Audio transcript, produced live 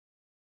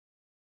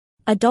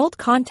Adult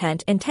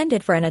content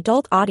intended for an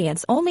adult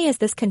audience only, as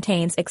this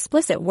contains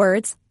explicit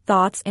words,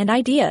 thoughts, and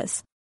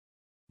ideas.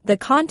 The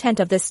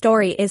content of this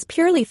story is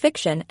purely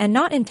fiction and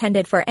not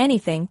intended for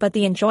anything but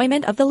the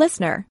enjoyment of the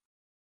listener.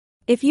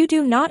 If you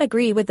do not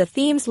agree with the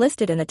themes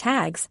listed in the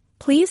tags,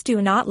 please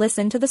do not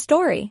listen to the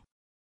story.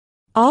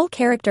 All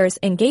characters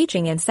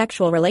engaging in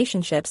sexual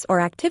relationships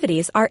or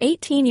activities are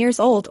 18 years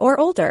old or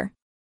older.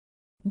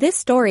 This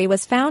story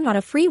was found on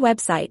a free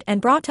website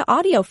and brought to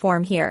audio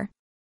form here.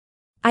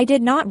 I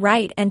did not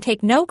write and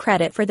take no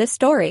credit for this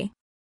story.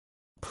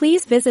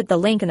 Please visit the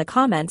link in the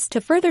comments to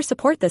further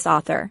support this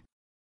author.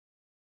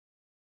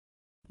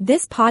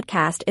 This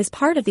podcast is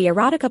part of the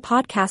Erotica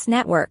Podcast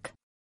Network.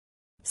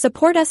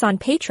 Support us on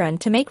Patreon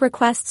to make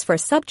requests for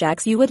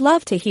subjects you would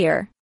love to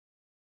hear.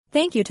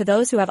 Thank you to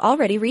those who have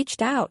already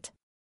reached out.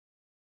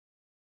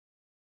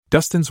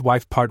 Dustin's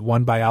Wife Part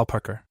 1 by Al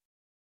Parker.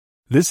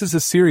 This is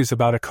a series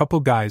about a couple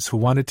guys who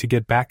wanted to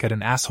get back at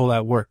an asshole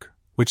at work,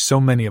 which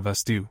so many of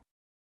us do.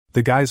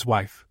 The guy's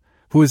wife,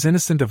 who is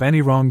innocent of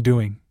any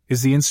wrongdoing,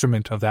 is the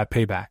instrument of that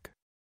payback.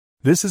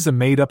 This is a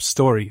made-up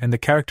story and the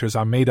characters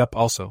are made up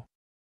also.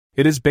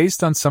 It is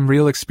based on some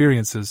real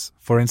experiences.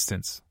 For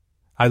instance,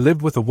 I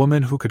lived with a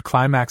woman who could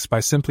climax by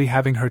simply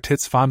having her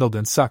tits fondled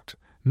and sucked,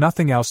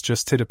 nothing else,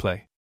 just titty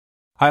play.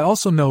 I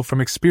also know from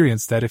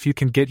experience that if you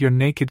can get your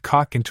naked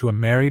cock into a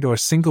married or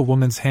single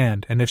woman's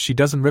hand and if she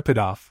doesn't rip it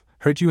off,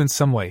 hurt you in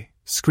some way,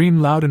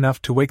 scream loud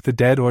enough to wake the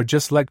dead or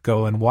just let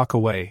go and walk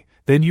away,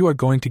 then you are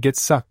going to get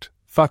sucked,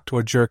 fucked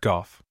or jerked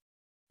off.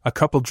 A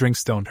couple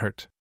drinks don't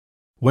hurt.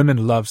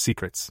 Women love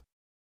secrets.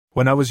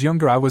 When I was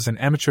younger I was an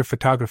amateur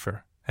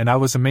photographer, and I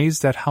was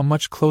amazed at how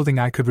much clothing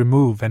I could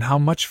remove and how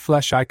much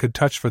flesh I could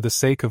touch for the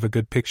sake of a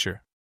good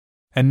picture.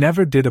 And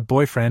never did a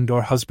boyfriend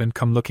or husband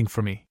come looking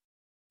for me.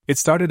 It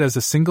started as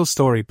a single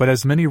story, but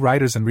as many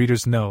writers and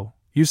readers know,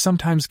 you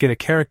sometimes get a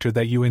character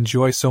that you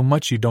enjoy so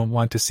much you don't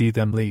want to see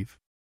them leave.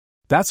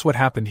 That's what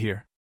happened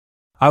here.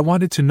 I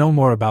wanted to know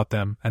more about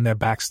them and their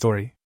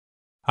backstory.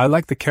 I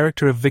like the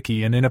character of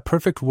Vicky, and in a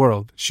perfect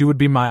world, she would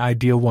be my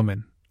ideal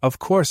woman. Of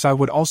course, I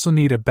would also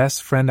need a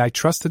best friend I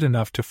trusted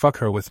enough to fuck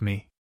her with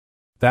me.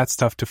 That's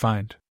tough to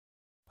find.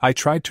 I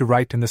tried to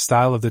write in the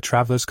style of the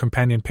Traveler's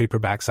Companion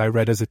paperbacks I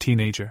read as a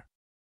teenager.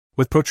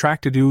 With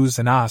protracted oohs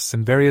and ahs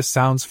and various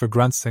sounds for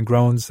grunts and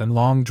groans and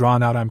long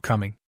drawn-out I'm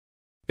coming.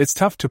 It's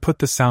tough to put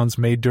the sounds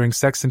made during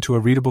sex into a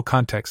readable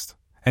context,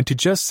 and to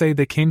just say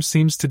they came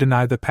seems to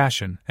deny the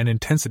passion and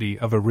intensity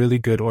of a really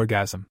good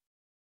orgasm.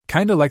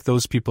 Kinda like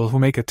those people who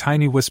make a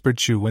tiny whispered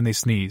chew when they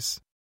sneeze.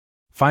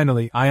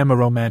 Finally, I am a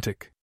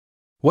romantic.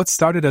 What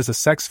started as a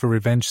sex for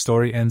revenge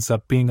story ends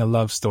up being a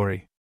love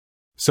story.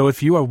 So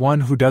if you are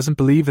one who doesn't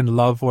believe in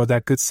love or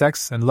that good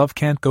sex and love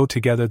can't go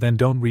together, then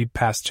don't read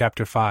past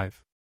chapter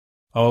 5.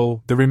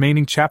 Oh, the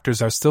remaining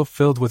chapters are still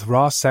filled with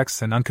raw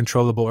sex and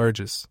uncontrollable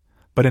urges,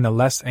 but in a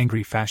less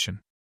angry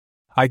fashion.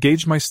 I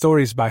gauge my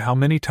stories by how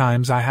many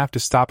times I have to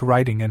stop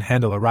writing and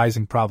handle a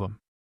rising problem.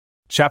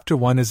 Chapter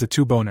 1 is a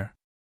two-boner.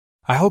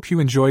 I hope you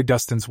enjoy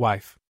Dustin's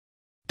Wife.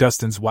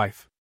 Dustin's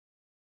Wife.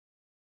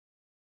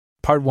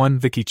 Part 1.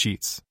 Vicky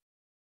Cheats.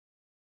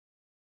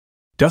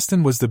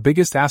 Dustin was the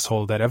biggest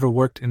asshole that ever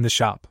worked in the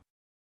shop.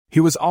 He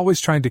was always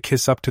trying to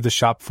kiss up to the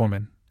shop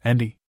foreman,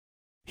 Andy.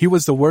 He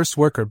was the worst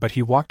worker, but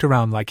he walked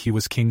around like he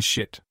was king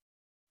shit,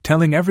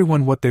 telling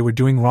everyone what they were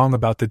doing wrong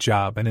about the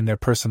job and in their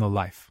personal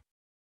life.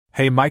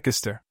 Hey,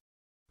 Mikester.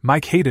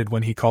 Mike hated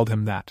when he called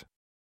him that.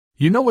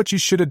 You know what you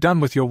should have done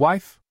with your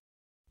wife?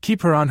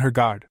 Keep her on her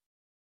guard.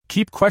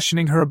 Keep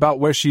questioning her about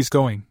where she's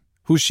going,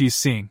 who she's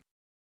seeing.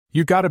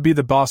 You gotta be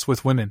the boss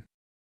with women.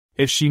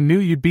 If she knew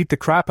you'd beat the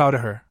crap out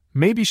of her,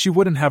 maybe she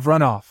wouldn't have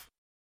run off.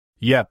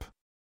 Yep.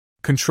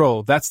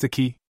 Control, that's the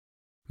key.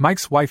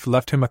 Mike's wife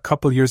left him a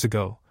couple years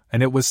ago,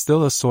 and it was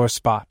still a sore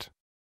spot.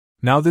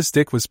 Now this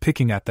dick was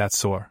picking at that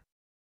sore.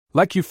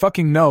 Like you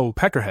fucking know,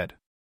 peckerhead.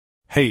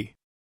 Hey.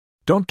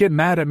 Don't get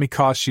mad at me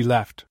 'cause she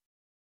left.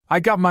 I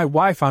got my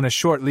wife on a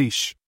short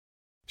leash.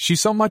 She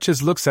so much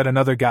as looks at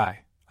another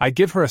guy, I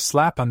give her a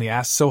slap on the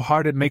ass so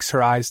hard it makes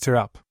her eyes tear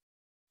up.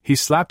 He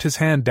slapped his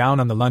hand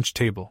down on the lunch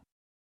table.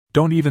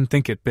 Don't even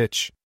think it,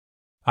 bitch.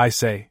 I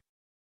say.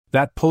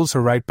 That pulls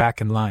her right back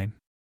in line.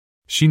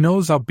 She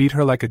knows I'll beat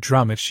her like a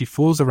drum if she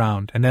fools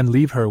around and then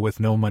leave her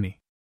with no money.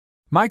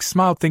 Mike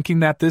smiled,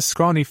 thinking that this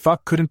scrawny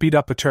fuck couldn't beat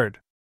up a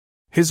turd.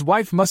 His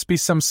wife must be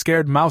some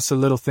scared mouse, a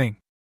little thing.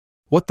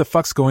 What the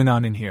fuck's going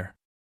on in here?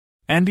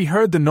 Andy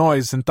heard the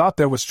noise and thought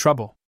there was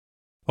trouble.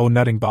 Oh,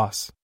 nutting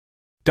boss.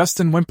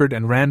 Dustin whimpered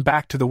and ran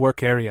back to the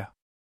work area.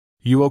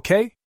 You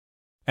okay?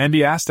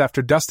 Andy asked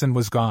after Dustin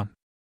was gone.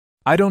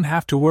 I don't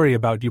have to worry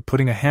about you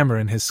putting a hammer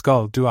in his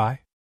skull, do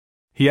I?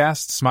 He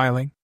asked,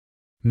 smiling.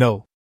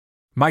 No.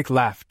 Mike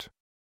laughed.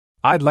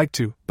 I'd like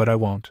to, but I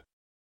won't.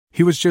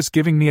 He was just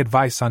giving me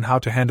advice on how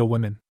to handle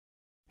women.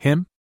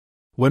 Him?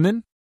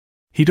 Women?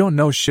 He don't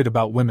know shit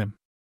about women.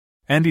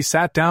 Andy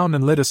sat down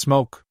and lit a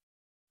smoke.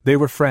 They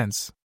were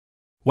friends.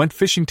 Went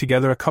fishing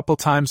together a couple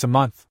times a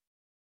month.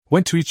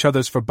 Went to each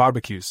other's for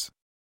barbecues.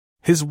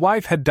 His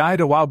wife had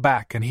died a while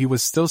back and he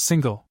was still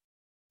single.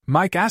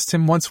 Mike asked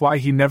him once why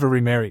he never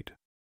remarried.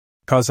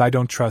 "'Cause I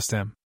don't trust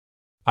him.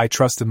 I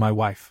trusted my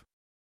wife.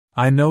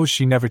 I know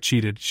she never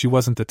cheated, she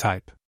wasn't the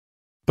type.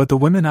 But the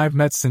women I've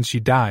met since she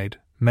died,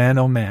 man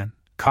oh man,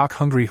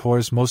 cock-hungry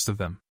whores most of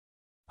them.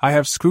 I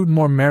have screwed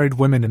more married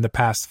women in the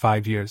past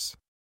 5 years.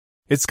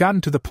 It's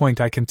gotten to the point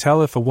I can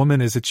tell if a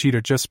woman is a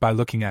cheater just by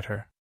looking at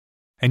her.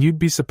 And you'd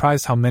be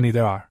surprised how many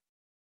there are."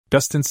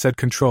 Dustin said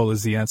control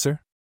is the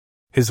answer.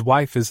 His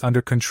wife is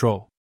under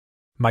control.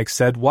 Mike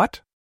said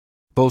what?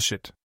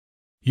 Bullshit.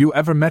 You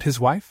ever met his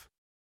wife?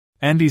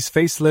 Andy's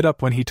face lit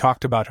up when he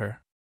talked about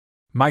her.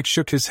 Mike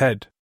shook his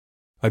head.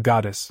 A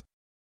goddess.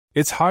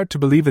 It's hard to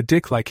believe a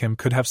dick like him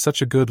could have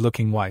such a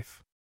good-looking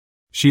wife.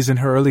 She's in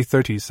her early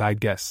 30s,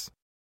 I'd guess.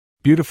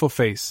 Beautiful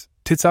face,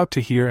 tits out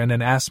to here and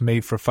an ass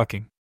made for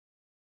fucking.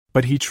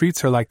 But he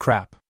treats her like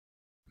crap.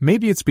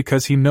 Maybe it's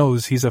because he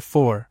knows he's a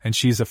 4 and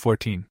she's a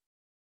 14.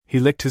 He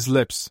licked his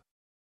lips.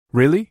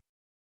 Really?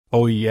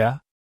 Oh yeah?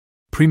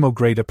 Primo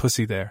grade a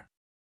pussy there.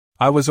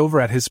 I was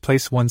over at his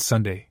place one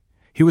Sunday.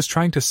 He was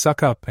trying to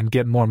suck up and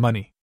get more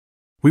money.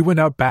 We went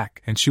out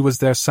back and she was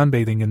there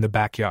sunbathing in the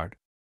backyard.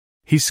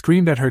 He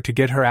screamed at her to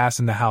get her ass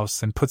in the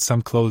house and put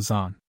some clothes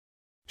on.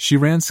 She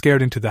ran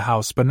scared into the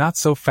house, but not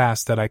so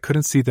fast that I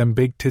couldn't see them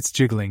big tits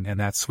jiggling and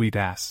that sweet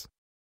ass.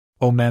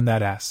 Oh man,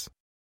 that ass.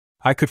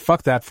 I could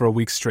fuck that for a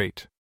week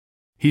straight.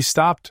 He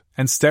stopped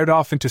and stared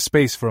off into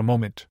space for a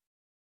moment.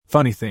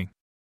 Funny thing.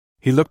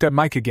 He looked at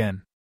Mike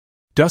again.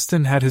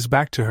 Dustin had his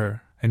back to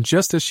her, and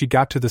just as she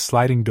got to the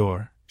sliding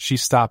door, she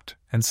stopped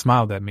and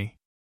smiled at me.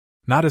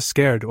 Not a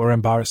scared or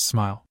embarrassed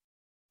smile,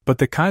 but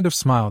the kind of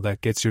smile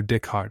that gets your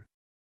dick hard.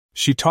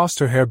 She tossed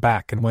her hair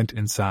back and went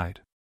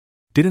inside.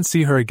 Didn't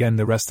see her again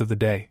the rest of the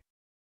day.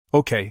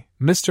 Okay,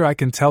 mister, I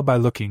can tell by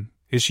looking.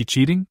 Is she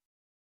cheating?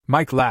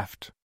 Mike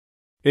laughed.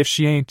 If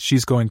she ain't,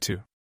 she's going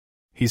to.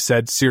 He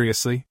said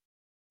seriously.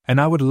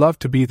 And I would love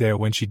to be there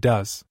when she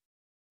does.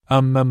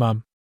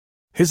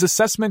 His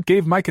assessment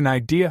gave Mike an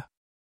idea.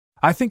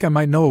 I think I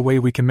might know a way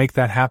we can make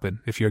that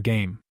happen, if you're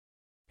game.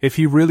 If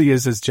he really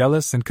is as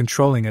jealous and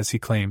controlling as he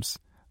claims,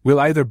 we'll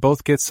either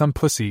both get some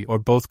pussy or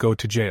both go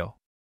to jail.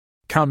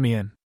 Count me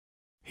in,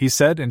 he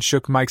said and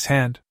shook Mike's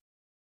hand.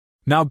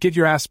 Now get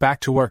your ass back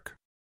to work.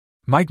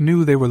 Mike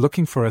knew they were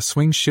looking for a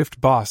swing shift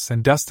boss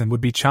and Dustin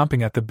would be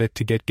chomping at the bit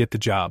to get the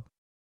job.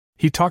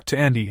 He talked to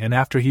Andy, and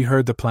after he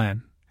heard the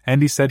plan,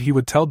 Andy said he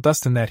would tell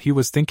Dustin that he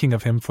was thinking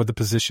of him for the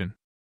position.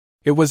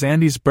 It was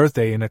Andy's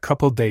birthday in a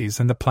couple days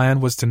and the plan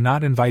was to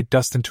not invite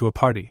Dustin to a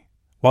party,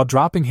 while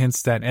dropping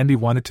hints that Andy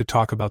wanted to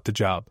talk about the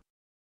job.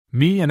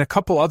 Me and a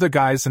couple other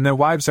guys and their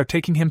wives are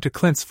taking him to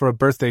Clint's for a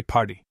birthday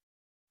party.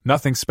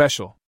 Nothing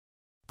special.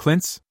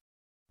 Clint's?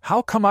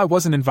 How come I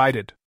wasn't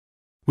invited?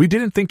 We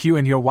didn't think you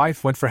and your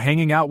wife went for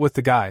hanging out with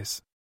the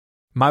guys.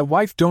 My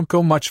wife don't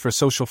go much for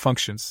social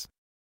functions.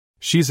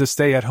 She's a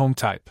stay-at-home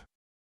type.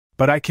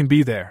 But I can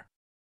be there.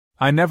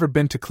 I never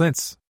been to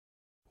Clint's.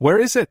 Where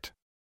is it?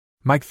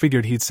 Mike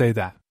figured he'd say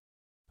that.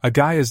 A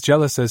guy as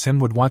jealous as him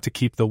would want to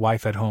keep the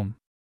wife at home.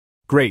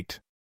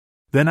 Great.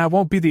 Then I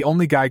won't be the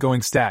only guy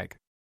going stag.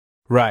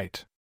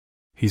 Right.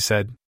 He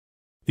said.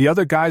 The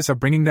other guys are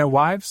bringing their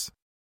wives?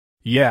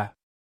 Yeah.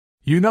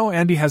 You know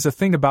Andy has a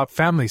thing about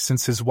family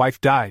since his wife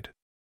died.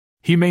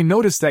 He may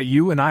notice that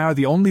you and I are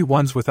the only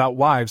ones without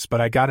wives, but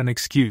I got an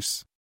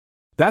excuse.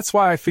 That's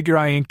why I figure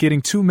I ain't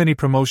getting too many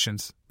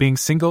promotions, being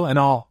single and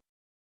all.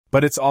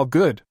 But it's all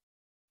good.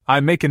 I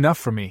make enough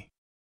for me.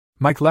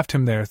 Mike left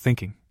him there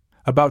thinking.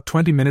 About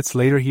 20 minutes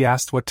later he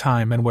asked what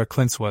time and where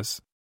Clint's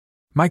was.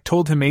 Mike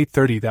told him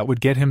 8:30, that would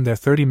get him there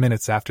 30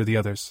 minutes after the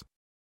others.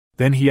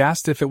 Then he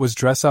asked if it was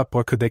dress up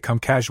or could they come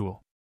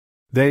casual.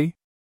 They?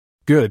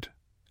 Good.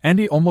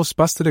 Andy almost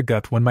busted a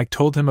gut when Mike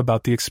told him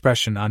about the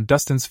expression on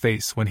Dustin's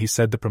face when he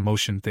said the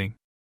promotion thing.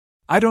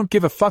 I don't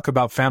give a fuck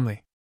about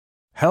family.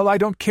 Hell, I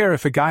don't care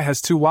if a guy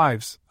has 2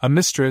 wives, a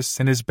mistress,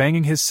 and is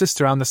banging his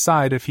sister on the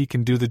side if he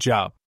can do the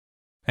job.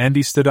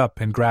 Andy stood up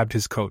and grabbed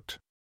his coat.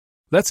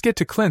 Let's get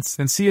to Clint's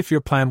and see if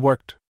your plan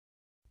worked.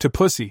 To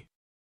pussy,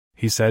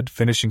 he said,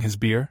 finishing his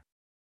beer.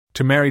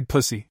 To married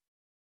pussy,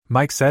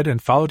 Mike said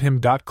and followed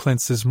him.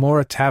 Clint's is more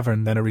a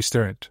tavern than a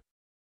restaurant.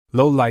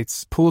 Low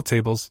lights, pool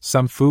tables,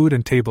 some food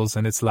and tables,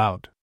 and it's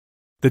loud.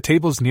 The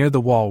tables near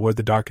the wall were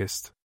the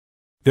darkest.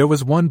 There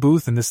was one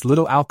booth in this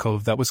little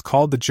alcove that was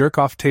called the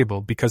jerk-off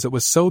table because it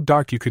was so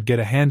dark you could get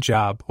a hand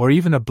job or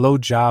even a blow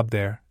job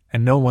there,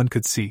 and no one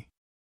could see.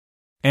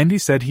 Andy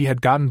said he had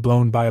gotten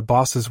blown by a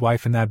boss's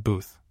wife in that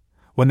booth.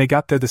 When they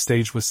got there the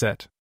stage was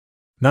set.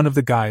 None of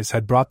the guys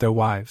had brought their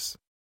wives.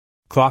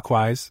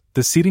 Clockwise,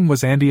 the seating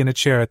was Andy in a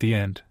chair at the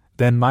end,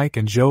 then Mike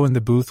and Joe in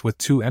the booth with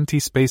 2 empty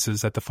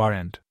spaces at the far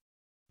end.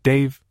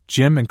 Dave,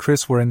 Jim and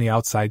Chris were in the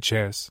outside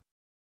chairs.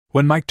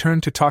 When Mike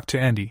turned to talk to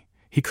Andy,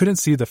 he couldn't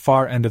see the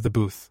far end of the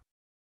booth.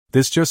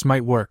 This just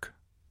might work,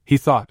 he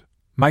thought.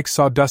 Mike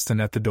saw Dustin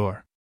at the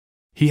door.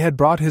 He had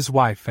brought his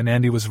wife and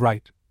Andy was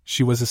right,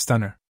 she was a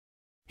stunner.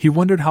 He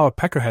wondered how a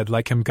peckerhead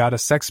like him got a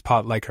sex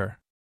pot like her.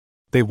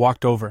 They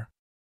walked over.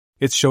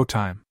 It's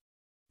showtime.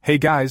 Hey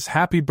guys,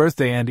 happy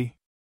birthday, Andy.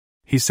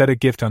 He set a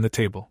gift on the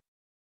table.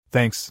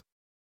 Thanks,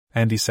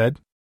 Andy said.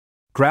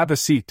 Grab a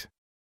seat.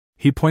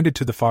 He pointed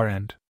to the far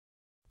end.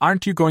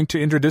 Aren't you going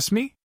to introduce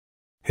me?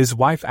 His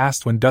wife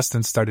asked when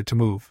Dustin started to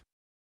move.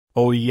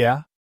 Oh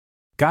yeah?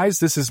 Guys,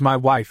 this is my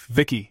wife,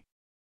 Vicky.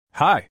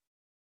 Hi.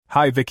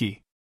 Hi,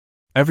 Vicky.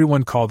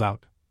 Everyone called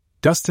out.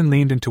 Dustin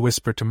leaned in to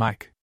whisper to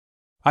Mike.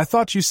 I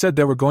thought you said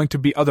there were going to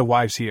be other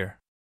wives here.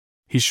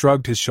 He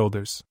shrugged his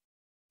shoulders.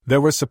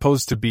 There were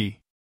supposed to be.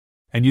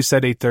 And you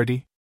said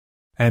 8:30?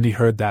 Andy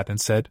heard that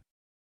and said,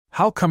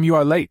 How come you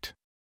are late?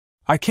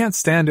 I can't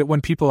stand it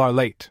when people are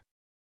late.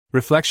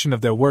 Reflection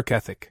of their work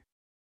ethic.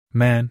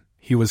 Man,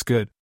 he was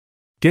good.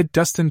 Get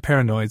Dustin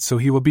paranoid so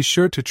he will be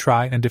sure to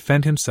try and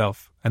defend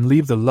himself and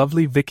leave the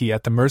lovely Vicky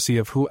at the mercy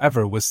of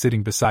whoever was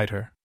sitting beside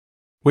her.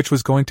 Which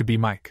was going to be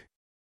Mike.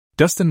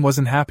 Dustin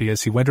wasn't happy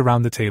as he went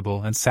around the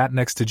table and sat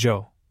next to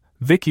Joe.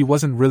 Vicky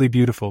wasn't really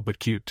beautiful but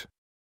cute.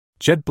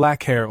 Jet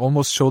black hair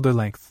almost shoulder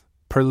length,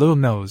 pert little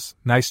nose,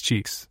 nice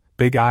cheeks,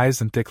 big eyes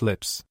and thick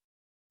lips.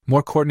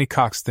 More Courtney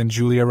Cox than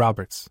Julia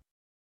Roberts.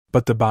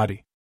 But the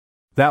body.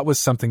 That was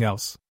something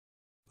else.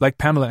 Like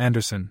Pamela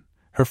Anderson,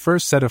 her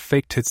first set of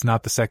fake tits,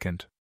 not the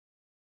second.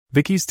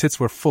 Vicky's tits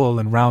were full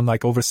and round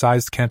like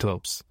oversized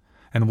cantaloupes,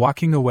 and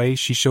walking away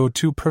she showed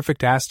two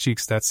perfect ass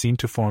cheeks that seemed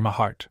to form a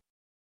heart.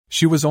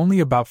 She was only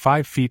about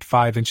 5 feet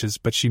 5 inches,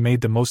 but she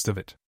made the most of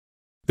it.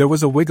 There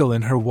was a wiggle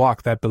in her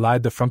walk that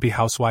belied the frumpy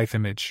housewife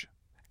image.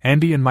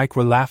 Andy and Mike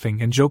were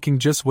laughing and joking,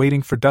 just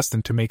waiting for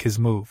Dustin to make his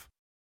move.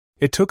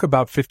 It took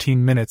about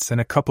 15 minutes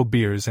and a couple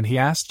beers, and he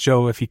asked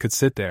Joe if he could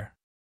sit there.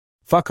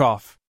 Fuck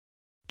off.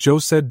 Joe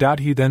said.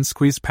 He then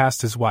squeezed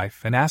past his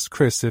wife and asked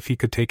Chris if he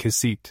could take his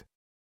seat.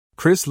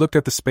 Chris looked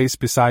at the space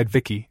beside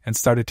Vicky and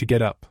started to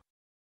get up.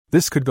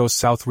 This could go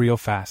south real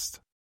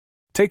fast.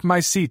 Take my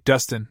seat,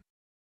 Dustin,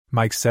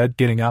 Mike said,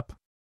 getting up.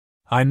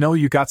 I know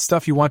you got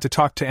stuff you want to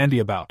talk to Andy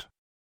about.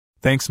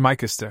 Thanks,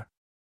 Mikester.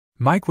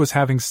 Mike was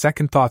having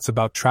second thoughts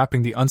about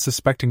trapping the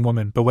unsuspecting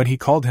woman, but when he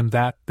called him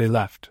that, they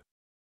left.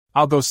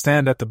 I'll go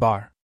stand at the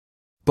bar.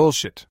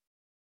 Bullshit,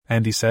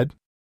 Andy said.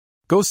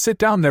 Go sit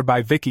down there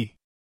by Vicky.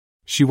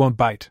 She won't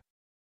bite.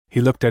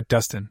 He looked at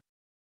Dustin.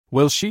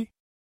 Will she?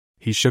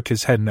 He shook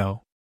his head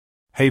no.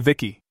 Hey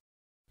Vicky,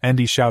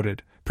 Andy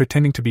shouted,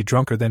 pretending to be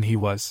drunker than he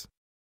was.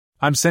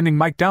 I'm sending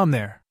Mike down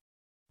there.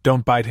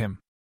 Don't bite him.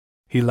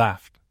 He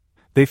laughed.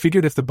 They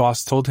figured if the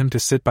boss told him to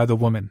sit by the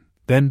woman,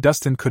 then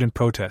Dustin couldn't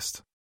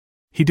protest.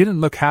 He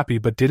didn't look happy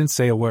but didn't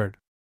say a word.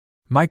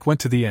 Mike went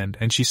to the end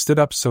and she stood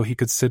up so he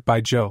could sit by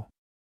Joe.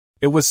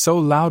 It was so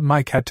loud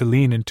Mike had to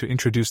lean in to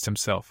introduce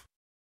himself.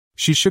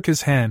 She shook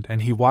his hand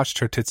and he watched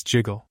her tits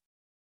jiggle.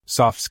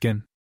 Soft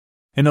skin.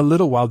 In a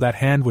little while that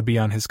hand would be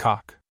on his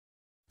cock.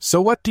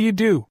 So what do you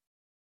do?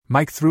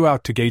 Mike threw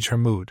out to gauge her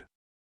mood.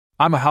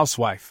 I'm a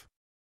housewife,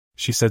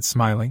 she said,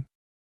 smiling.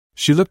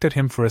 She looked at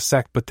him for a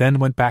sec but then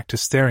went back to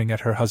staring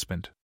at her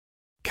husband.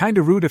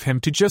 Kinda rude of him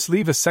to just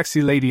leave a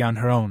sexy lady on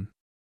her own.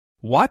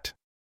 What?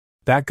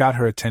 That got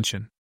her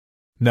attention.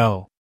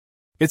 No.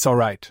 It's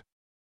alright.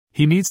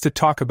 He needs to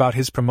talk about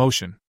his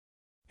promotion.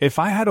 If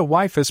I had a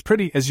wife as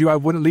pretty as you, I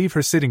wouldn't leave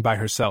her sitting by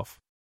herself.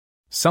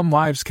 Some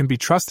wives can be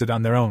trusted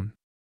on their own.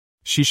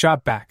 She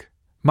shot back.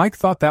 Mike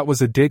thought that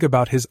was a dig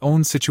about his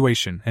own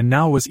situation and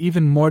now was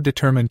even more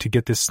determined to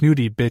get this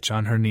snooty bitch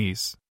on her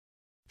knees.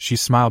 She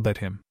smiled at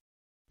him.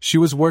 She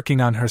was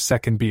working on her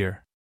second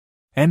beer.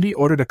 Andy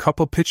ordered a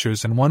couple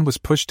pitchers and one was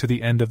pushed to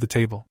the end of the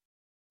table.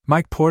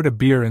 Mike poured a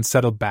beer and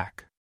settled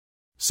back.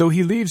 So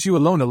he leaves you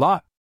alone a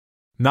lot?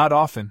 Not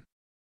often.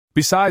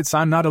 Besides,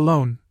 I'm not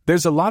alone.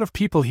 There's a lot of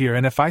people here,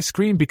 and if I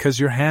scream because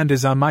your hand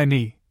is on my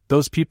knee,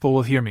 those people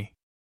will hear me.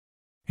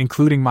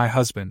 Including my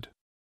husband.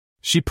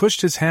 She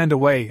pushed his hand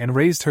away and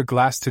raised her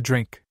glass to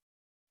drink.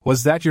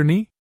 Was that your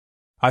knee?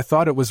 I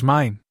thought it was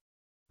mine.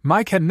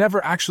 Mike had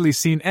never actually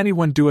seen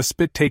anyone do a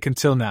spit take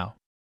until now.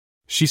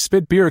 She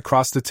spit beer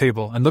across the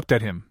table and looked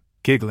at him,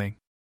 giggling.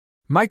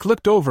 Mike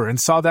looked over and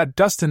saw that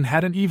Dustin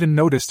hadn't even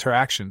noticed her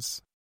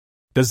actions.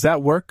 Does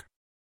that work?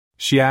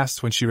 She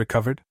asked when she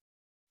recovered.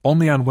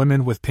 Only on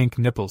women with pink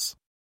nipples.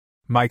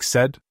 Mike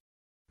said.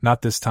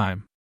 Not this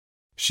time.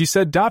 She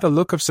said. A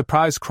look of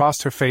surprise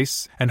crossed her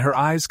face, and her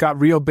eyes got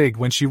real big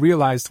when she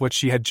realized what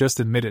she had just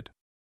admitted.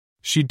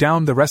 She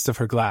downed the rest of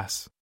her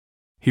glass.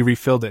 He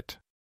refilled it.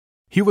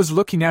 He was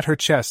looking at her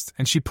chest,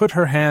 and she put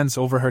her hands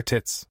over her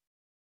tits.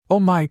 Oh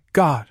my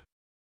God!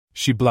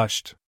 She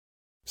blushed.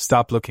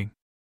 Stop looking.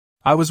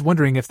 I was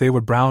wondering if they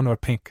were brown or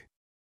pink.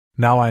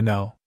 Now I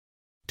know.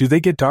 Do they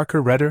get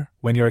darker, redder,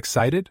 when you're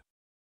excited?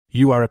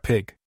 You are a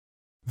pig.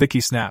 Vicky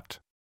snapped.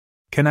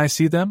 Can I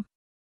see them?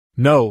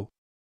 No.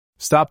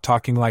 Stop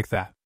talking like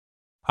that.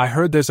 I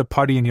heard there's a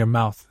party in your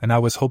mouth and I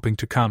was hoping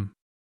to come.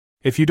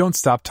 If you don't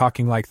stop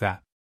talking like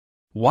that.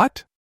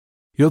 What?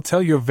 You'll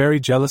tell your very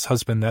jealous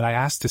husband that I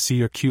asked to see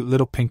your cute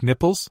little pink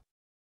nipples?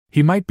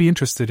 He might be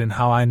interested in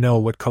how I know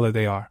what color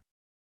they are.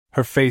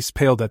 Her face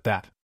paled at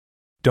that.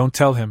 Don't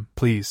tell him,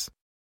 please.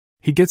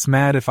 He gets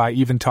mad if I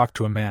even talk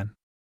to a man.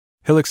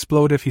 He'll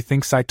explode if he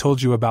thinks I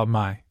told you about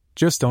my.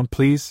 Just don't,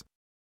 please.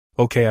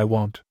 Okay, I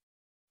won't.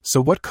 So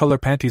what color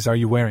panties are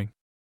you wearing?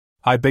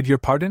 I beg your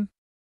pardon?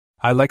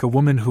 I like a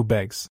woman who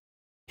begs.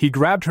 He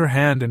grabbed her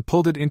hand and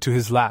pulled it into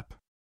his lap.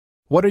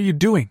 "What are you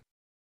doing?"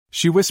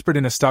 she whispered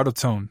in a startled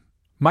tone.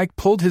 Mike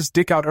pulled his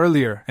dick out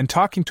earlier, and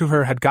talking to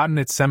her had gotten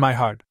it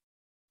semi-hard.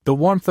 The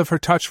warmth of her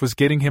touch was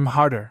getting him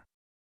harder.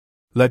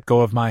 "Let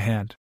go of my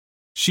hand."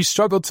 She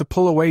struggled to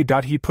pull away.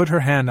 He put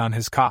her hand on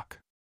his cock.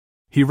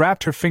 He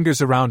wrapped her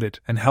fingers around it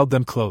and held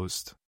them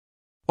closed.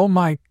 "Oh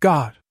my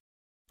God!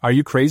 Are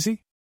you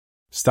crazy?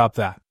 Stop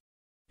that.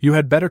 You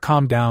had better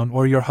calm down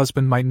or your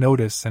husband might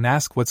notice and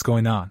ask what's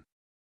going on,"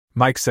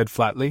 Mike said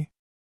flatly.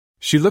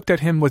 She looked at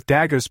him with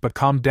daggers but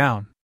calmed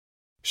down.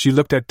 She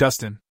looked at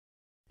Dustin.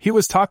 He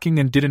was talking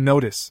and didn't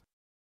notice.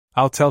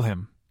 "I'll tell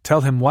him."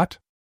 "Tell him what?"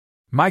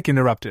 Mike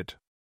interrupted.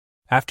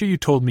 "After you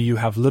told me you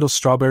have little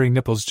strawberry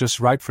nipples just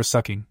right for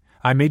sucking,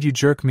 I made you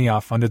jerk me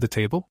off under the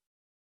table?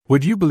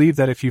 Would you believe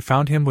that if you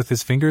found him with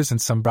his fingers in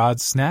some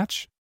broad's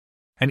snatch?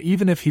 And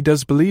even if he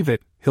does believe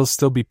it, he'll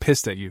still be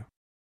pissed at you.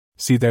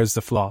 See, there's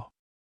the flaw.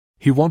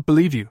 He won't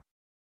believe you,"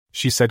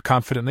 she said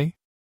confidently.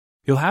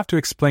 "You'll have to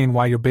explain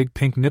why your big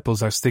pink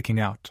nipples are sticking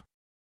out.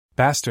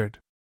 Bastard.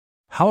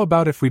 How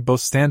about if we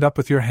both stand up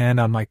with your hand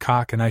on my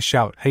cock and I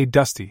shout, 'Hey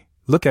Dusty,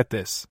 look at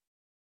this.'"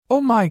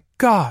 "Oh my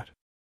God!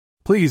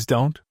 Please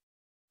don't."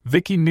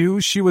 Vicky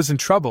knew she was in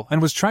trouble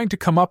and was trying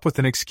to come up with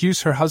an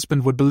excuse her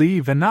husband would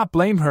believe and not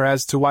blame her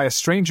as to why a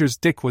stranger's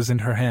dick was in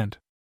her hand.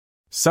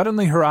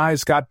 Suddenly her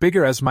eyes got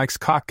bigger as Mike's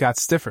cock got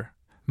stiffer.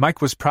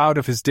 Mike was proud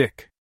of his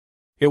dick.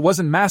 It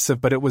wasn't massive,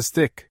 but it was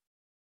thick.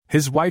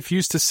 His wife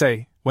used to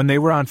say, when they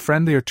were on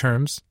friendlier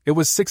terms, it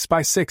was 6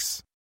 by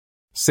 6.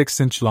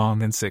 6-inch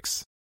long and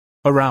 6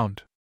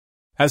 around.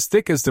 As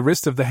thick as the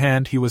wrist of the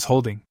hand he was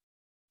holding.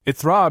 It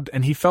throbbed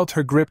and he felt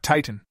her grip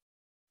tighten.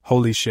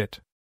 "Holy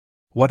shit.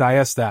 What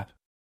is that?"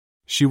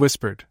 she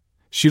whispered.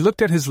 She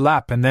looked at his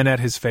lap and then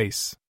at his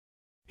face.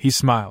 He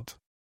smiled.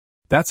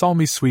 "That's all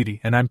me,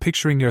 sweetie, and I'm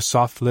picturing your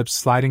soft lips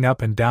sliding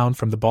up and down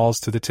from the balls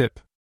to the tip."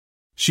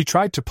 She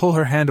tried to pull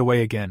her hand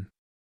away again.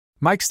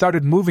 Mike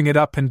started moving it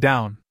up and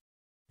down.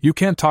 "You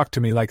can't talk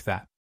to me like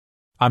that.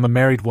 I'm a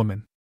married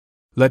woman.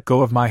 Let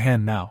go of my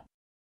hand now.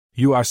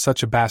 You are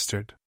such a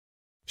bastard."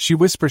 She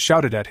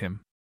shouted at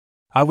him.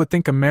 "I would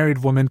think a married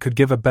woman could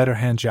give a better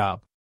hand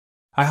job.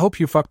 I hope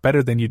you fuck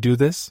better than you do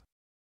this,"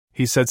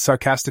 he said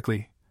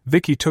sarcastically.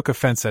 Vicky took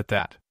offense at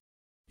that.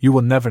 "You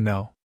will never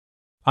know.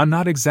 I'm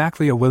not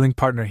exactly a willing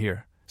partner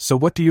here, so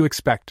what do you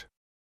expect?"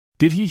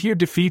 Did he hear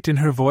defeat in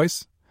her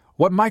voice?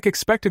 What Mike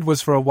expected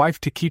was for a wife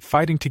to keep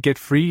fighting to get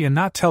free and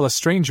not tell a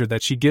stranger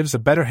that she gives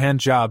a better hand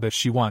job if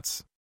she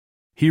wants.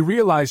 He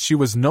realized she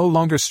was no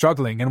longer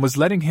struggling and was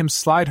letting him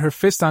slide her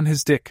fist on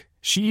his dick.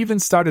 She even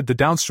started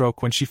the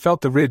downstroke when she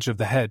felt the ridge of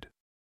the head.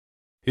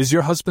 "Is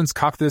your husband's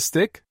cock this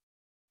thick?"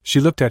 She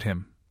looked at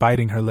him,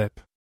 biting her lip.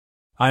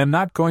 "I am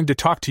not going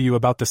to talk to you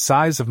about the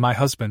size of my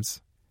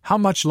husband's. How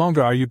much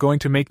longer are you going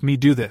to make me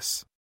do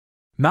this?"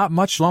 "Not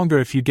much longer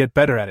if you get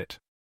better at it."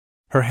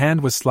 Her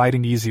hand was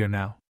sliding easier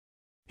now.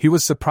 He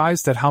was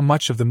surprised at how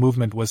much of the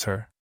movement was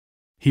her.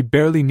 He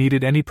barely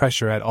needed any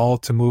pressure at all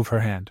to move her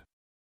hand.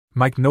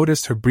 Mike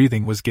noticed her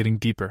breathing was getting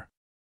deeper.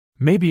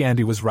 Maybe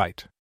Andy was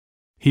right.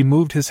 He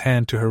moved his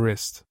hand to her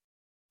wrist.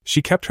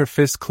 She kept her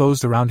fist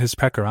closed around his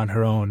pecker on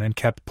her own and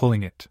kept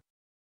pulling it.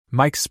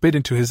 Mike spit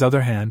into his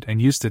other hand and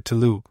used it to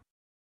lube.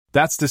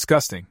 "That's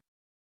disgusting,"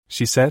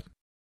 she said.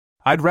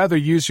 "I'd rather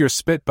use your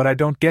spit, but I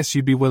don't guess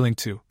you'd be willing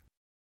to."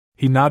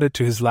 He nodded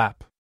to his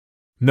lap.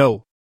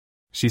 "No,"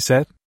 she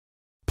said.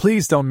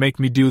 "Please don't make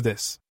me do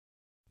this.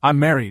 I'm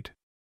married."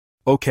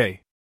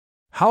 "Okay.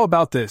 How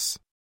about this?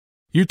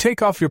 You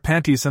take off your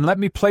panties and let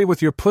me play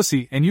with your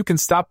pussy and you can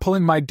stop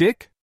pulling my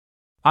dick?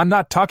 I'm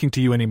not talking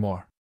to you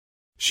anymore."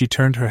 She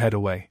turned her head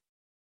away.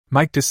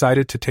 Mike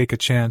decided to take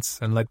a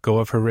chance and let go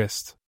of her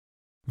wrist.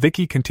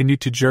 Vicky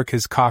continued to jerk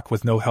his cock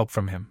with no help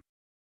from him.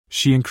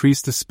 She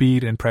increased the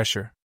speed and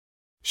pressure.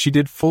 She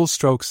did full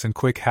strokes and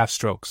quick half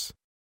strokes.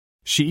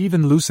 She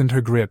even loosened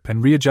her grip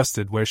and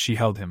readjusted where she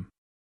held him.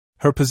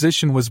 Her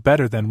position was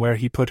better than where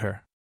he put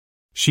her.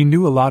 She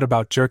knew a lot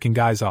about jerking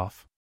guys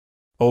off.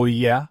 "Oh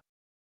yeah?"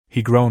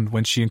 he groaned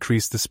when she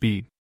increased the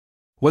speed.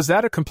 "Was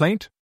that a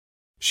complaint?"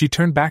 She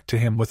turned back to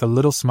him with a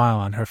little smile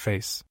on her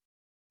face.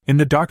 In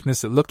the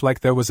darkness it looked like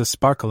there was a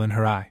sparkle in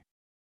her eye.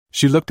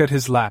 She looked at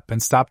his lap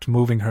and stopped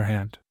moving her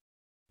hand.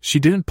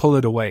 She didn't pull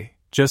it away,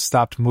 just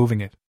stopped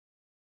moving it.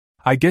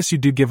 "I guess you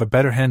do give a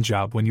better hand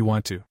job when you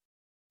want to.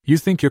 You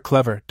think you're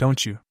clever,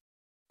 don't you?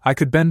 I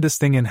could bend this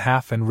thing in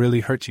half and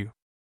really hurt you,"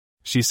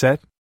 she said.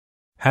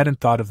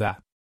 "Hadn't thought of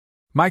that."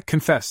 Mike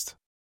confessed.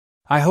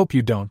 "I hope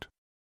you don't."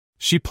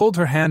 She pulled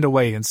her hand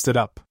away and stood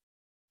up.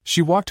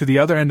 She walked to the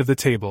other end of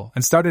the table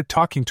and started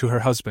talking to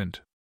her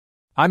husband.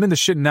 "I'm in the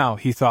shit now,"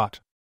 he thought.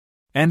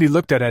 Andy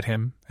looked at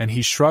him, and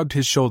he shrugged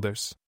his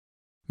shoulders.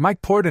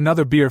 Mike poured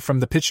another beer from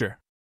the pitcher.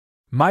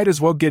 "Might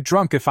as well get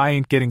drunk if I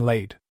ain't getting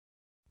laid."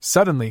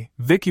 Suddenly,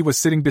 Vicky was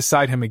sitting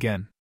beside him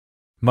again.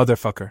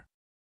 "Motherfucker,"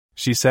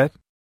 she said.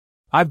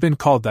 "I've been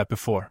called that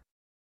before."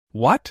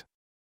 "What?"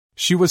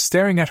 She was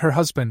staring at her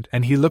husband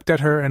and he looked at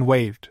her and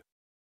waved.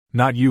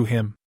 "Not you,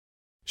 him."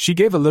 She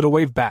gave a little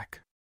wave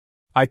back.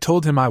 "I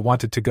told him I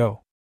wanted to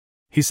go."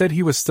 He said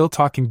he was still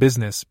talking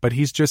business, but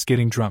he's just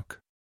getting drunk.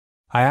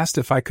 I asked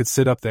if I could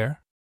sit up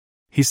there.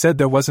 He said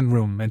there wasn't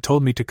room and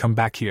told me to come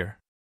back here.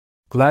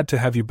 Glad to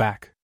have you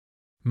back,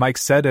 Mike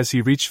said as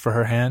he reached for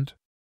her hand.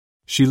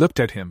 She looked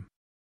at him.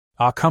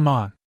 Ah, come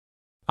on.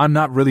 I'm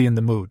not really in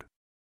the mood.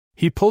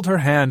 He pulled her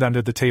hand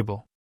under the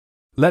table.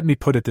 Let me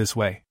put it this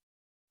way,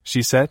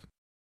 she said.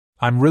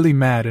 I'm really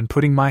mad and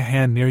putting my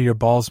hand near your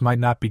balls might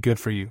not be good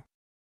for you.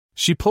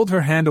 She pulled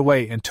her hand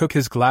away and took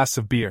his glass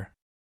of beer.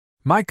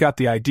 Mike got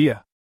the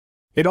idea.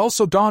 It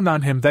also dawned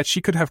on him that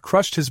she could have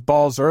crushed his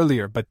balls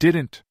earlier but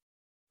didn't.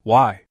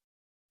 Why?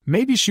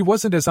 Maybe she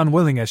wasn't as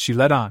unwilling as she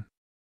let on.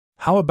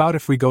 How about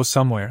if we go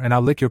somewhere and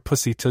I'll lick your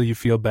pussy till you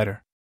feel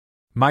better?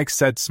 Mike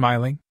said,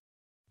 smiling.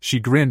 She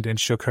grinned and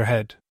shook her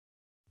head.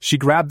 She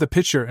grabbed the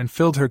pitcher and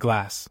filled her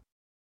glass.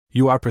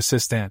 You are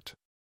persistent.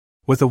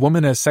 With a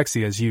woman as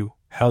sexy as you,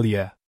 hell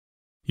yeah.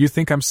 You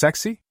think I'm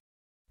sexy?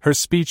 Her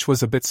speech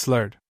was a bit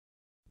slurred.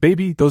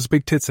 Baby, those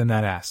big tits and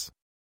that ass.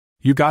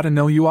 You gotta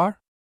know you are?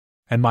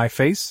 And my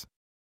face?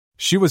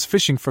 She was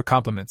fishing for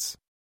compliments.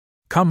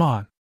 Come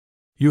on.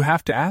 You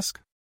have to ask?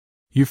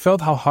 You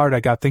felt how hard I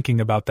got thinking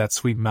about that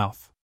sweet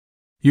mouth.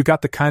 You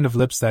got the kind of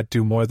lips that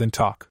do more than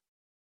talk.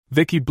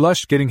 Vicky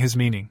blushed, getting his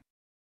meaning.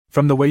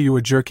 From the way you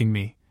were jerking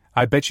me,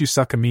 I bet you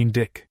suck a mean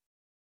dick.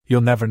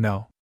 You'll never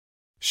know.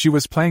 She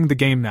was playing the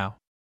game now.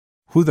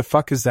 Who the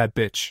fuck is that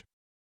bitch?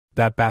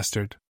 That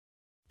bastard.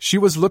 She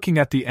was looking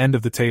at the end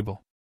of the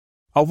table.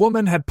 A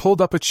woman had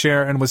pulled up a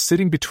chair and was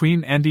sitting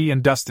between Andy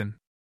and Dustin.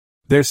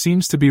 There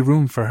seems to be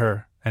room for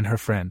her and her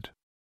friend,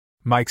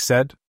 Mike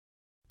said.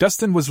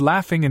 Dustin was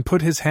laughing and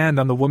put his hand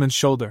on the woman's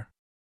shoulder.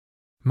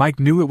 Mike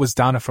knew it was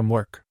Donna from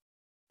work.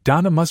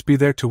 Donna must be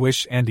there to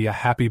wish Andy a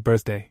happy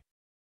birthday.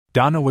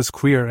 Donna was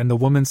queer and the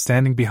woman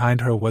standing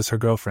behind her was her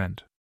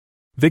girlfriend.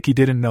 Vicky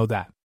didn't know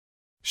that.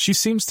 She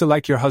seems to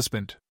like your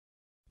husband.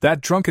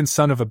 That drunken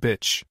son of a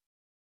bitch.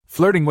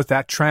 Flirting with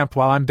that tramp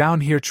while I'm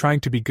down here trying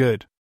to be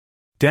good.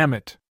 Damn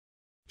it.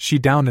 She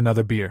downed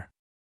another beer.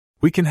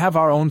 We can have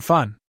our own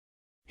fun,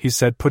 he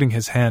said, putting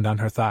his hand on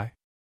her thigh.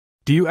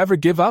 Do you ever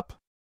give up?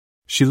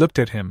 She looked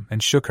at him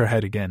and shook her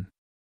head again.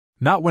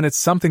 Not when it's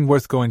something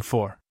worth going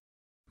for.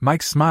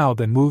 Mike smiled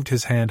and moved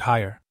his hand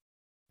higher.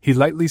 He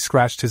lightly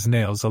scratched his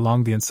nails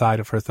along the inside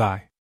of her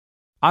thigh.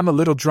 I'm a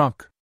little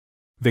drunk,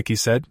 Vicky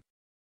said.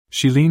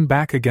 She leaned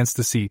back against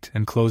the seat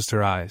and closed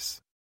her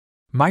eyes.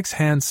 Mike's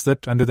hand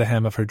slipped under the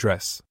hem of her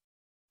dress.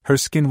 Her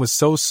skin was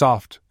so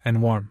soft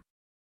and warm.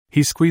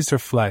 He squeezed her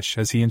flesh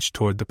as he inched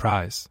toward the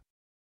prize.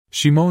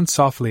 She moaned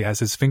softly as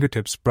his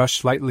fingertips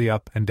brushed lightly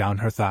up and down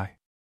her thigh.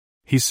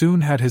 He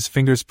soon had his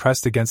fingers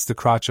pressed against the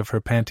crotch of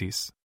her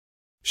panties.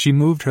 She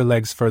moved her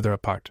legs further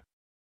apart.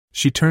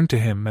 She turned to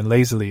him and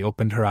lazily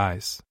opened her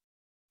eyes.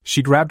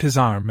 She grabbed his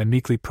arm and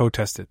meekly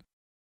protested.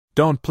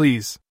 Don't,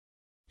 please,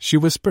 she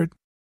whispered.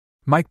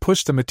 Mike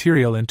pushed the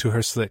material into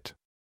her slit.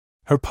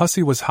 Her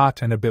pussy was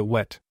hot and a bit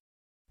wet.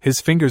 His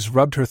fingers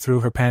rubbed her through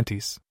her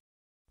panties.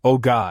 Oh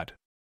God,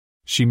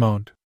 she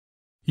moaned.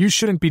 You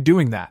shouldn't be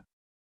doing that.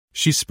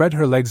 She spread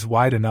her legs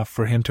wide enough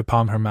for him to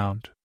palm her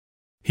mound.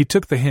 He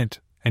took the hint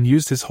and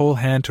used his whole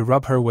hand to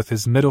rub her with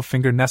his middle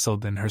finger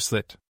nestled in her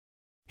slit.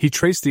 He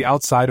traced the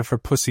outside of her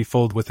pussy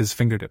fold with his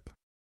fingertip.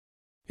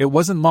 It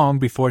wasn't long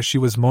before she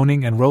was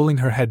moaning and rolling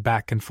her head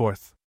back and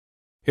forth.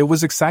 It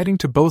was exciting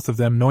to both of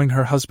them knowing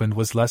her husband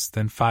was less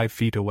than 5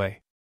 feet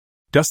away.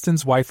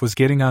 Dustin's wife was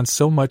getting on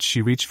so much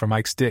she reached for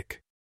Mike's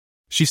dick.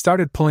 She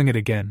started pulling it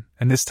again,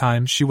 and this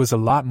time she was a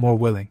lot more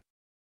willing.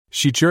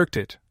 She jerked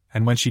it,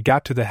 and when she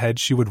got to the head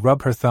she would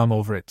rub her thumb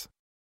over it.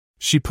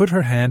 She put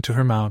her hand to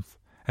her mouth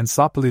and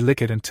sloppily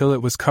licked it until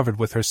it was covered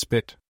with her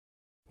spit.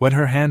 When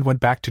her hand went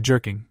back to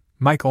jerking,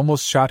 Mike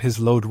almost shot his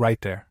load right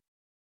there.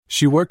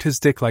 She worked his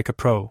dick like a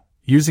pro,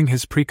 using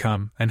his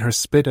pre-cum and her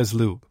spit as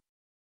lube.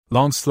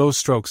 Long slow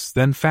strokes,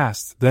 then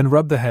fast, then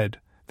rub the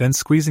head, then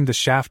squeezing the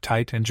shaft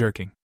tight and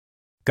jerking.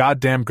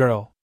 Goddamn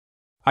girl.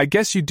 I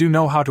guess you do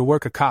know how to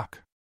work a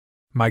cock,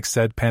 Mike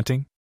said,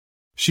 panting.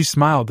 She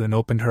smiled and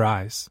opened her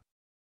eyes.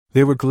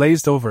 They were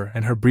glazed over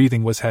and her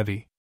breathing was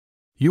heavy.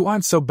 You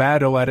aren't so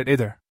bad at it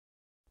either.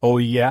 Oh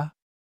yeah?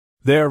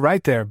 There,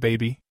 right there,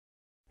 baby.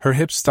 Her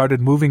hips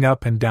started moving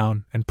up and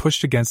down and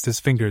pushed against his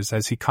fingers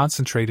as he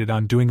concentrated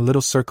on doing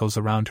little circles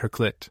around her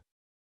clit.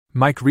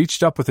 Mike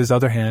reached up with his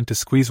other hand to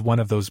squeeze one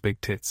of those big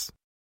tits.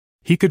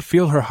 He could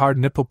feel her hard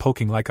nipple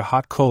poking like a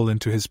hot coal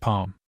into his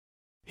palm.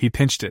 He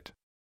pinched it.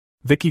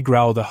 Vicky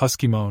growled a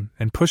husky moan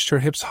and pushed her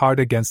hips hard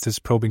against his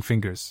probing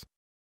fingers.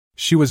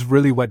 She was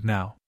really wet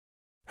now.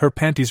 Her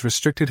panties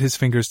restricted his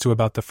fingers to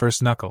about the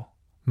first knuckle.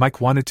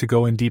 Mike wanted to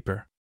go in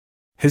deeper.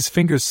 His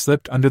fingers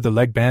slipped under the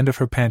leg band of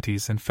her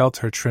panties and felt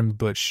her trimmed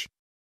bush.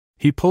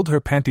 He pulled her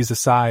panties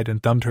aside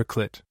and thumbed her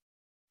clit.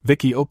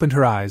 Vicky opened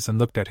her eyes and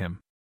looked at him.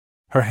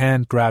 Her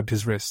hand grabbed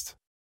his wrist.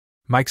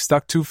 Mike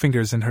stuck 2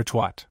 fingers in her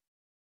twat.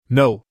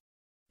 No,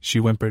 she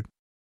whimpered.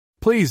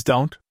 Please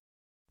don't.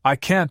 I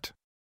can't.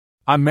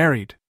 I'm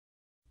married.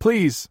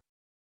 Please.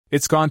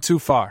 It's gone too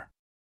far.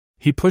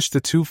 He pushed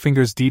the 2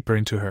 fingers deeper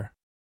into her.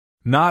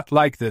 Not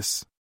like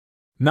this.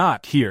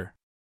 Not here.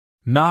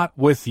 Not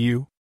with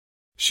you.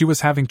 She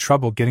was having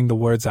trouble getting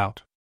the words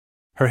out.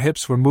 Her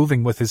hips were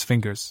moving with his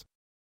fingers.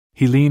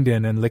 He leaned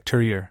in and licked her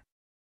ear.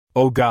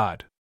 "Oh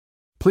God.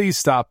 Please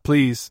stop,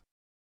 please,"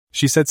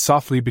 she said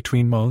softly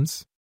between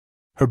moans.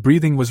 Her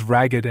breathing was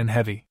ragged and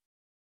heavy.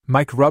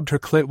 Mike rubbed her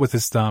clit with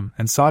his thumb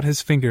and sawed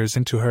his fingers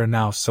into her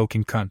now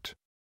soaking cunt.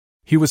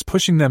 He was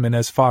pushing them in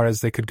as far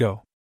as they could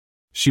go.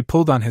 She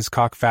pulled on his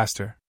cock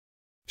faster.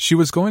 She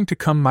was going to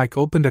come. Mike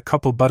opened a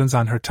couple buttons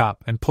on her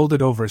top and pulled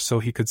it over so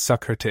he could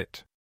suck her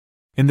tit.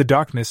 In the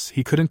darkness,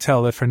 he couldn't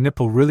tell if her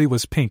nipple really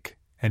was pink,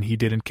 and he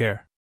didn't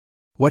care.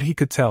 What he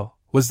could tell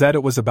was that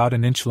it was about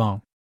an inch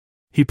long.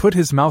 He put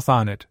his mouth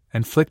on it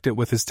and flicked it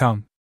with his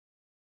tongue.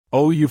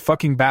 "Oh, you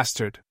fucking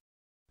bastard.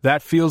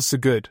 That feels so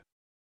good,"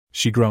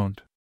 she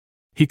groaned.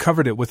 He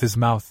covered it with his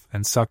mouth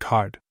and sucked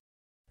hard.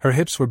 Her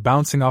hips were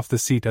bouncing off the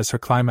seat as her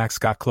climax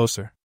got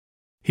closer.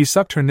 He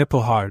sucked her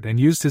nipple hard and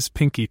used his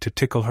pinky to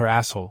tickle her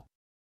asshole.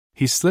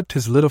 He slipped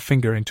his little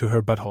finger into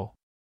her butthole.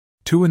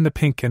 2 in the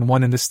pink and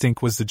 1 in the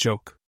stink was the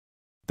joke.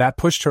 That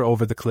pushed her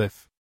over the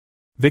cliff.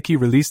 Vicky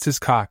released his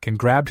cock and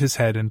grabbed his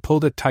head and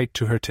pulled it tight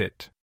to her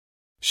tit.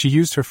 She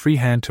used her free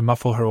hand to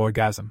muffle her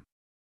orgasm.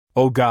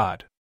 "Oh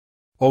God.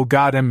 Oh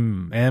God,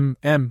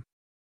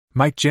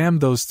 Mike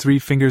jammed those 3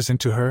 fingers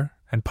into her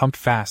and pumped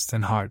fast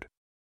and hard.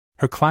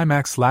 Her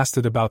climax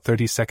lasted about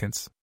 30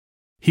 seconds.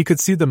 He could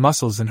see the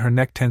muscles in her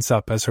neck tense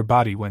up as her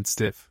body went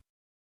stiff.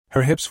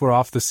 Her hips were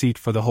off the seat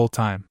for the whole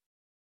time.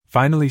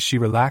 Finally she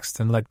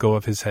relaxed and let go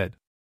of his head.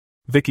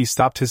 Vicky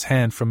stopped his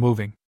hand from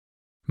moving.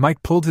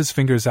 Mike pulled his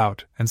fingers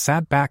out and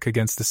sat back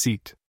against the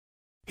seat.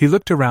 He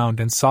looked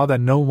around and saw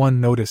that no one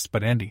noticed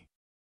but Andy.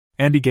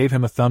 Andy gave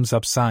him a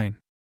thumbs-up sign.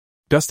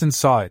 Dustin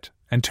saw it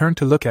and turned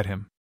to look at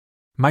him.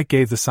 Mike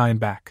gave the sign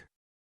back.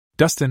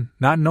 Dustin,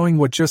 not knowing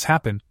what just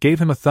happened, gave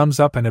him a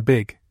thumbs-up and a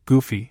big,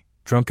 goofy,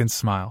 drunken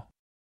smile.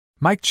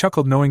 Mike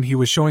chuckled knowing he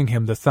was showing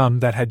him the thumb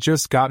that had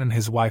just gotten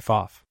his wife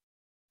off.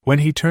 When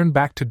he turned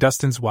back to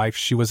Dustin's wife,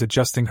 she was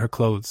adjusting her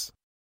clothes.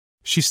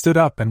 She stood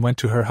up and went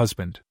to her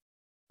husband.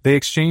 They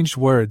exchanged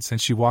words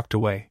and she walked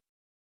away.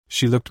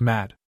 She looked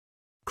mad.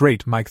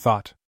 Great, Mike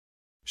thought.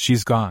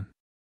 She's gone.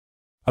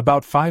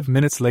 About 5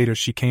 minutes later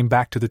she came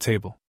back to the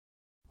table.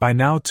 By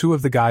now 2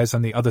 of the guys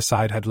on the other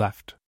side had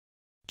left.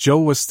 Joe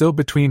was still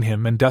between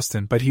him and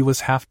Dustin, but he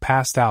was half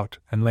passed out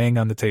and laying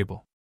on the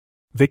table.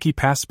 Vicky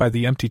passed by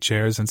the empty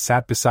chairs and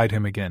sat beside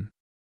him again.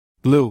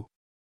 "Blue,"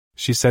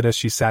 she said as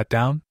she sat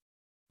down.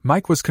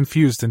 Mike was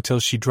confused until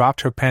she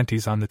dropped her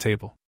panties on the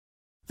table.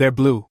 "They're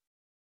blue.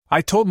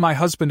 I told my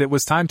husband it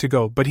was time to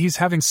go, but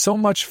he's having so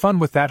much fun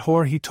with that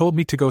whore he told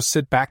me to go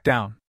sit back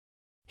down.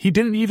 He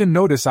didn't even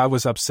notice I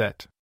was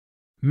upset.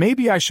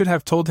 Maybe I should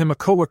have told him a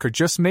coworker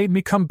just made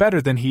me come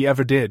better than he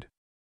ever did.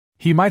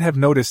 He might have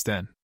noticed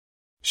then."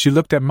 She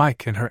looked at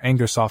Mike and her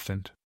anger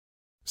softened.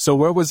 "So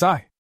where was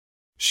I?"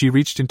 She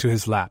reached into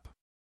his lap.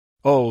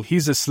 "Oh,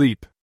 he's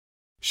asleep,"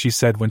 she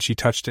said when she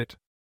touched it.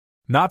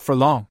 "Not for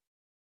long,"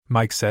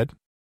 Mike said.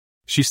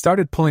 She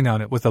started pulling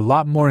on it with a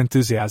lot more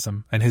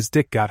enthusiasm and his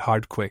dick got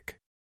hard quick.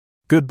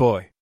 "Good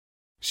boy,"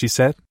 she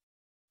said.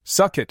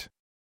 "Suck it,"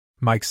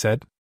 Mike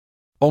said.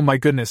 "Oh my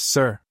goodness,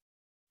 sir.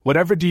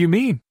 Whatever do you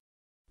mean?"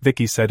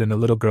 Vicky said in a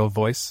little girl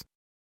voice.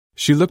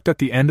 She looked at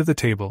the end of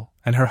the table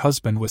and her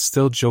husband was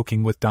still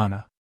joking with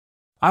Donna.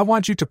 "I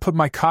want you to put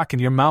my cock in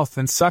your mouth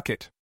and suck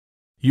it.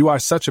 You are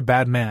such a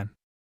bad man.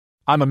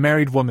 I'm a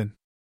married woman.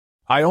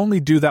 I only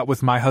do that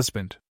with my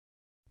husband.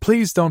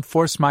 Please don't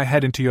force my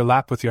head into your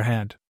lap with your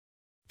hand,"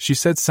 she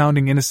said,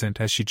 sounding innocent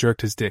as she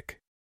jerked his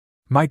dick.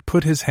 Mike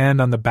put his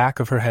hand on the back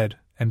of her head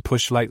and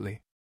pushed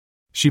lightly.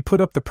 She put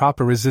up the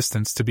proper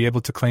resistance to be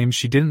able to claim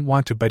she didn't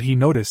want to, but he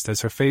noticed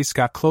as her face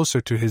got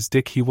closer to his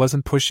dick he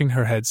wasn't pushing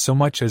her head so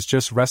much as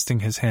just resting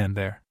his hand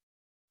there.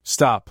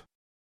 "Stop.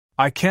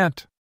 I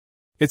can't.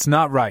 It's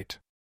not right.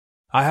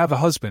 I have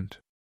a husband.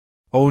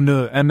 Oh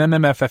no,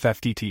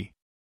 MMMFFFDT.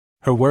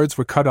 Her words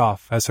were cut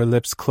off as her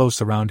lips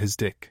closed around his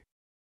dick.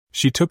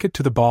 She took it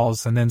to the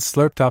balls and then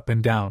slurped up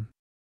and down.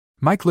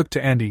 Mike looked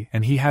to Andy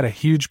and he had a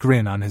huge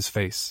grin on his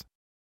face.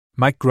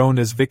 Mike groaned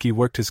as Vicky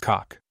worked his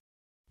cock.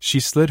 She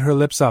slid her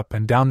lips up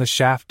and down the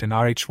shaft and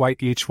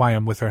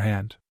RHYEHYM with her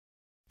hand.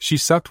 She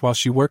sucked while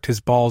she worked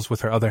his balls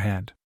with her other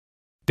hand.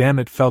 Damn,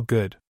 it felt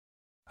good.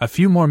 A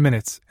few more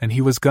minutes and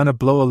he was gonna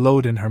blow a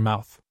load in her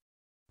mouth.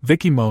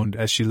 Vicky moaned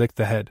as she licked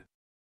the head.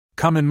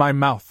 "Come in my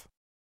mouth,"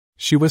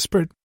 she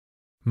whispered.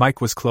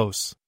 Mike was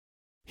close.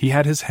 He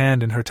had his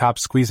hand in her top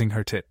squeezing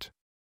her tit.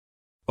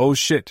 "Oh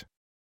shit.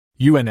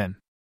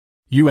 UNN.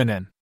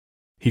 UNN,"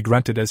 he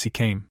grunted as he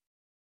came.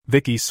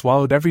 Vicky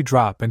swallowed every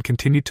drop and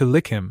continued to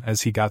lick him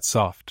as he got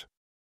soft.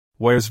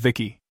 "Where's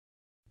Vicky?"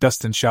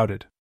 Dustin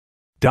shouted.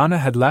 Donna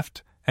had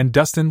left, and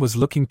Dustin was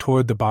looking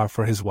toward the bar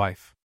for his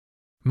wife.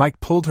 Mike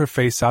pulled her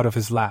face out of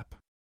his lap.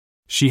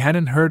 She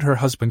hadn't heard her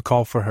husband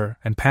call for her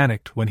and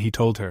panicked when he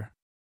told her.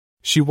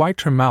 She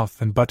wiped her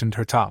mouth and buttoned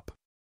her top.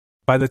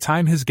 By the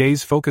time his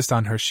gaze focused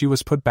on her, she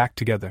was put back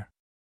together.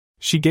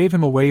 She gave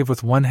him a wave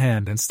with one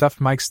hand and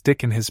stuffed Mike's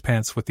dick in his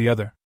pants with the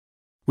other.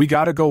 "We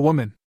gotta go,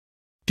 woman.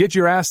 Get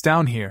your ass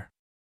down here."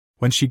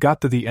 When she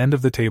got to the end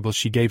of the table,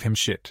 she gave him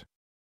shit.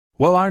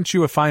 Well, aren't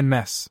you a fine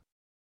mess?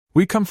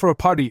 We come for a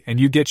party and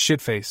you get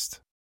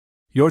shit-faced.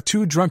 You're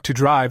too drunk to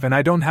drive and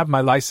I don't have my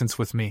license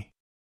with me.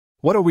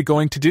 What are we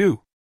going to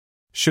do?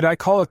 Should I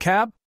call a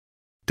cab?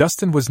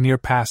 Dustin was near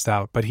passed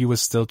out, but he was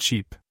still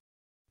cheap.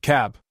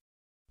 Cab?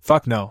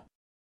 Fuck no.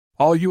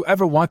 All you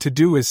ever want to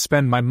do is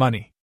spend my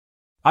money.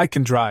 I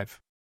can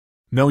drive.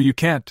 No, you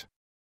can't.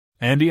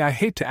 Andy, I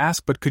hate to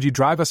ask, but could you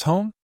drive us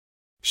home?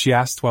 She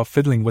asked while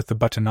fiddling with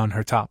the button on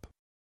her top.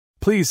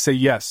 Please say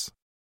yes.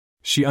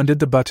 She undid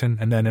the button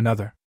and then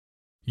another.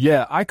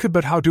 Yeah, I could,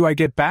 but how do I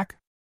get back?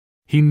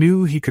 He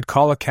knew he could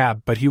call a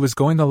cab, but he was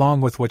going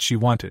along with what she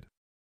wanted.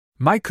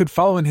 Mike could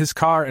follow in his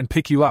car and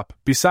pick you up.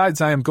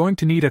 Besides, I am going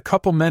to need a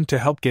couple men to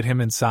help get him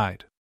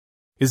inside.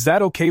 Is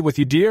that okay with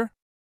you, dear?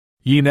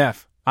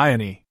 Yenef,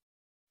 Ione.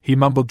 He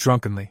mumbled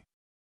drunkenly.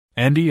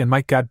 Andy and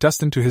Mike got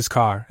Dustin to his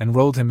car and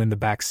rolled him in the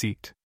back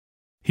seat.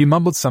 He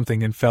mumbled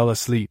something and fell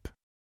asleep.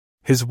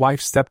 His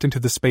wife stepped into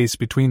the space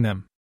between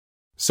them.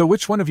 So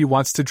which one of you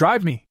wants to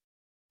drive me?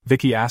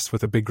 Vicky asked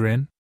with a big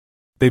grin.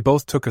 They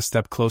both took a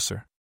step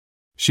closer.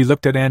 She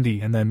looked at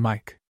Andy and then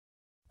Mike.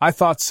 I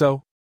thought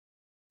so.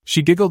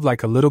 She giggled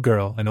like a little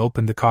girl and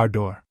opened the car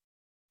door.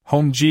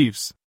 Home,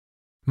 Jeeves.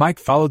 Mike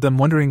followed them,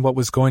 wondering what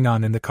was going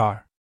on in the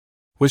car.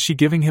 Was she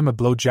giving him a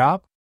blow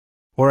job?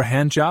 Or a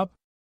hand job?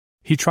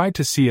 He tried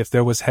to see if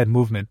there was head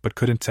movement but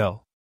couldn't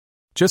tell.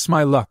 Just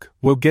my luck,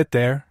 we'll get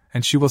there,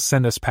 and she will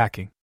send us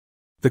packing.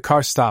 The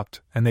car stopped,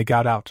 and they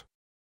got out.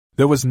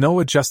 There was no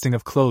adjusting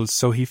of clothes,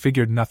 so he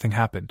figured nothing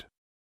happened.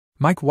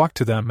 Mike walked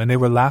to them and they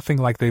were laughing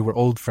like they were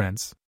old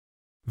friends.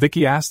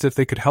 Vicky asked if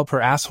they could help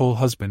her asshole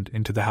husband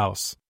into the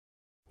house.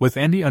 With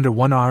Andy under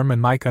one arm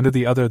and Mike under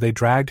the other, they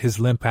dragged his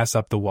limp ass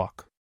up the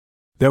walk.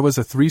 There was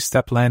a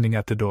 3-step landing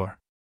at the door.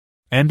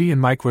 Andy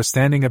and Mike were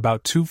standing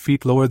about 2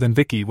 feet lower than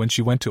Vicky when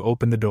she went to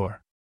open the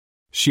door.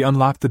 She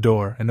unlocked the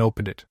door and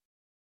opened it.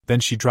 Then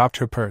she dropped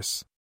her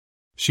purse.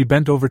 She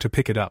bent over to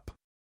pick it up.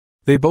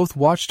 They both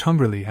watched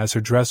hungrily as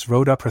her dress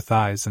rode up her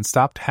thighs and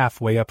stopped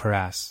halfway up her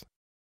ass.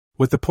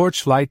 With the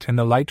porch light and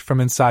the light from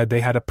inside,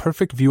 they had a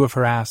perfect view of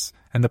her ass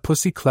and the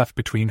pussy cleft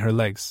between her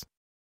legs.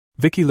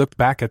 Vicky looked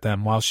back at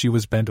them while she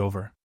was bent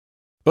over.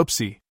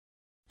 Oopsie,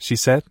 she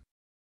said.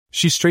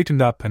 She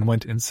straightened up and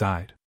went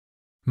inside.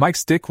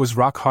 Mike's dick was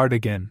rock hard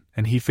again,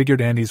 and he figured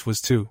Andy's was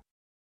too.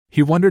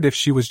 He wondered if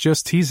she was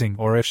just teasing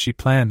or if she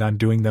planned on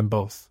doing them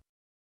both.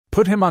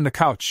 Put him on the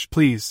couch,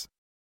 please.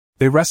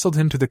 They wrestled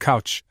him to the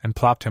couch and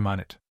plopped him on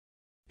it.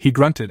 He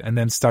grunted and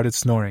then started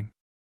snoring.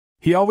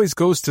 He always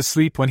goes to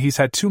sleep when he's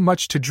had too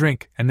much to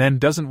drink and then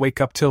doesn't wake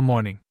up till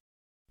morning.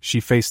 She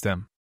faced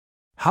them.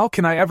 How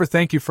can I ever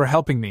thank you for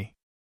helping me?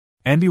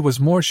 Andy was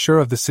more sure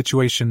of the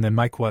situation than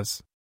Mike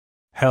was.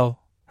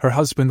 Hell, her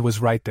husband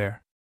was right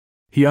there.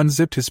 He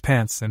unzipped his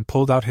pants and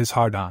pulled out his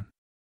hard-on.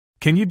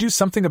 Can you do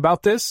something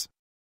about this?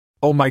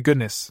 Oh my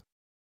goodness.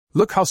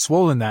 Look how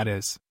swollen that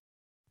is.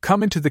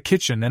 Come into the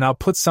kitchen and I'll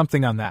put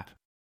something on that,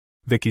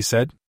 Vicky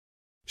said.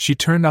 She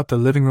turned out the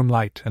living room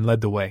light and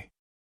led the way.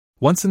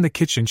 Once in the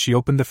kitchen, she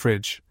opened the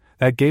fridge.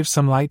 That gave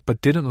some light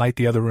but didn't light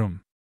the other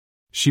room.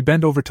 She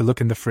bent over to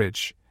look in the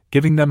fridge,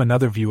 giving them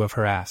another view of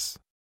her ass.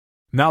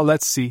 Now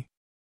let's see.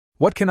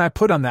 What can I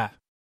put on that?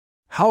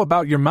 How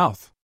about your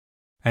mouth?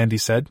 Andy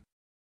said.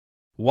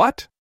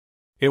 What?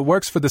 It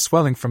works for the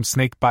swelling from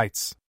snake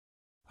bites.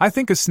 I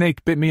think a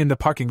snake bit me in the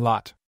parking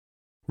lot.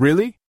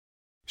 Really?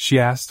 She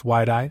asked,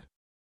 wide-eyed.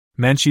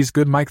 Man, she's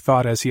good, Mike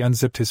thought as he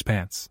unzipped his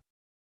pants.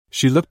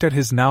 She looked at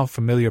his now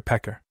familiar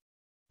pecker.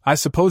 I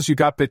suppose you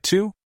got bit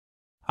too?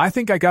 I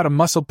think I got a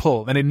muscle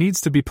pull and it needs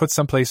to be put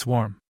someplace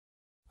warm.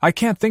 I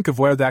can't think of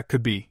where that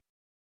could be,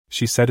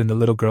 she said in the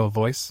little girl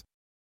voice.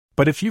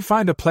 But if you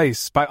find a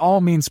place, by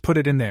all means put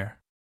it in there.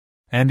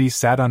 Andy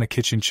sat on a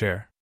kitchen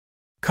chair.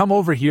 Come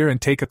over here and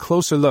take a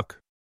closer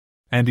look,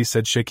 Andy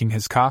said, shaking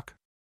his cock.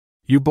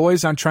 You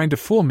boys aren't trying to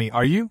fool me,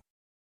 are you?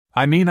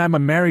 I mean, I'm a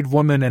married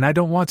woman and I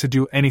don't want to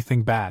do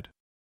anything bad,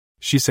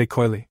 she said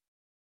coyly.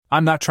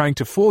 I'm not trying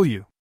to fool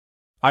you.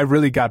 I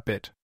really got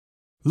bit.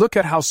 Look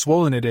at how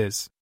swollen it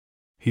is,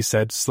 he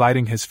said,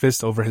 sliding his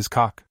fist over his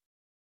cock.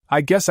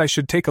 I guess I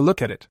should take a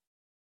look at it.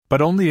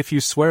 But only if you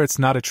swear it's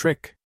not a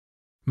trick.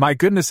 My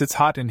goodness, it's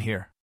hot in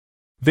here.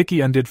 Vicky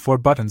undid 4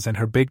 buttons and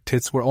her big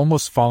tits were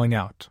almost falling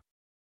out.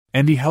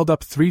 Andy held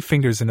up 3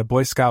 fingers in a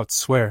Boy Scout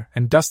swear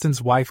and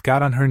Dustin's wife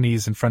got on her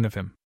knees in front of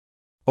him.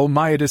 Oh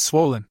my, it is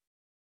swollen.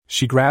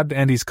 She grabbed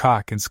Andy's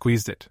cock and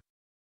squeezed it.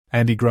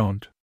 Andy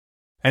groaned.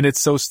 And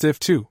it's so stiff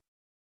too.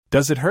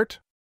 Does it hurt?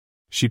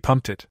 She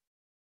pumped it.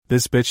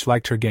 This bitch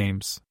liked her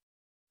games.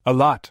 A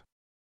lot.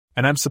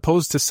 And I'm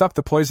supposed to suck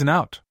the poison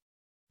out.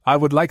 I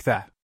would like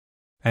that,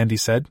 Andy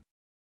said.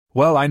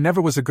 Well, I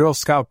never was a Girl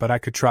Scout, but I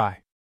could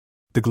try.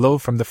 The glow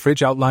from the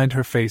fridge outlined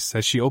her face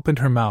as she opened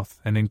her mouth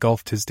and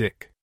engulfed his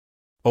dick.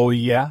 Oh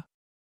yeah?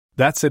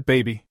 That's it,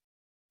 baby.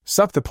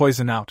 Suck the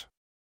poison out.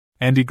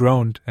 Andy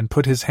groaned and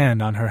put his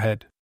hand on her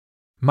head.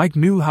 Mike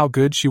knew how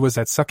good she was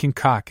at sucking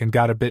cock and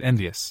got a bit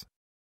envious.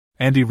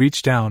 Andy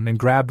reached down and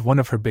grabbed one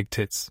of her big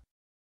tits.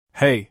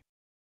 Hey,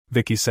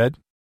 Vicky said.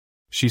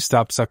 She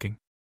stopped sucking.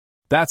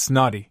 That's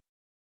naughty.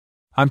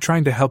 I'm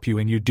trying to help you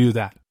and you do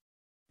that.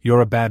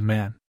 You're a bad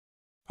man.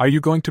 Are you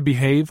going to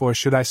behave or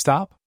should I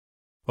stop?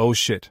 Oh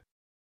shit.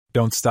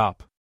 Don't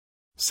stop.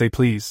 Say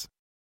please.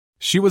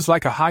 She was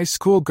like a high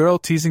school girl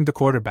teasing the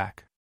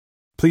quarterback.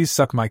 Please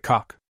suck my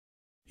cock.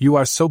 You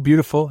are so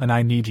beautiful and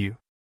I need you.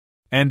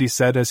 Andy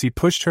said as he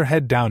pushed her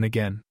head down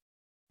again.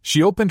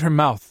 She opened her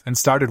mouth and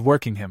started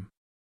working him.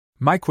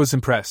 Mike was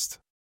impressed.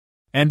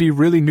 Andy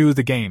really knew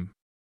the game.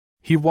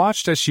 He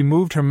watched as she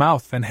moved her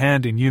mouth and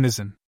hand in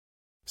unison,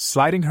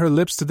 sliding her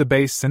lips to the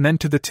base and then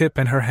to the tip,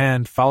 and her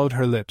hand followed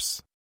her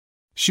lips.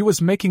 She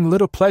was making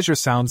little pleasure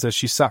sounds as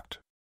she sucked.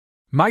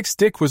 Mike's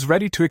dick was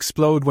ready to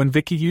explode when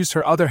Vicky used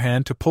her other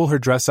hand to pull her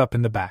dress up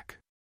in the back.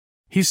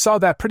 He saw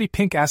that pretty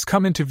pink ass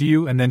come into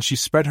view and then she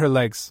spread her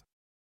legs.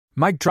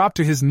 Mike dropped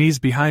to his knees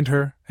behind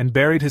her and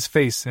buried his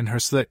face in her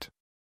slit.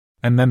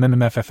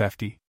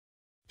 MMMFFFD.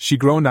 She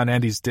groaned on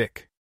Andy's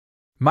dick.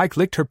 Mike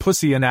licked her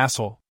pussy and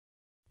asshole.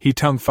 He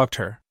tongue-fucked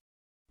her.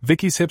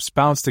 Vicky's hips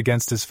bounced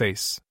against his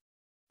face.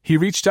 He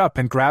reached up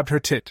and grabbed her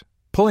tit,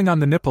 pulling on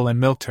the nipple and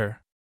milked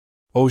her.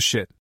 Oh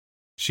shit,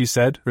 she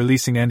said,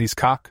 releasing Andy's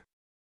cock.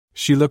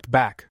 She looked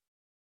back.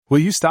 Will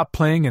you stop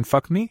playing and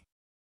fuck me?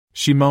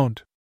 She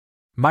moaned.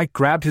 Mike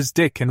grabbed his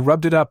dick and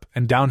rubbed it up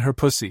and down her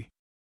pussy.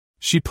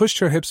 She pushed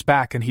her hips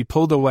back and he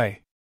pulled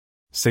away.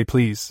 Say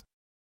please.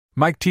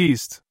 Mike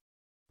teased.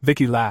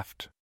 Vicky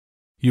laughed.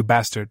 You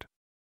bastard.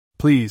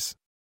 Please.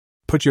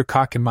 Put your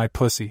cock in my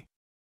pussy.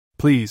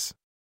 Please.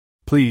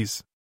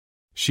 Please.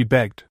 She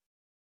begged.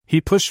 He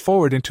pushed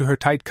forward into her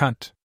tight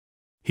cunt.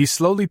 He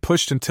slowly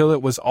pushed until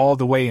it was all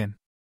the way in.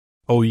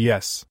 Oh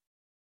yes.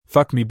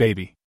 Fuck me,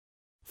 baby.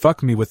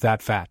 Fuck me with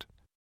that fat.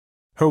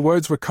 Her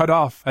words were cut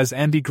off as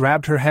Andy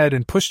grabbed her head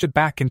and pushed it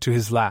back into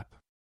his lap.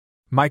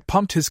 Mike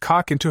pumped his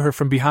cock into her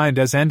from behind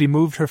as Andy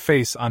moved her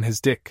face on his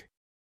dick.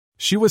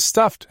 She was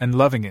stuffed and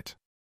loving it.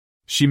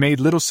 She made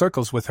little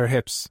circles with her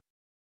hips.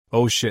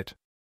 Oh shit.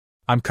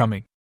 I'm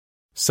coming.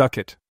 Suck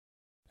it.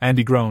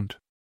 Andy groaned.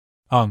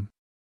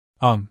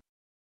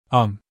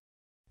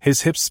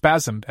 His hips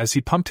spasmed as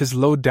he pumped his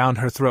load down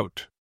her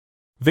throat.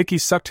 Vicky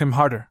sucked him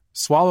harder,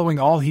 swallowing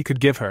all he could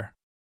give her.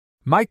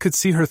 Mike could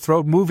see her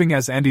throat moving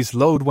as Andy's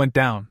load went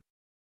down.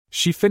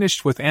 She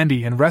finished with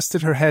Andy and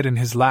rested her head in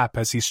his lap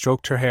as he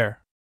stroked her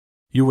hair.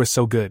 You were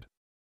so good.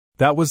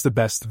 That was the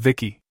best,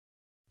 Vicky.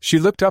 She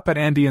looked up at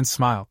Andy and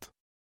smiled.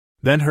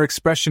 Then her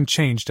expression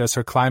changed as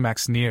her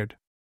climax neared.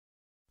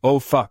 Oh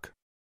fuck.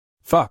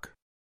 Fuck.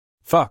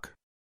 Fuck.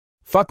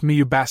 Fuck me,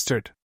 you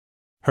bastard.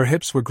 Her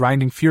hips were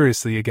grinding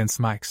furiously against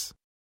Mike's.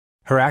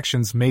 Her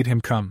actions made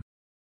him come.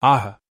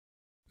 Ah.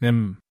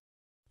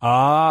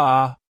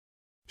 Ah.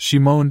 She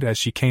moaned as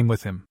she came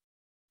with him.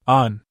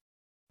 On.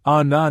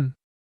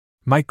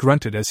 Mike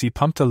grunted as he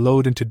pumped a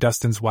load into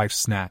Dustin's wife's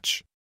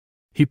snatch.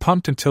 He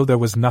pumped until there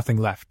was nothing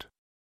left.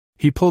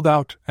 He pulled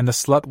out, and the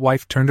slut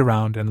wife turned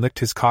around and licked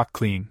his cock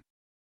clean.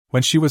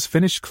 When she was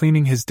finished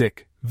cleaning his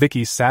dick,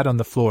 Vicky sat on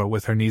the floor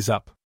with her knees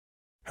up.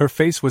 Her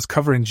face was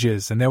covered in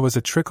jizz and there was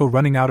a trickle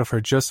running out of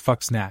her just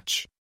fuck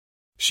snatch.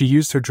 She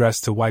used her dress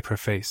to wipe her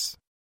face.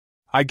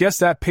 I guess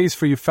that pays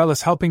for you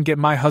fellas helping get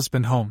my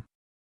husband home.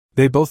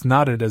 They both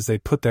nodded as they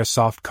put their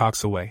soft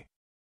cocks away.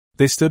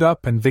 They stood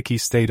up and Vicky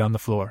stayed on the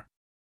floor.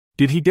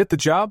 Did he get the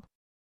job?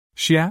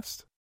 She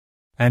asked.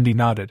 Andy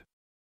nodded.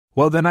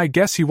 Well then I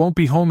guess he won't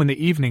be home in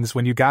the evenings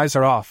when you guys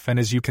are off, and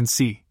as you can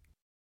see.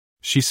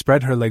 She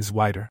spread her legs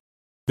wider.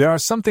 There are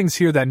some things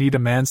here that need a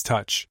man's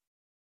touch.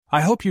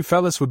 I hope you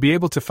fellas would be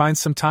able to find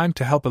some time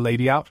to help a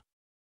lady out.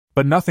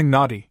 But nothing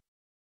naughty.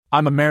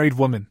 I'm a married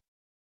woman.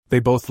 They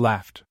both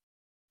laughed.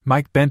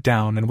 Mike bent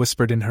down and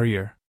whispered in her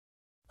ear.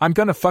 I'm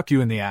gonna fuck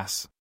you in the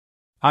ass.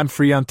 I'm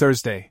free on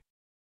Thursday.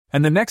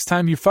 And the next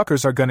time you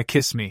fuckers are gonna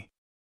kiss me.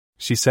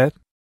 She said.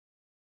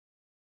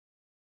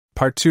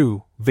 Part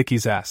 2,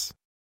 Vicky's ass.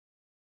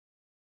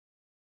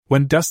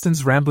 When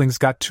Dustin's ramblings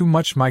got too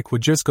much, Mike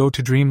would just go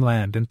to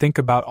dreamland and think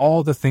about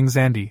all the things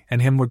Andy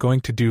and him were going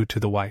to do to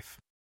the wife.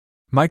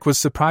 Mike was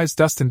surprised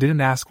Dustin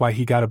didn't ask why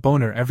he got a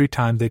boner every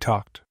time they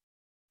talked.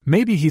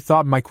 Maybe he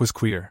thought Mike was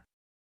queer.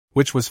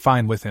 Which was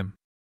fine with him.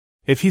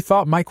 If he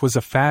thought Mike was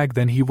a fag,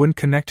 then he wouldn't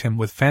connect him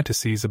with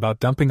fantasies about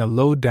dumping a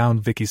load down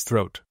Vicky's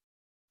throat.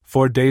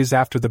 4 days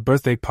after the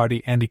birthday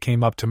party, Andy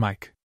came up to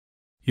Mike.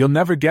 You'll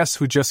never guess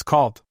who just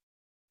called.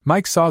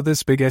 Mike saw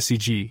this big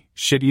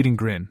shit-eating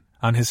grin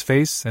on his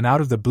face and out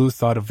of the blue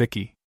thought of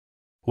Vicky.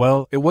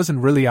 Well, it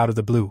wasn't really out of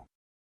the blue.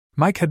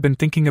 Mike had been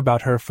thinking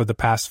about her for the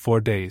past 4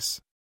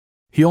 days.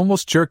 He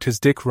almost jerked his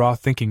dick raw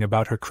thinking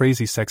about her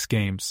crazy sex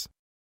games.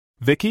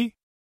 Vicky?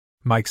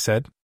 Mike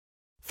said.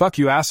 Fuck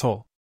you,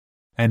 asshole.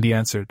 Andy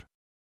answered.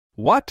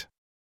 What?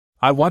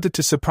 I wanted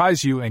to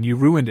surprise you and you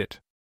ruined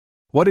it.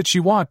 What did she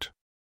want?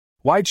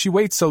 Why'd she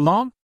wait so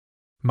long?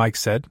 Mike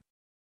said.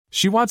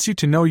 She wants you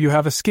to know you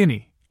have a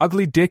skinny,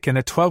 ugly dick and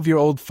a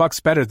 12-year-old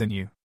fucks better than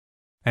you.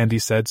 Andy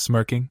said,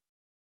 smirking.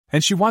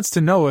 And she wants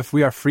to know if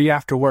we are free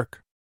after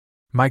work.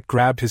 Mike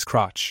grabbed his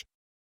crotch.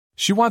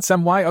 She wants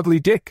my ugly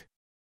dick.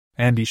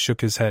 Andy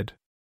shook his head.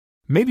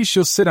 Maybe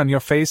she'll sit on your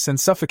face and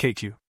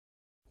suffocate you.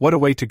 What a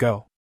way to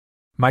go.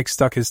 Mike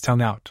stuck his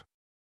tongue out.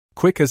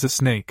 Quick as a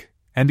snake,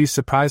 Andy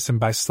surprised him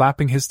by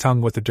slapping his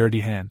tongue with a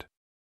dirty hand.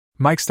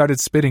 Mike started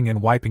spitting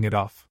and wiping it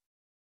off.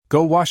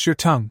 Go wash your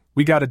tongue,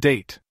 we got a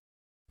date.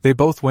 They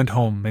both went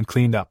home and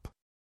cleaned up.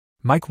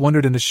 Mike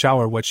wondered in the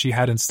shower what she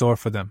had in store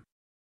for them.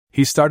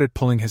 He started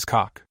pulling his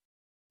cock.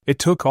 It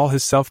took all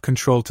his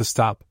self-control to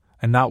stop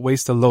and not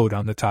waste a load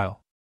on the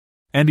tile.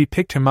 Andy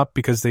picked him up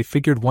because they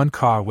figured one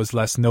car was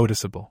less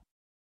noticeable.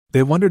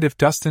 They wondered if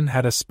Dustin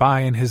had a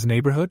spy in his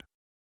neighborhood?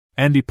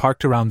 Andy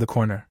parked around the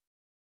corner.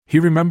 He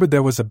remembered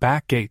there was a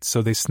back gate,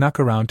 so they snuck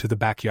around to the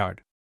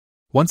backyard.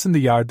 Once in the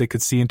yard, they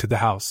could see into the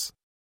house.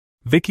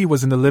 Vicky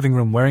was in the living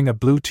room wearing a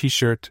blue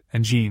t-shirt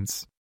and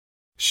jeans.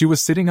 She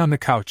was sitting on the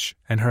couch,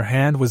 and her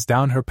hand was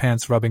down her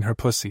pants rubbing her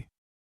pussy.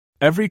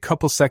 Every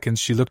couple seconds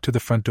she looked to the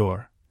front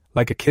door,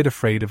 like a kid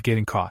afraid of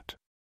getting caught.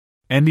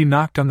 Andy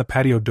knocked on the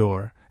patio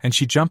door, and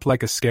she jumped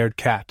like a scared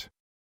cat.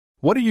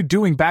 What are you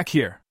doing back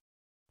here?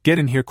 Get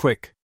in here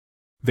quick,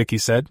 Vicky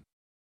said.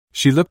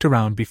 She looked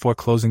around before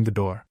closing the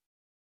door.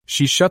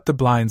 She shut the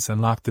blinds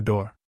and locked the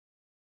door.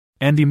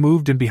 Andy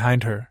moved in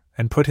behind her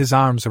and put his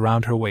arms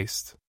around her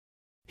waist.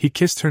 He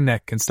kissed her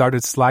neck and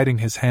started sliding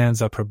his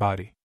hands up her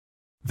body.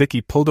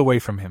 Vicky pulled away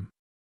from him.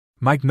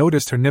 Mike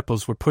noticed her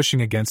nipples were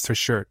pushing against her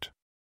shirt.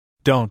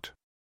 Don't,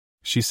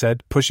 she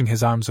said, pushing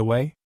his arms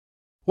away.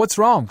 What's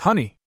wrong,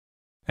 honey?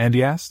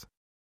 Andy asked.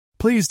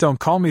 Please don't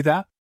call me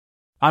that.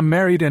 I'm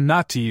married and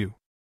not to you.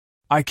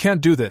 I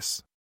can't do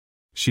this,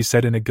 she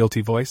said in a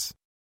guilty voice.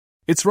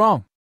 It's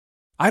wrong.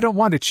 I don't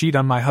want to cheat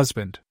on my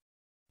husband.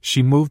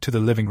 She moved to the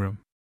living room.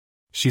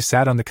 She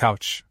sat on the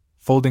couch,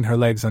 folding her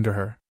legs under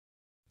her.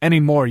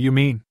 Any more, you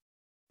mean?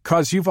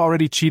 'Cause you've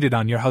already cheated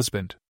on your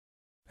husband,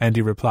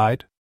 Andy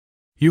replied.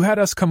 You had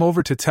us come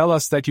over to tell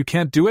us that you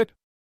can't do it?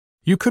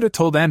 You could have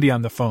told Andy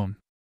on the phone.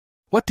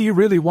 What do you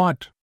really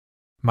want?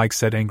 Mike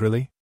said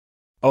angrily.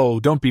 Oh,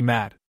 don't be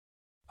mad.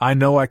 I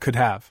know I could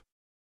have.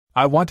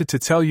 I wanted to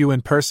tell you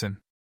in person.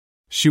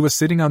 She was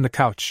sitting on the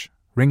couch,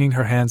 wringing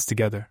her hands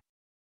together.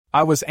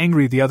 I was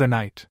angry the other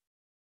night.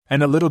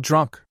 And a little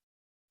drunk.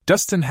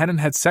 Dustin hadn't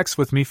had sex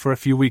with me for a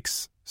few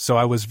weeks, so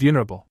I was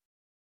vulnerable.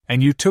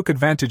 And you took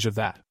advantage of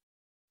that.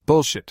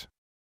 Bullshit,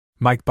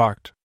 Mike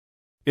barked.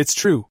 It's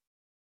true,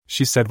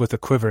 she said with a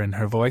quiver in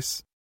her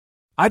voice.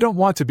 I don't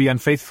want to be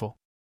unfaithful.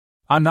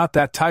 I'm not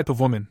that type of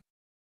woman.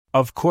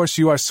 Of course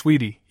you are,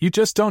 sweetie, you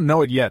just don't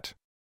know it yet,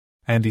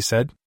 Andy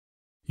said.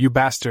 You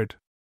bastard.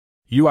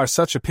 You are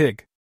such a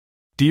pig.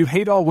 Do you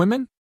hate all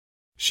women?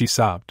 She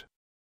sobbed.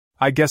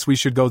 I guess we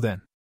should go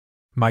then,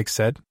 Mike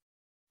said.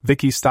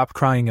 Vicky stopped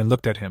crying and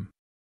looked at him.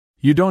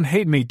 You don't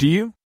hate me, do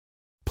you?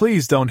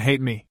 Please don't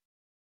hate me.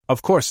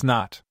 Of course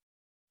not.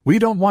 We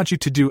don't want you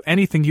to do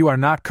anything you are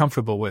not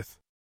comfortable with.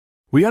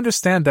 We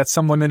understand that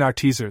some women are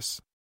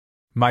teasers,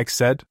 Mike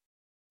said.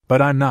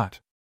 But I'm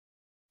not,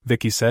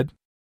 Vicky said.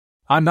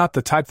 I'm not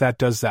the type that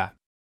does that.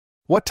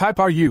 What type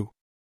are you?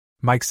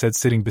 Mike said,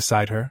 sitting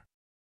beside her.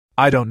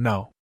 I don't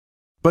know.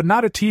 But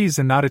not a tease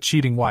and not a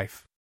cheating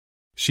wife,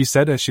 she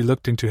said as she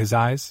looked into his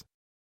eyes.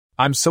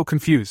 I'm so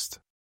confused.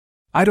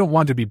 I don't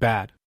want to be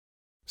bad.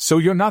 So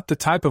you're not the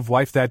type of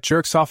wife that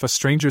jerks off a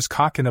stranger's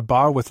cock in a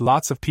bar with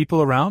lots of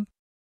people around?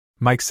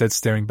 Mike said,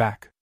 staring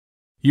back.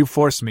 You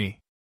forced me.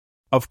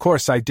 Of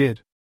course I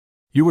did.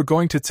 You were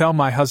going to tell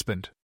my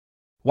husband.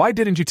 Why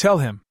didn't you tell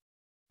him?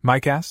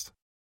 Mike asked.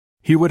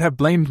 He would have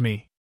blamed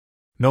me.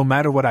 No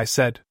matter what I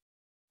said.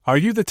 Are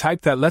you the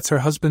type that lets her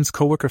husband's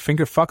coworker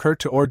finger fuck her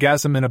to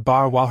orgasm in a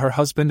bar while her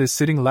husband is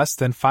sitting less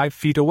than 5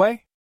 feet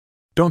away?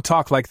 Don't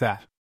talk like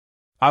that.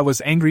 I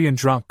was angry and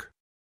drunk.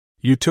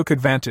 You took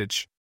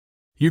advantage.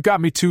 You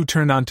got me too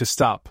turned on to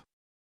stop,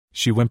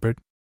 she whimpered.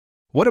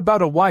 What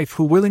about a wife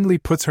who willingly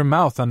puts her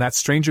mouth on that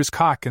stranger's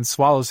cock and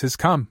swallows his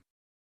cum?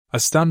 A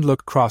stunned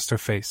look crossed her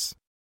face.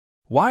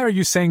 Why are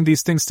you saying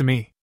these things to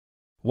me?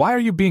 Why are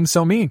you being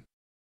so mean?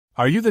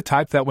 Are you the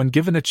type that when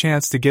given a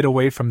chance to get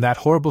away from that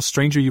horrible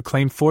stranger you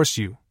claim forced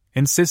you,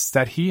 insists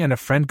that he and a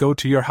friend go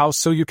to your house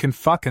so you can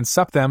fuck and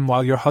suck them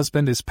while your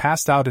husband is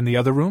passed out in the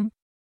other room?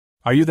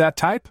 Are you that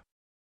type?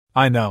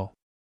 I know.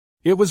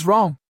 It was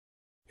wrong.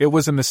 It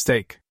was a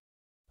mistake.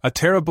 A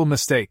terrible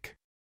mistake.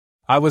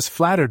 I was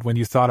flattered when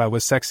you thought I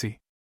was sexy.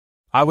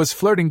 I was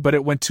flirting, but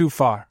it went too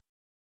far.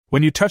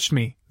 When you touched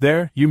me,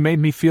 there, you made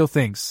me feel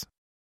things.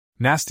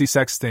 Nasty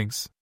sex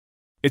things.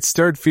 It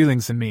stirred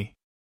feelings in me.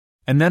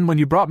 And then when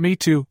you brought me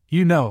to,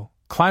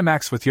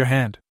 climax with your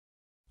hand,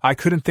 I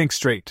couldn't think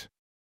straight.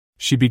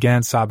 She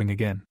began sobbing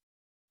again.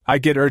 I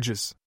get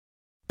urges.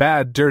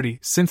 Bad, dirty,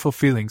 sinful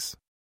feelings.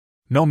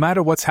 No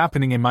matter what's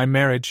happening in my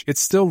marriage, it's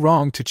still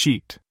wrong to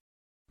cheat.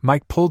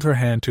 Mike pulled her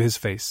hand to his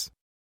face.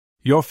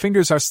 Your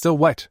fingers are still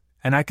wet,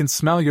 and I can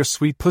smell your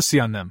sweet pussy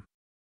on them.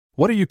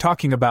 What are you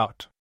talking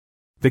about?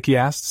 Vicky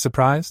asked,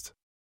 surprised.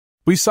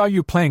 We saw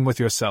you playing with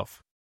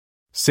yourself.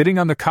 Sitting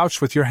on the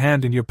couch with your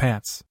hand in your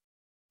pants.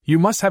 You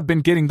must have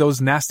been getting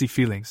those nasty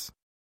feelings.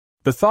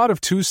 The thought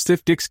of 2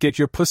 stiff dicks get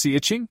your pussy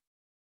itching?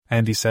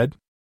 Andy said.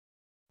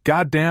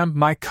 Goddamn,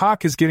 my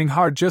cock is getting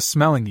hard just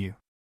smelling you.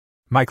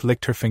 Mike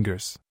licked her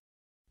fingers.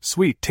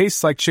 Sweet,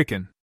 tastes like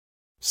chicken.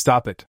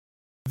 Stop it,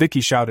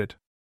 Vicky shouted.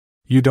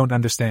 You don't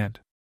understand.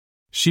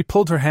 She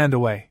pulled her hand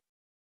away.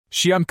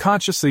 She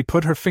unconsciously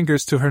put her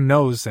fingers to her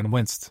nose and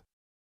winced.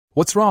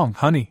 What's wrong,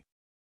 honey?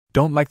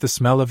 Don't like the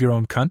smell of your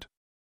own cunt?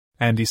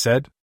 Andy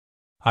said.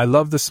 I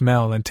love the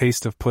smell and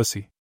taste of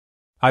pussy.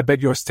 I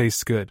bet yours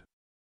tastes good.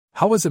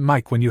 How was it,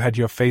 Mike, when you had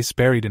your face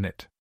buried in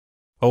it?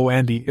 Oh,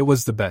 Andy, it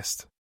was the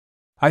best.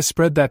 I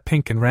spread that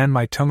pink and ran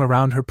my tongue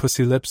around her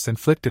pussy lips and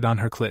flicked it on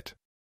her clit.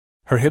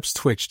 Her hips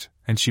twitched,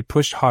 and she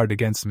pushed hard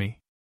against me.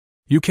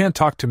 You can't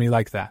talk to me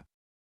like that,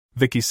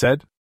 Vicky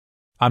said.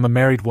 I'm a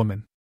married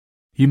woman.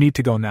 You need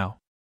to go now.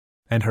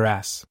 And her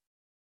ass.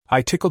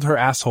 I tickled her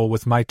asshole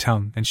with my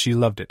tongue and she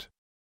loved it.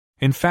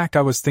 In fact,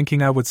 I was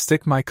thinking I would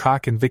stick my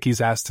cock in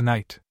Vicky's ass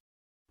tonight.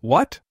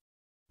 What?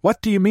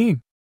 What do you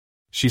mean?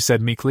 She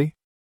said meekly.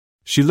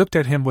 She looked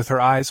at him with her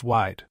eyes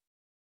wide.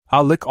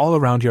 I'll lick all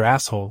around your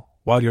asshole,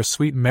 while your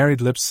sweet married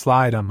lips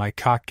slide on my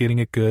cock, getting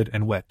it good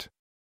and wet.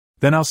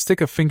 Then I'll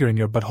stick a finger in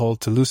your butthole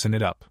to loosen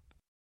it up.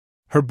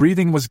 Her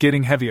breathing was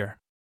getting heavier.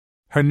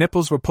 Her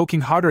nipples were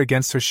poking harder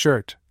against her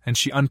shirt, and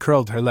she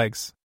uncurled her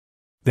legs.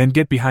 Then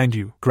get behind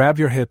you, grab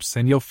your hips,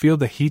 and you'll feel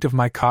the heat of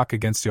my cock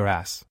against your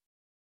ass.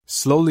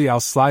 Slowly I'll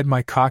slide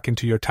my cock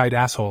into your tight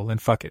asshole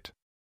and fuck it.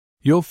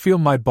 You'll feel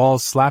my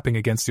balls slapping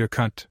against your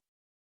cunt.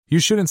 You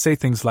shouldn't say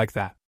things like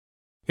that.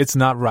 It's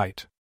not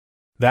right.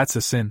 That's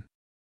a sin.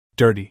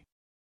 Dirty.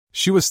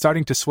 She was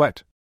starting to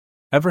sweat.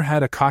 Ever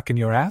had a cock in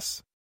your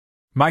ass?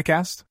 Mike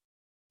asked.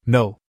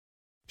 No.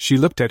 She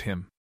looked at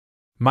him.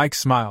 Mike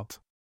smiled.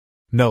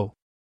 No.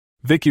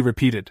 Vicky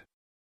repeated.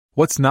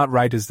 What's not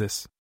right is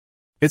this.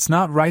 It's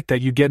not right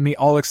that you get me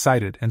all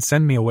excited and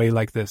send me away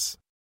like this,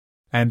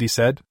 Andy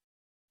said.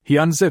 He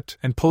unzipped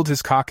and pulled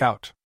his cock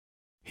out.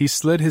 He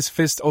slid his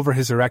fist over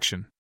his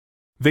erection.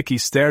 Vicky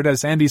stared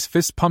as Andy's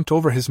fist pumped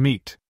over his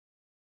meat.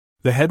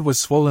 The head was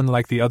swollen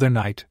like the other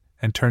night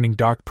and turning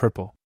dark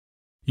purple.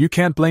 You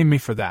can't blame me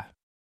for that.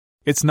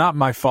 It's not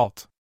my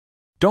fault.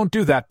 Don't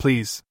do that,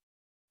 please.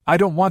 I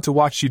don't want to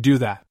watch you do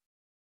that.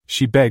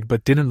 She begged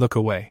but didn't look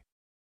away.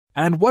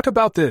 And what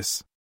about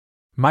this?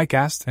 Mike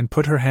asked and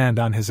put her hand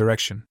on his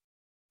erection.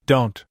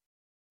 Don't.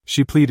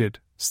 She pleaded,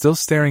 still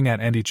staring at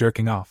Andy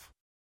jerking off.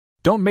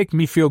 Don't make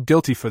me feel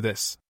guilty for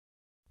this.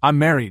 I'm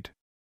married.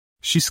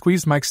 She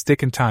squeezed Mike's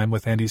dick in time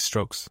with Andy's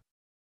strokes.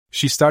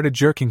 She started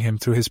jerking him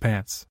through his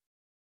pants.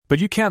 But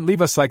you can't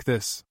leave us like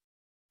this,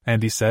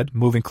 Andy said,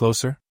 moving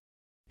closer.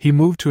 He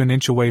moved to an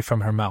inch away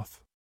from her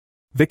mouth.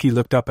 Vicky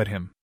looked up at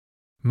him.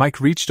 Mike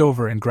reached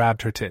over and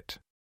grabbed her tit.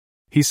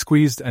 He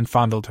squeezed and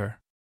fondled her.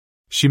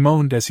 She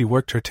moaned as he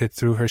worked her tit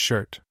through her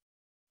shirt.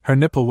 Her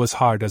nipple was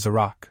hard as a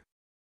rock.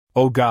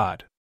 Oh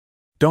God.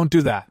 Don't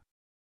do that.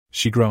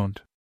 She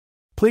groaned.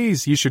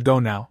 Please, you should go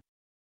now.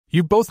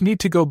 You both need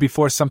to go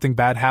before something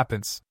bad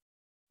happens.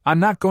 I'm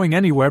not going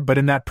anywhere but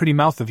in that pretty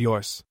mouth of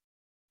yours,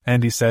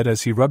 Andy said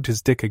as he rubbed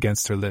his dick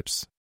against her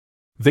lips.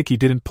 Vicky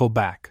didn't pull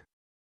back.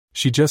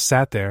 She just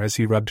sat there as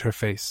he rubbed her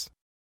face.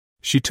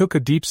 She took a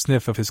deep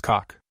sniff of his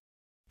cock.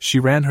 She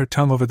ran her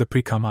tongue over the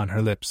pre-cum on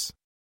her lips.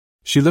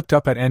 She looked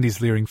up at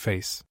Andy's leering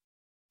face.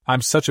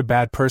 I'm such a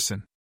bad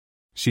person,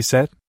 she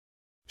said.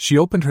 She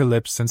opened her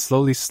lips and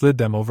slowly slid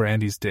them over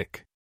Andy's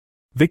dick.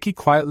 Vicky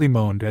quietly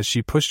moaned as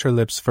she pushed her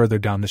lips further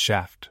down the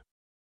shaft.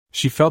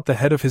 She felt the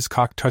head of his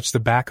cock touch the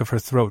back of her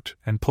throat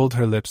and pulled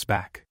her lips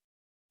back.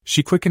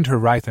 She quickened her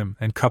rhythm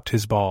and cupped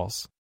his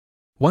balls.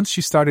 Once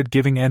she started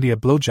giving Andy a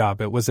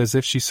blowjob, it was as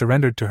if she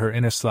surrendered to her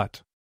inner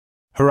slut.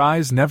 Her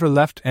eyes never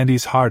left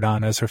Andy's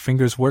hard-on as her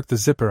fingers worked the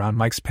zipper on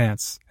Mike's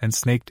pants and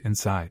snaked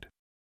inside.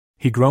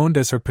 He groaned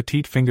as her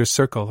petite fingers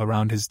circled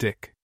around his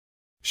dick.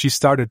 She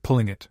started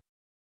pulling it.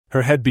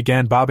 Her head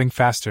began bobbing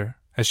faster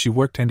as she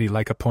worked Andy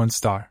like a porn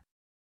star.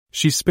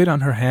 She spit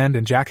on her hand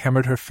and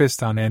jackhammered her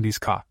fist on Andy's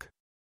cock.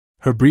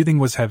 Her breathing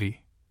was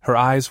heavy, her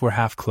eyes were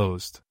half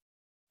closed.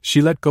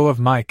 She let go of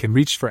Mike and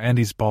reached for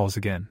Andy's balls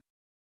again.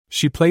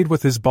 She played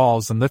with his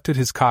balls and lifted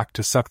his cock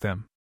to suck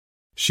them.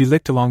 She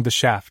licked along the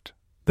shaft,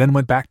 then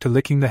went back to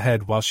licking the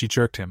head while she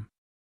jerked him.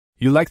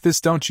 You like this,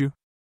 don't you?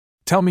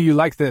 Tell me you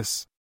like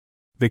this,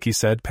 Vicky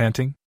said,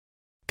 panting.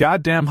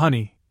 Goddamn,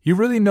 honey, you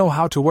really know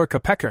how to work a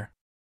pecker,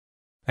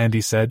 Andy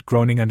said,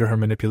 groaning under her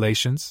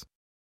manipulations.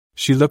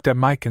 She looked at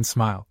Mike and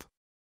smiled.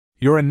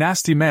 You're a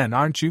nasty man,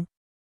 aren't you?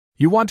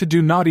 You want to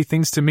do naughty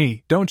things to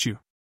me, don't you?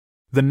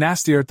 The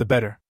nastier the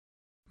better,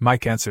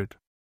 Mike answered.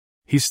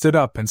 He stood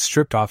up and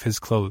stripped off his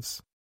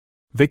clothes.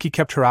 Vicky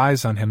kept her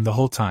eyes on him the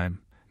whole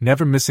time,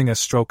 never missing a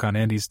stroke on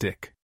Andy's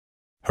dick.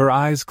 Her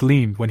eyes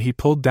gleamed when he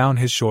pulled down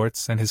his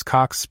shorts and his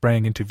cock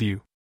sprang into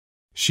view.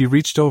 She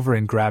reached over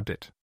and grabbed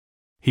it.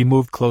 He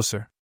moved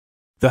closer.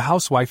 The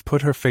housewife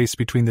put her face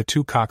between the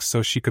two cocks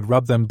so she could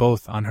rub them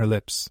both on her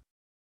lips.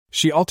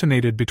 She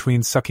alternated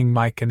between sucking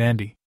Mike and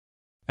Andy.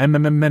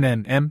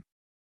 M.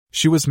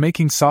 She was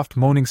making soft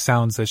moaning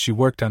sounds as she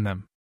worked on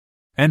them.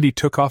 Andy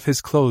took off his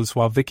clothes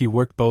while Vicky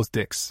worked both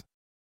dicks.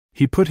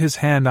 He put his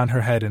hand on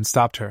her head and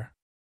stopped her.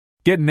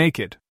 Get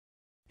naked,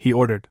 he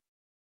ordered.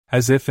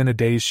 As if in a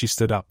daze, she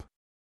stood up.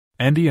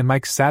 Andy and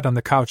Mike sat on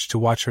the couch to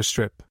watch her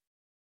strip.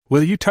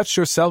 Will you touch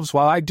yourselves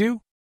while I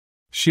do?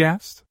 She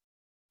asked.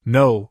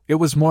 No, it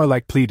was more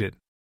like pleaded.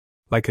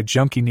 Like a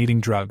junkie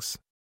needing drugs.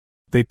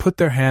 They put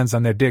their hands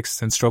on their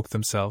dicks and stroked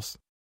themselves.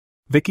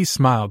 Vicky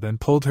smiled and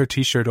pulled her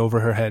t-shirt over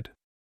her head.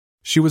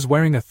 She was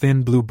wearing a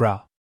thin blue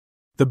bra.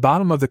 The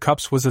bottom of the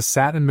cups was a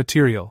satin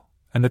material,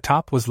 and the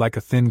top was like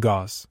a thin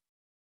gauze.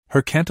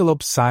 Her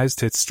cantaloupe-sized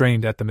tits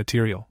strained at the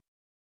material.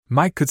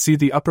 Mike could see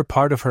the upper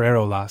part of her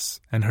areolas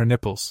and her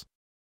nipples.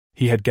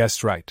 He had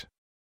guessed right.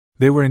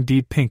 They were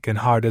indeed pink and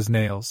hard as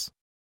nails.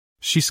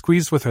 She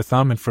squeezed with her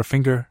thumb and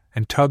forefinger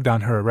and tugged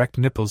on her erect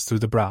nipples through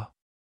the bra.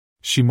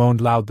 She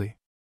moaned loudly.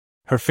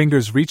 Her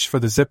fingers reached for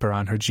the zipper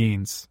on her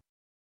jeans.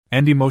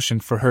 Andy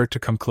motioned for her to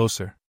come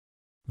closer.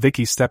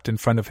 Vicky stepped in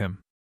front of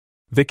him.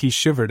 Vicky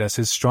shivered as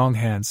his strong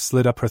hands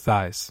slid up her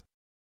thighs.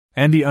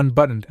 Andy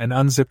unbuttoned and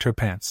unzipped her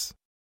pants.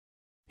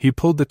 He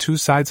pulled the two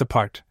sides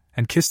apart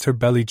and kissed her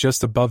belly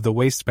just above the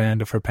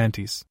waistband of her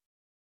panties.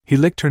 He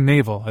licked her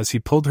navel as he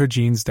pulled her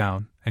jeans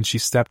down, and she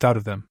stepped out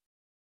of them.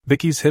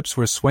 Vicky's hips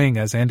were swaying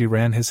as Andy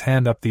ran his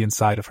hand up the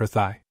inside of her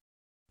thigh.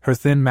 Her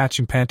thin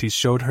matching panties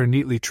showed her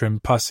neatly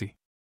trimmed pussy.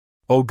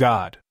 Oh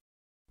God!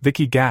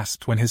 Vicky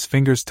gasped when his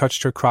fingers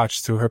touched her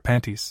crotch through her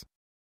panties.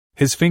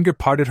 His finger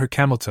parted her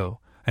camel toe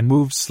and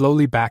moved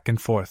slowly back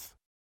and forth.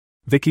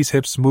 Vicky's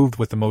hips moved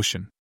with the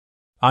motion.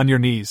 On your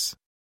knees,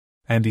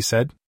 Andy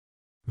said.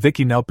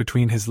 Vicky knelt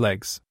between his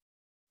legs.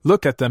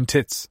 Look at them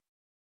tits,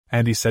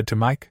 Andy said to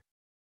Mike.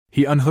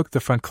 He unhooked the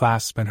front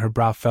clasp and her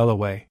bra fell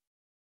away.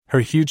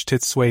 Her huge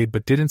tits swayed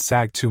but didn't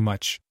sag too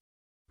much.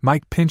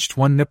 Mike pinched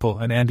one nipple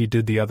and Andy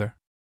did the other.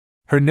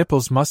 Her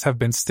nipples must have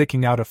been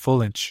sticking out a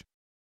full inch.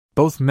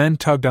 Both men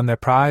tugged on their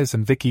prize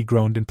and Vicky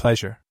groaned in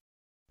pleasure.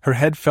 Her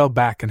head fell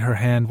back and her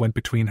hand went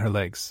between her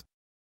legs.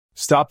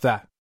 Stop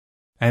that,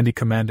 Andy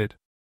commanded.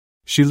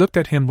 She looked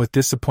at him with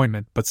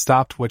disappointment but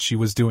stopped what she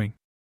was doing.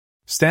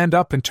 Stand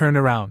up and turn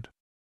around.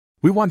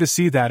 We want to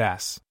see that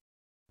ass.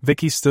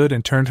 Vicky stood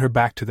and turned her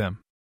back to them.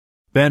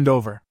 Bend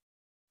over.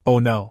 Oh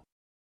no.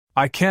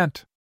 I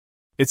can't.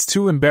 It's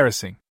too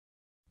embarrassing.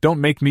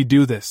 Don't make me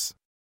do this.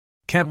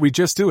 Can't we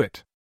just do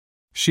it?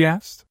 She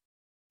asked.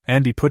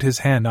 Andy put his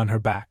hand on her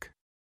back.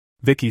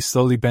 Vicky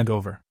slowly bent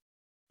over.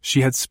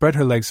 She had spread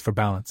her legs for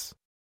balance.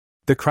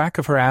 The crack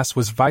of her ass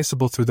was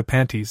visible through the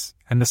panties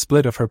and the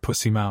split of her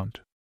pussy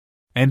mound.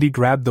 Andy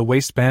grabbed the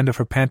waistband of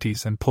her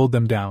panties and pulled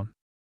them down.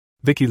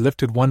 Vicky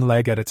lifted one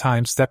leg at a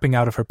time, stepping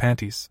out of her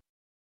panties.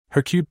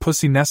 Her cute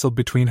pussy nestled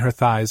between her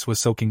thighs was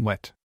soaking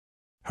wet.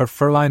 Her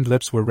fur-lined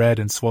lips were red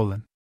and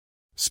swollen.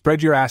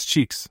 Spread your ass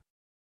cheeks.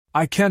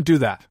 I can't do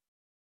that.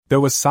 There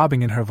was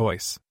sobbing in her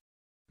voice.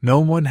 No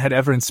one had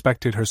ever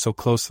inspected her so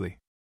closely.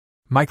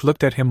 Mike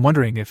looked at him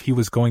wondering if he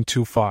was going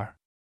too far.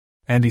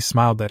 Andy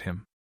smiled at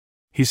him.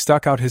 He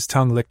stuck out his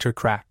tongue, licked her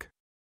crack.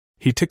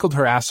 He tickled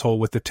her asshole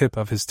with the tip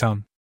of his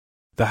tongue.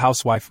 The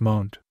housewife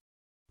moaned.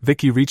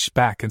 Vicky reached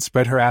back and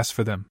spread her ass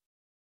for them.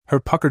 Her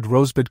puckered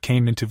rosebud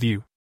came into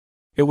view.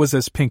 It was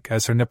as pink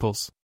as her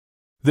nipples.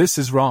 This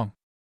is wrong.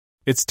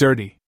 It's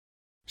dirty,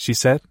 she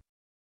said.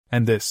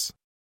 And this,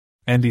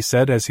 Andy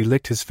said as he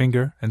licked his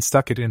finger and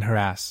stuck it in her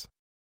ass.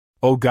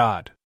 Oh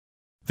God,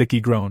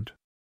 Vicky groaned.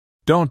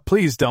 Don't,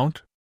 please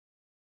don't.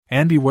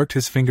 Andy worked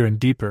his finger in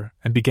deeper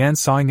and began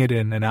sawing it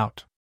in and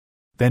out.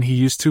 Then he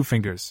used two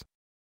fingers.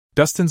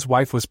 Dustin's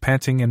wife was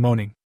panting and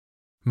moaning.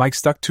 Mike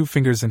stuck two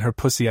fingers in her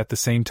pussy at the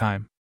same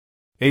time.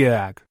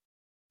 Ayag!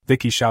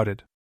 Vicky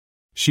shouted.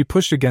 She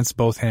pushed against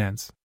both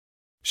hands.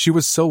 She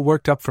was so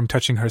worked up from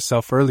touching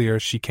herself earlier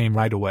she came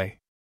right away.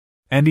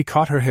 Andy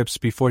caught her hips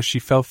before she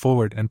fell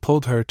forward and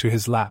pulled her to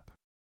his lap.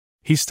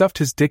 He stuffed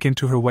his dick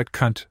into her wet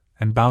cunt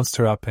and bounced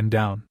her up and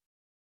down.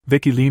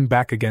 Vicky leaned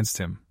back against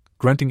him,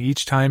 grunting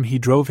each time he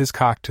drove his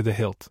cock to the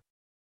hilt.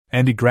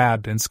 Andy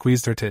grabbed and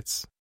squeezed her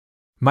tits.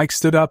 Mike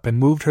stood up and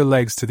moved her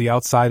legs to the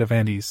outside of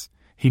Andy's.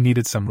 He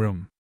needed some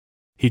room.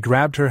 He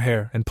grabbed her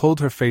hair and pulled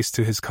her face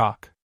to his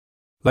cock.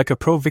 Like a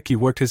pro, Vicky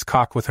worked his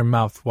cock with her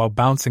mouth while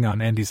bouncing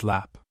on Andy's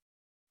lap.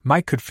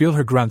 Mike could feel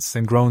her grunts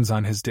and groans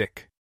on his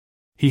dick.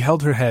 He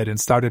held her head and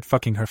started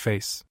fucking her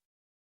face.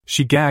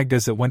 She gagged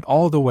as it went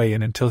all the way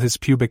in until his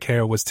pubic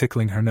hair was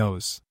tickling her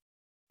nose.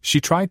 She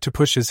tried to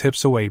push his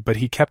hips away, but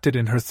he kept it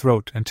in her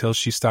throat until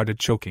she started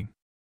choking.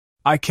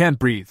 I can't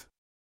breathe.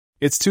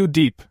 It's too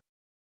deep.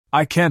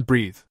 I can't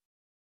breathe,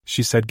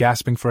 she said,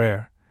 gasping for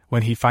air,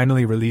 when he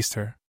finally released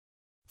her.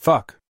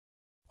 Fuck.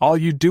 All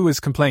you do is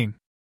complain,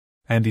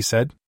 Andy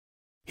said.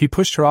 He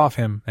pushed her off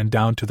him and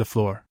down to the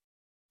floor.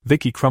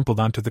 Vicky crumpled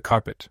onto the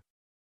carpet.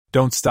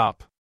 Don't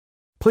stop.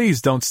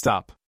 Please don't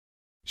stop,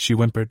 she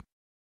whimpered.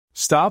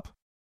 Stop?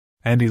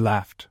 Andy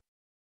laughed.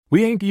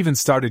 We ain't even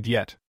started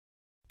yet.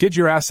 Get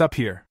your ass up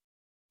here.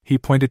 He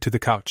pointed to the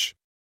couch.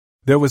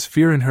 There was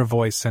fear in her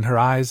voice and her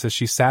eyes as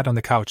she sat on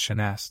the couch and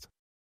asked,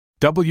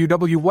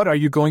 WW, what are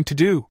you going to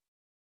do?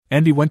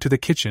 Andy went to the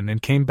kitchen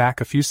and came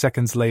back a few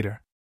seconds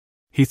later.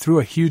 He threw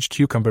a huge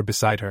cucumber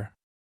beside her.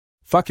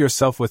 Fuck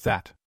yourself with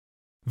that.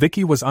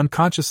 Vicky was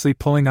unconsciously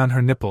pulling on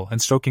her nipple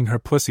and stroking her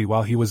pussy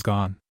while he was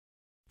gone.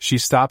 She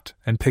stopped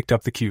and picked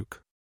up the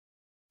cuke.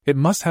 It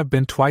must have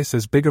been twice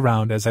as big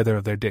around as either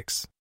of their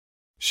dicks.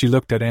 She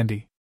looked at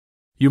Andy.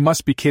 You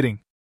must be kidding.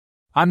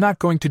 I'm not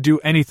going to do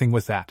anything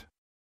with that.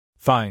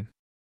 Fine.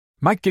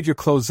 Mike, get your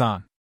clothes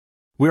on.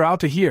 We're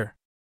out of here.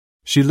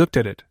 She looked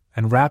at it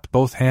and wrapped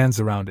both hands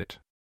around it.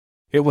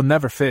 It will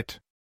never fit.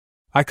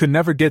 I could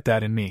never get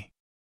that in me.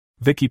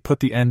 Vicky put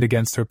the end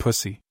against her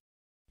pussy.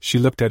 She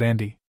looked at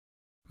Andy.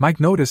 Mike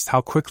noticed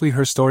how quickly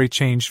her story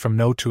changed from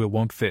no to it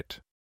won't fit.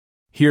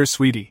 Here,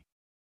 sweetie.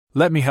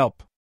 Let me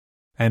help,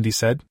 Andy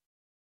said.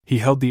 He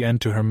held the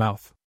end to her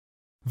mouth.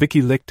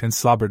 Vicky licked and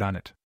slobbered on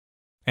it.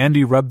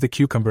 Andy rubbed the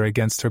cucumber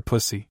against her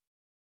pussy.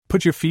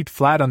 Put your feet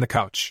flat on the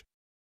couch,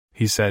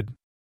 he said.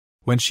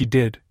 When she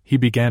did, he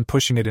began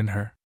pushing it in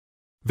her.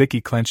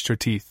 Vicky clenched her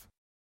teeth.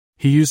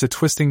 He used a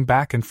twisting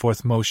back and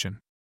forth motion.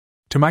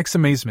 To Mike's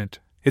amazement,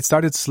 it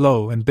started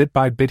slow and bit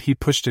by bit he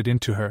pushed it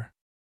into her.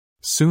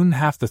 Soon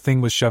half the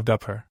thing was shoved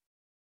up her.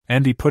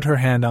 Andy put her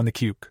hand on the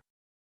cuke.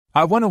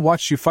 I want to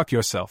watch you fuck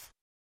yourself,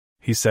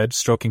 he said,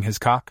 stroking his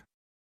cock.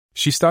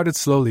 She started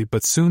slowly,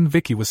 but soon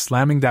Vicky was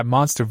slamming that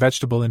monster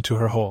vegetable into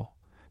her hole,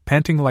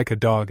 panting like a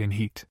dog in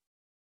heat.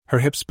 Her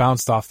hips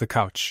bounced off the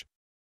couch.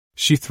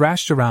 She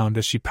thrashed around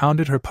as she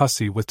pounded her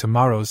pussy with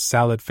tomorrow's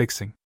salad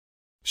fixing.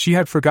 She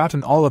had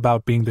forgotten all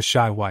about being the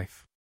shy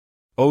wife.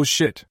 Oh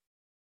shit.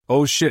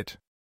 Oh shit.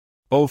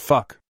 Oh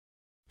fuck.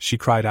 She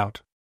cried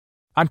out.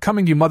 I'm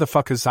coming, you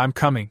motherfuckers, I'm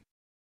coming.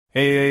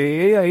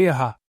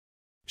 Ha.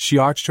 She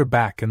arched her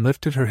back and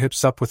lifted her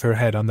hips up with her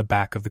head on the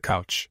back of the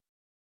couch.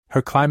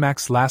 Her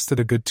climax lasted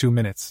a good 2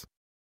 minutes.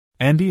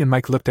 Andy and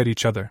Mike looked at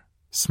each other,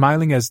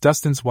 smiling as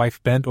Dustin's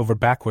wife bent over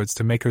backwards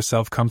to make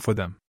herself come for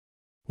them.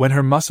 When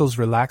her muscles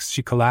relaxed,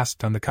 she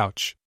collapsed on the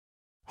couch.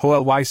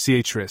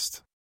 Holych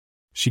wrist.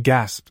 She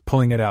gasped,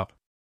 pulling it out.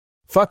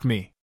 Fuck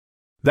me.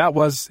 That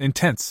was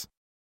intense.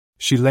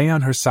 She lay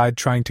on her side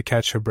trying to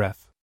catch her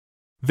breath.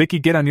 Vicky,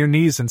 get on your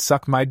knees and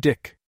suck my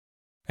dick,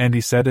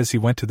 Andy said as he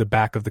went to the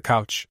back of the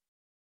couch.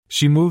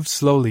 She moved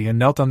slowly and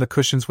knelt on the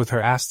cushions with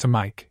her ass to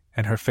Mike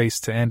and her face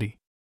to Andy.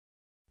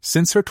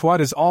 Since her twat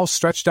is all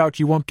stretched out,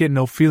 you won't get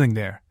no feeling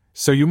there,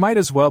 so you might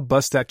as well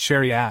bust that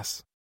cherry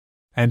ass,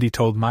 Andy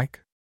told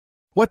Mike.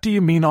 What do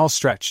you mean all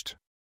stretched?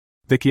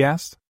 Vicky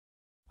asked.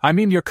 I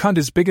mean your cunt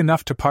is big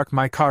enough to park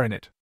my car in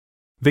it.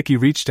 Vicky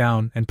reached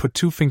down and put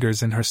 2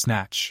 fingers in her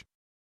snatch.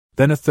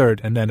 Then a third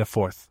and then a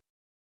fourth.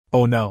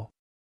 Oh no.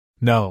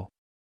 No.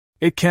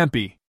 It can't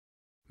be.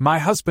 My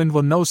husband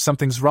will know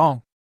something's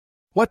wrong.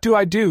 What do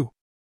I do?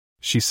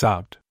 She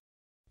sobbed.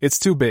 It's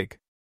too big.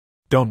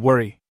 Don't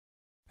worry.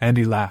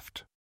 Andy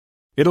laughed.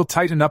 It'll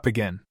tighten up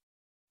again.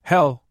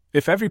 Hell,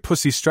 if every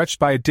pussy stretched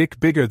by a dick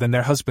bigger than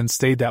their husband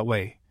stayed that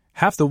way,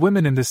 half the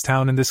women in this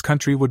town and this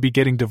country would be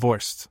getting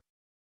divorced.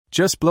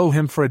 Just blow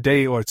him for a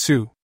day or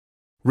 2.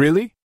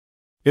 Really?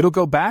 It'll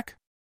go back?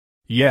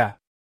 Yeah.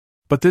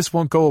 But this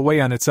won't go away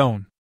on its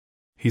own,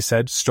 he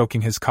said,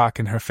 stroking his cock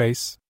in her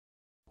face.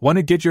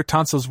 Wanna get your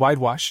tonsils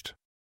whitewashed?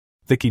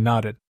 Vicky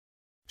nodded.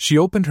 She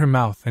opened her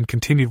mouth and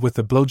continued with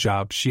the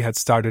blowjob she had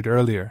started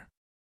earlier.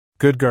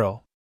 Good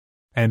girl,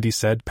 Andy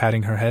said,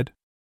 patting her head.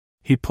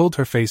 He pulled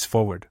her face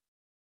forward.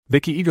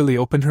 Vicky eagerly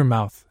opened her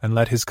mouth and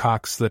let his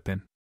cock slip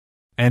in.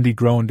 Andy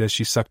groaned as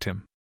she sucked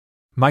him.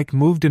 Mike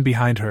moved in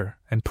behind her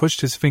and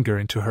pushed his finger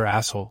into her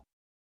asshole.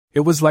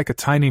 It was like a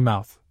tiny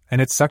mouth, and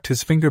it sucked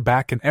his finger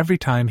back, and every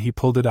time he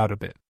pulled it out a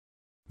bit.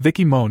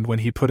 Vicky moaned when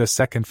he put a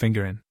second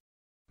finger in.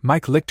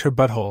 Mike licked her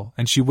butthole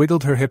and she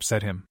wiggled her hips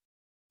at him.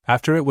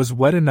 After it was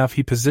wet enough,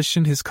 he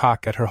positioned his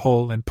cock at her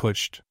hole and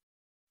pushed.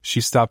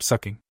 She stopped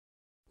sucking.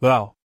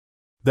 Well,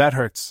 that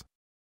hurts.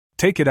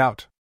 Take it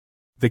out,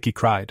 Vicky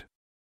cried.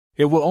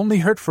 It will only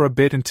hurt for a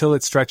bit until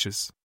it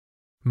stretches,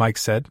 Mike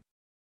said.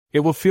 It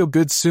will feel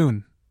good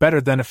soon,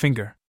 better than a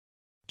finger.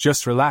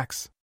 Just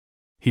relax.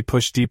 He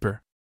pushed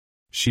deeper.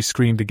 She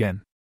screamed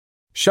again.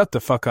 Shut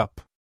the fuck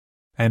up,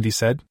 Andy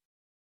said.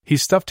 He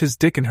stuffed his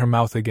dick in her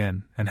mouth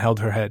again and held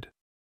her head.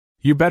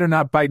 You better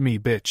not bite me,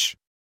 bitch.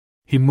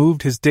 He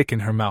moved his dick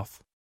in her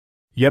mouth.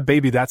 Yeah,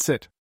 baby, that's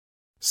it.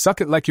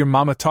 Suck it like your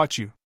mama taught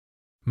you.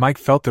 Mike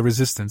felt the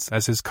resistance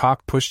as his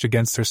cock pushed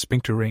against her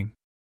sphincter ring.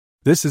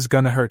 This is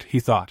gonna hurt, he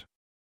thought.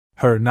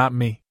 Her, not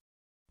me.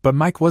 But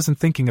Mike wasn't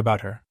thinking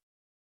about her.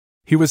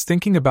 He was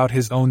thinking about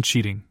his own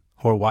cheating,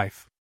 or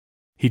wife.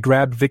 He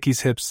grabbed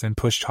Vicky's hips and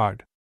pushed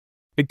hard.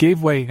 It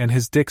gave way and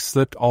his dick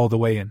slipped all the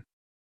way in.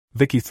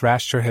 Vicky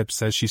thrashed her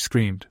hips as she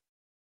screamed.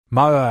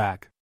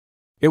 Maag.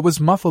 It was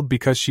muffled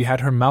because she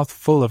had her mouth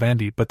full of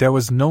Andy, but there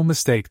was no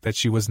mistake that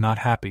she was not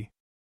happy.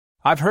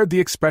 I've heard the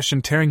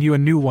expression tearing you a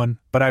new one,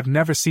 but I've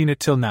never seen it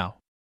till now,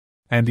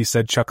 Andy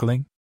said,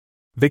 chuckling.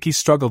 Vicky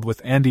struggled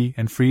with Andy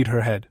and freed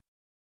her head.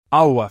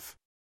 Awwuff.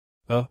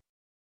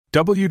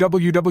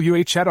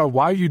 WWWH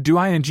why you do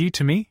ing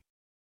to me?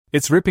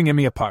 It's ripping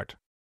me apart.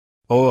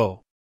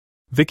 Oh.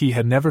 Vicky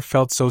had never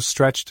felt so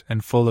stretched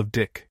and full of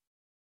dick.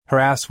 Her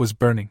ass was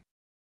burning.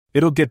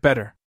 It'll get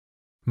better,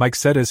 Mike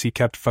said as he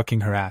kept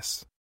fucking her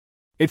ass.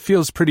 It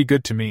feels pretty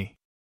good to me.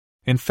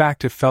 In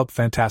fact, it felt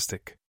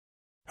fantastic.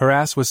 Her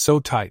ass was so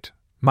tight,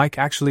 Mike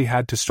actually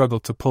had to struggle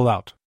to pull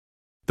out.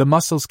 The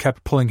muscles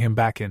kept pulling him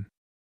back in.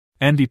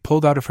 Andy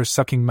pulled out of her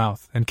sucking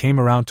mouth and came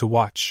around to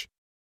watch.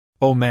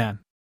 Oh man.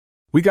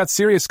 We got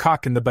serious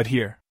cock in the butt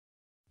here.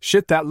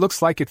 Shit, that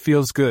looks like it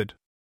feels good.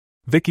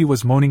 Vicky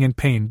was moaning in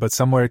pain, but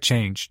somewhere it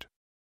changed.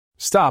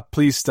 Stop,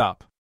 please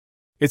stop.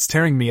 It's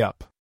tearing me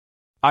up.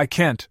 I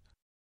can't.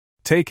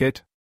 Take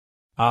it.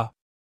 Ugh.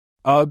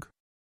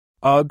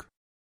 Ugh.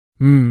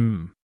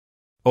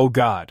 Oh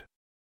God.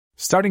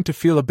 Starting to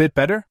feel a bit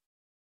better?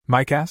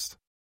 Mike asked.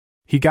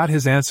 He got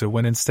his answer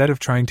when instead of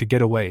trying to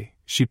get away,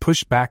 she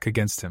pushed back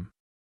against him.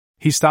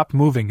 He stopped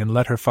moving and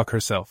let her fuck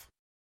herself.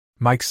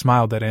 Mike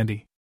smiled at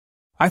Andy.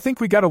 I think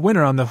we got a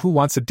winner on the Who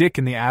Wants a Dick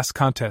in the Ass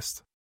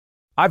contest.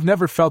 I've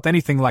never felt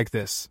anything like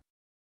this.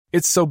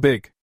 It's so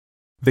big.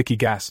 Vicky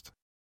gasped.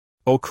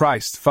 Oh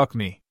Christ, fuck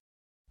me.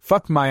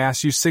 Fuck my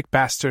ass, you sick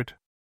bastard.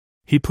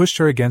 He pushed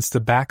her against the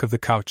back of the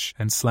couch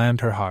and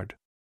slammed her hard.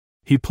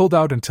 He pulled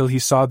out until he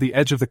saw the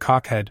edge of the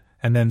cockhead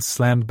and then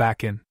slammed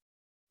back in.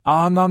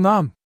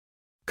 Nom.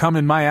 Come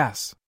in my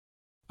ass.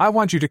 I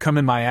want you to come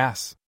in my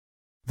ass.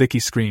 Vicky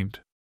screamed.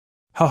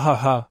 Ha ha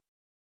ha.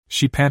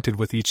 She panted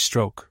with each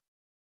stroke.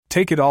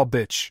 Take it all,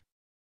 bitch.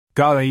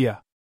 Gaia.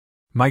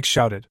 Mike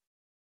shouted.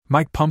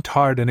 Mike pumped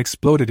hard and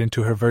exploded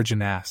into her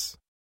virgin ass.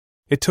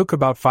 It took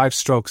about 5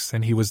 strokes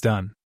and he was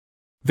done.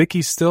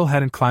 Vicky still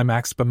hadn't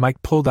climaxed, but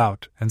Mike pulled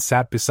out and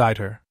sat beside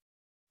her.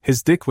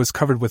 His dick was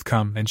covered with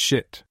cum and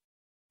shit.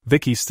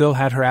 Vicky still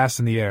had her ass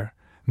in the air,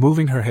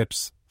 moving her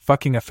hips,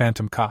 fucking a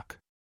phantom cock.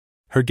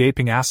 Her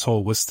gaping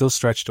asshole was still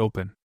stretched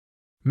open.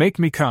 Make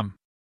me come.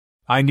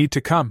 I need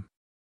to come.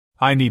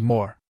 I need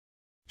more.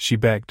 She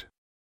begged.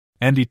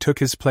 Andy took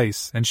his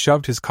place and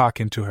shoved his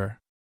cock into her.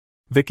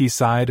 Vicky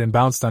sighed and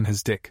bounced on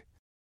his dick.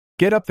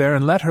 Get up there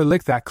and let her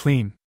lick that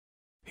clean,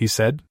 he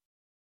said.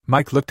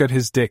 Mike looked at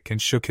his dick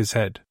and shook his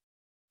head.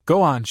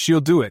 Go on,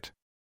 she'll do it,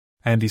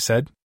 Andy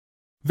said.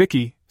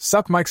 Vicky,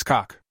 suck Mike's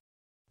cock.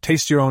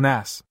 Taste your own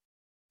ass.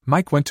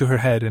 Mike went to her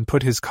head and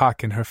put his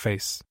cock in her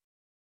face.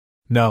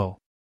 No.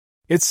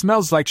 It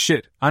smells like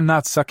shit, I'm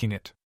not sucking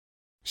it,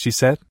 she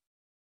said.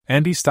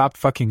 Andy stopped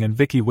fucking and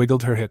Vicky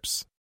wiggled her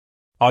hips.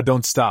 Aw,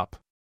 don't stop.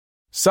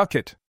 Suck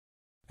it,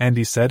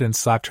 Andy said and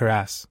slapped her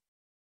ass.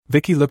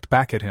 Vicky looked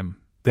back at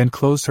him, then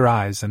closed her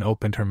eyes and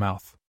opened her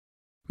mouth.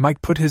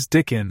 Mike put his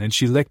dick in and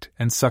she licked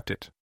and sucked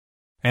it.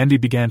 Andy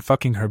began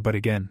fucking her butt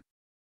again.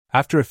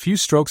 After a few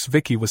strokes,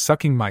 Vicky was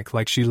sucking Mike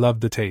like she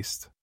loved the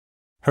taste.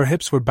 Her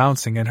hips were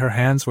bouncing and her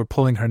hands were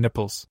pulling her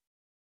nipples.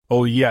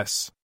 Oh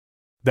yes.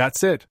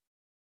 That's it.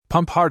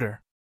 Pump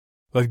harder.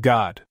 Let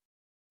God.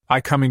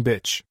 I coming,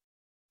 bitch.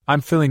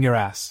 I'm filling your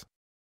ass.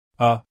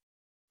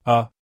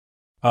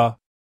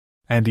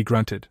 Andy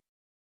grunted.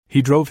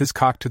 He drove his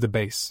cock to the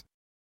base.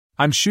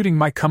 I'm shooting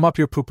my cum up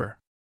your pooper.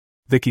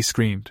 Vicky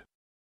screamed.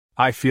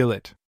 I feel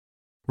it.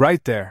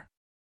 Right there.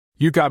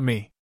 You got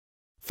me.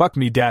 Fuck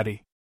me,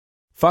 daddy.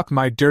 Fuck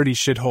my dirty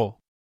shithole.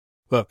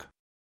 Look.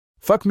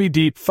 Fuck me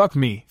deep, fuck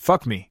me,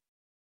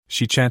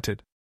 she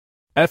chanted.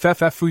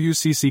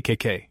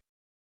 FFFUCCKK.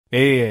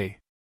 Aaa.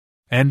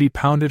 Andy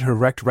pounded her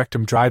wrecked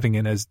rectum, driving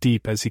in as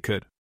deep as he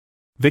could.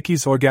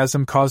 Vicky's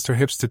orgasm caused her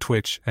hips to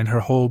twitch and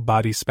her whole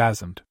body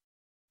spasmed.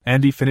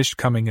 Andy finished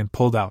coming and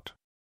pulled out.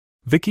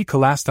 Vicky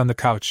collapsed on the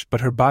couch,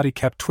 but her body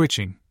kept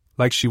twitching,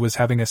 like she was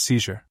having a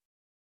seizure.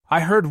 I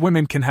heard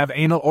women can have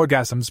anal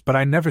orgasms, but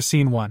I never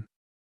seen one,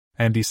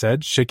 Andy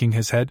said, shaking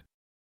his head.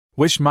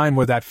 Wish mine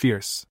were that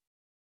fierce.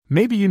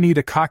 Maybe you need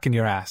a cock in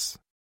your ass,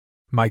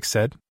 Mike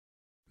said.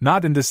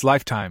 Not in this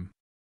lifetime,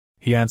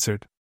 he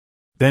answered.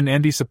 Then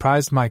Andy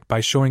surprised Mike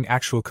by showing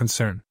actual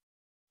concern.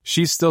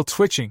 She's still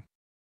twitching.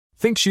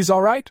 Think she's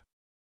all right?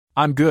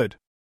 I'm good,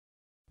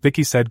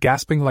 Vicky said,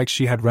 gasping like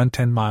she had run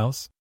 10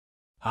 miles.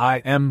 I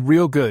am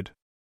real good.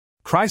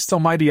 Christ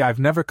almighty, I've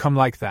never come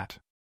like that.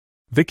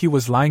 Vicky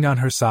was lying on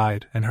her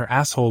side and her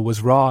asshole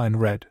was raw and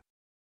red.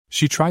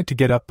 She tried to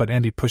get up, but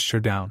Andy pushed her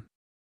down.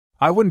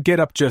 I wouldn't get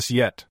up just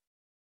yet,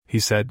 he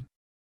said.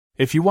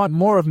 If you want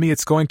more of me,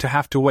 it's going to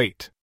have to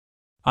wait.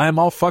 I am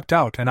all fucked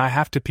out and I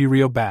have to pee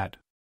real bad.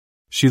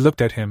 She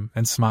looked at him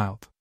and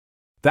smiled.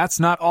 That's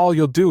not all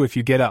you'll do if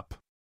you get up.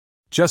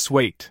 Just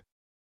wait.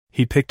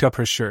 He picked up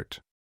her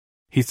shirt.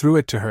 He threw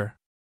it to her.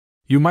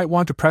 You might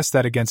want to press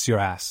that against your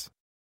ass.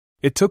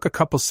 It took a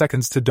couple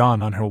seconds to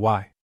dawn on her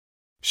why.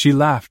 She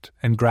laughed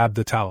and grabbed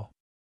the towel.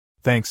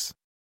 Thanks.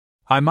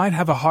 I might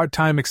have a hard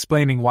time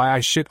explaining why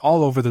I shit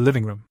all over the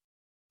living room.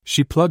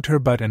 She plugged her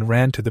butt and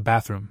ran to the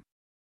bathroom.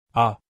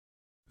 Ah.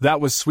 That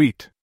was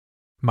sweet,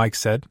 Mike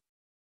said.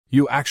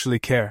 You actually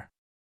care.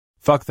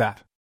 Fuck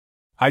that.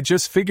 I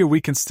just figure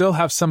we can still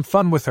have some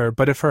fun with her,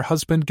 but if her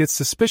husband gets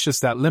suspicious,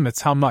 that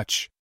limits how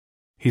much,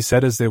 he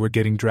said as they were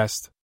getting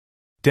dressed.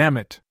 Damn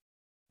it.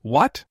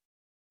 What?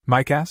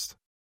 Mike asked.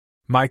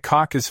 My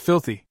cock is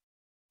filthy.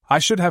 I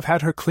should have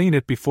had her clean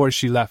it before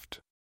she left.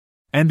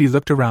 Andy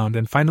looked around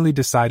and finally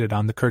decided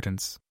on the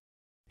curtains.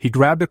 He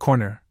grabbed a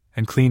corner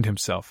and cleaned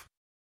himself.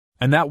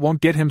 And that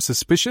won't get him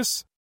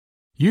suspicious?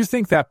 You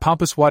think that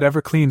pompous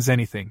whatever cleans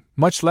anything,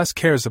 much less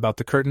cares about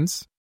the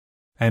curtains?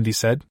 Andy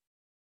said.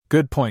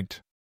 Good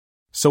point.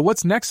 So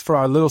what's next for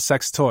our little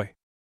sex toy?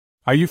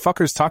 Are you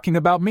fuckers talking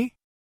about me?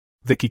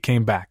 Vicky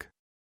came back.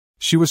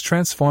 She was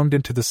transformed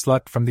into the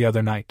slut from the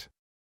other night.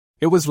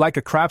 It was like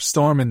a crap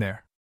storm in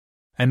there.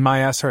 And my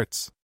ass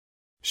hurts.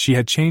 She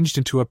had changed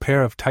into a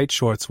pair of tight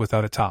shorts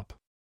without a top.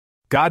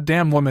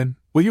 "Goddamn woman,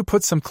 will you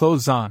put some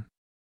clothes on?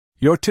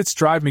 Your tits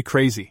drive me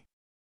crazy,"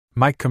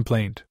 Mike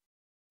complained.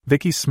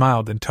 Vicky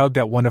smiled and tugged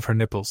at one of her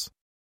nipples.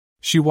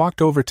 She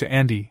walked over to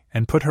Andy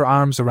and put her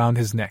arms around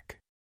his neck.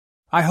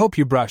 "I hope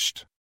you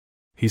brushed,"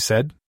 he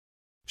said.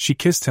 She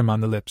kissed him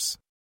on the lips.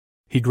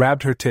 He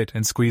grabbed her tit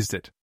and squeezed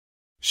it.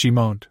 She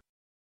moaned.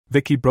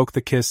 Vicky broke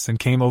the kiss and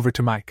came over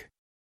to Mike.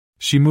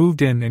 She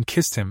moved in and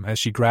kissed him as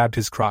she grabbed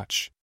his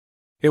crotch.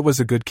 It was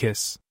a good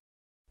kiss.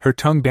 Her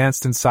tongue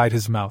danced inside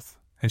his mouth,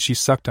 and she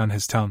sucked on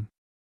his tongue.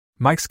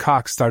 Mike's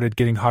cock started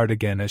getting hard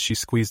again as she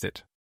squeezed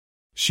it.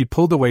 She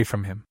pulled away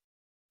from him.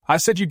 "I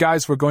said you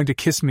guys were going to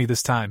kiss me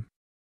this time."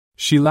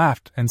 She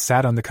laughed and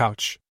sat on the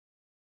couch.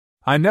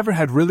 "I never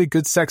had really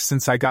good sex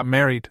since I got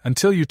married,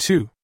 until you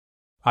two.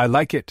 I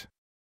like it.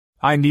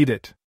 I need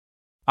it.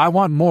 I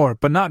want more,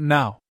 but not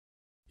now.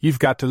 You've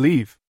got to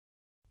leave.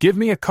 Give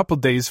me a couple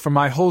days for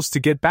my holes to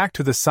get back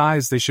to the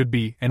size they should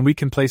be, and we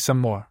can play some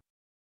more."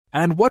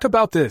 "And what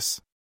about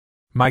this?"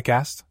 Mike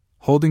asked,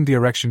 holding the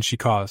erection she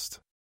caused.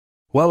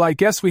 "Well, I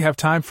guess we have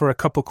time for a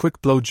couple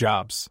quick blow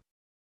jobs,"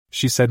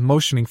 she said,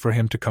 motioning for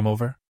him to come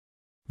over.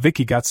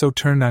 Vicky got so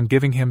turned on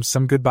giving him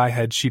some goodbye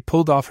head she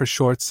pulled off her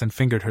shorts and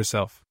fingered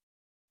herself.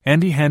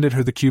 Andy handed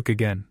her the cuke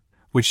again,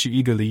 which she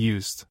eagerly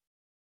used.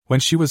 When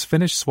she was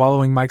finished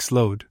swallowing Mike's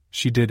load,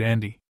 she did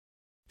Andy.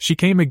 She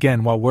came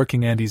again while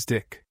working Andy's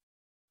dick.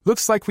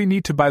 "Looks like we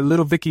need to buy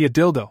little Vicky a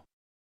dildo,"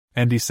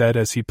 Andy said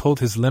as he pulled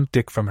his limp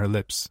dick from her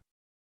lips.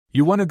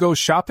 "You want to go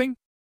shopping?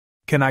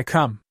 Can I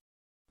come?"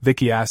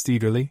 Vicky asked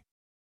eagerly.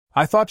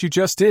 "I thought you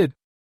just did,"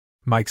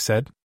 Mike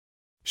said.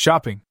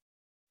 "Shopping?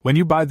 When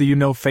you buy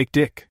the fake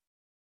dick.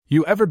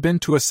 You ever been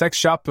to a sex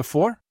shop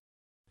before?"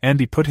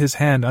 Andy put his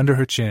hand under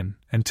her chin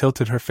and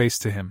tilted her face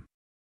to him.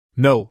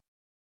 "No."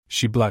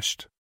 She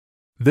blushed.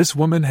 This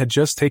woman had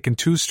just taken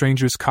two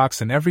strangers'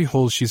 cocks in every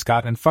hole she's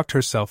got and fucked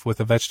herself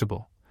with a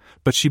vegetable,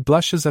 but she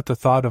blushes at the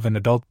thought of an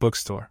adult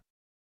bookstore.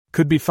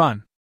 "Could be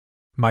fun,"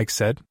 Mike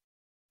said.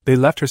 They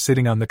left her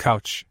sitting on the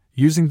couch,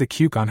 using the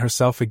cuke on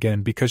herself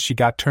again because she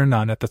got turned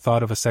on at the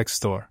thought of a sex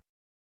store.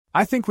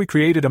 "I think we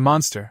created a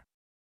monster.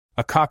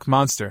 A cock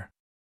monster,"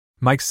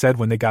 Mike said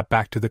when they got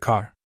back to the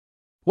car.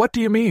 "What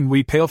do you mean,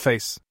 wee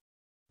paleface?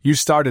 You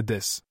started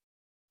this.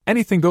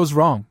 Anything goes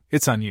wrong,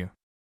 it's on you,"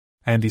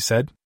 Andy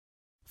said.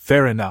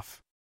 "Fair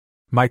enough."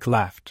 Mike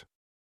laughed.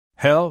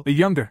 "Hell, a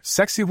younger,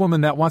 sexy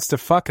woman that wants to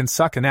fuck and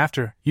suck, and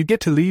after, you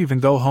get to leave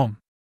and go home.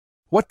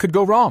 What could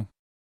go wrong?"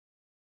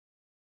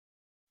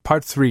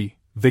 Part 3,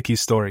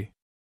 Vicky's story.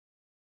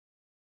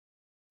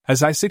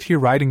 As I sit here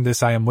writing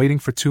this, I am waiting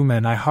for two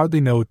men I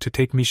hardly know to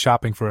take me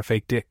shopping for a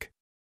fake dick.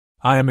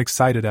 I am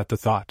excited at the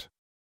thought.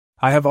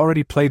 I have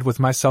already played with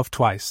myself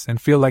twice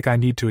and feel like I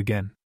need to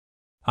again.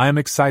 I am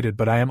excited,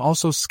 but I am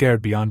also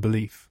scared beyond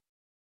belief.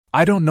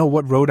 I don't know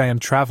what road I am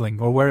traveling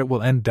or where it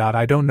will end.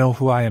 I don't know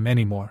who I am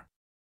anymore.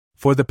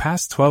 For the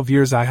past 12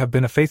 years I have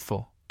been a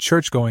faithful,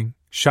 church-going,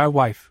 shy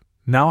wife.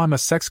 Now I'm a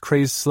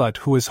sex-crazed slut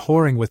who is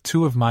whoring with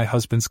two of my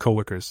husband's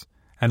coworkers,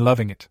 and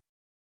loving it.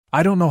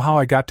 I don't know how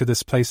I got to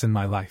this place in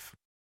my life.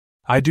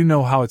 I do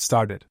know how it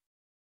started.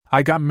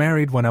 I got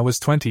married when I was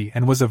 20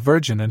 and was a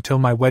virgin until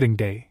my wedding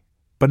day,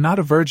 but not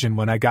a virgin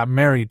when I got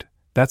married.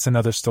 That's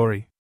another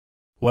story.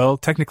 Well,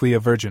 technically a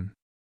virgin.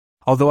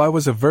 Although I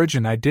was a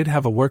virgin, I did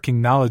have a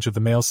working knowledge of the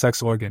male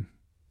sex organ.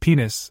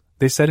 Penis,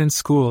 they said in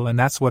school, and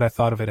that's what I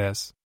thought of it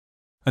as.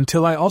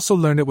 Until I also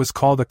learned it was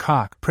called a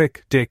cock,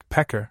 prick, dick,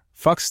 pecker,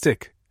 fuck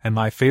stick, and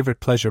my favorite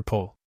pleasure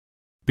pole.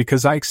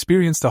 Because I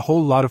experienced a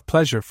whole lot of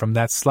pleasure from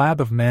that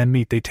slab of man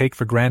meat they take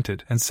for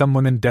granted and some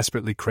women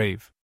desperately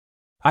crave.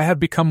 I had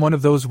become one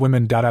of those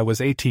women. I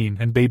was 18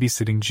 and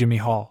babysitting Jimmy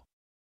Hall.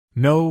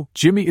 No,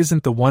 Jimmy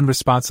isn't the one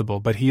responsible,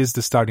 but he is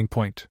the starting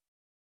point.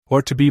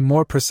 Or to be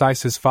more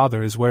precise, his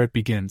father is where it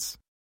begins.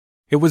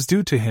 It was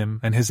due to him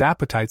and his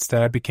appetites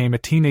that I became a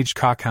teenage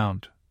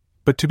cockhound.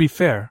 But to be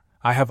fair,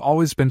 I have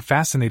always been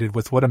fascinated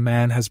with what a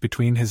man has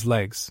between his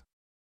legs.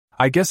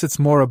 I guess it's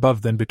more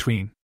above than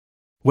between.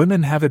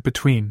 Women have it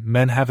between,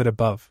 men have it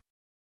above.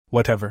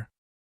 Whatever.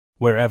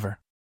 Wherever.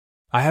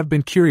 I have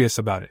been curious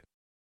about it.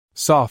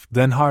 Soft,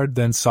 then hard,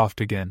 then soft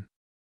again.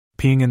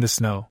 Peeing in the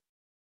snow.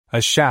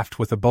 A shaft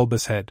with a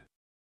bulbous head.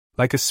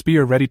 Like a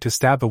spear ready to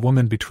stab a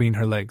woman between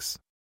her legs.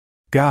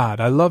 God,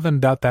 I love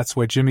and doubt that's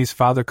where Jimmy's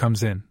father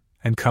comes in,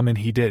 and come in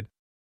he did.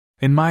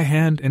 In my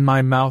hand, in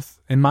my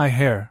mouth, in my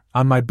hair,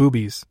 on my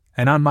boobies,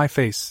 and on my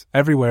face,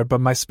 everywhere but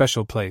my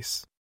special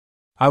place.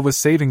 I was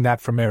saving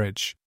that for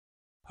marriage.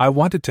 I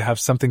wanted to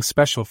have something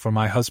special for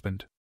my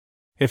husband.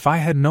 If I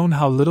had known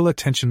how little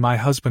attention my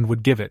husband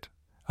would give it,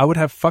 I would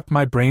have fucked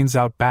my brains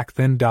out back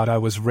then. I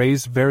was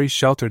raised very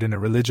sheltered in a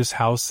religious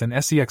house and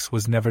sex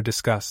was never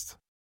discussed.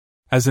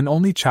 As an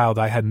only child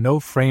I had no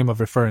frame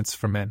of reference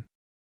for men.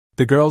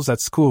 The girls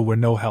at school were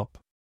no help.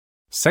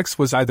 Sex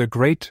was either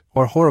great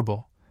or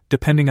horrible,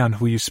 depending on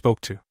who you spoke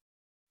to.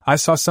 I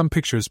saw some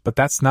pictures, but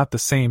that's not the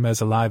same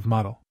as a live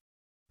model.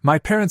 My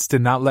parents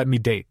did not let me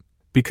date,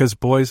 because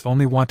boys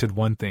only wanted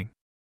one thing.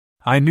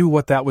 I knew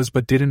what that was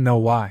but didn't know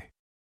why.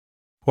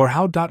 Or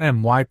how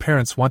my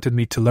parents wanted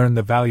me to learn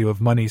the value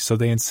of money, so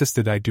they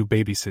insisted I do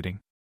babysitting.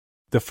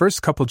 The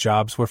first couple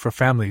jobs were for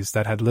families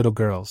that had little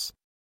girls.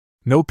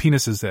 No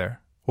penises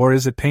there, or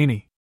is it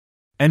painy?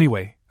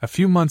 Anyway, a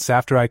few months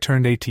after I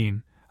turned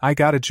 18, I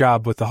got a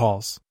job with the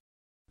Halls.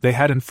 They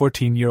had an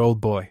 14-year-old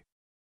boy.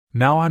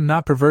 Now I'm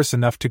not perverse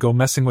enough to go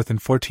messing with an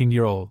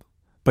 14-year-old,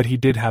 but he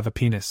did have a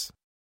penis.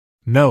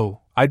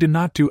 No, I did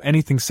not do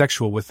anything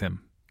sexual with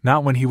him,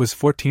 not when he was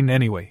 14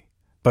 anyway,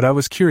 but I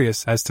was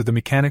curious as to the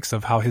mechanics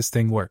of how his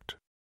thing worked.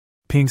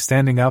 Peeing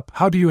standing up,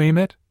 how do you aim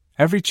it?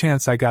 Every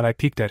chance I got I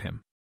peeked at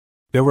him.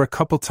 There were a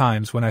couple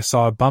times when I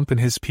saw a bump in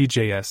his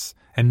PJS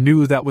and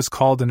knew that was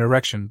called an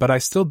erection, but I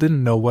still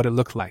didn't know what it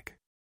looked like.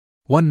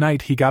 One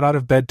night he got out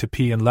of bed to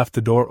pee and left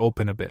the door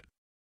open a bit.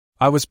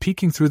 I was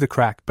peeking through the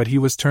crack, but he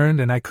was turned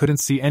and I couldn't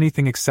see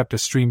anything except a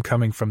stream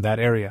coming from that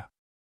area.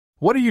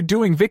 "What are you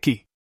doing,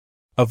 Vicky?"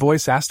 A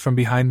voice asked from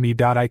behind me.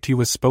 It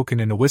was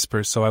spoken in a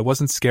whisper, so I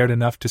wasn't scared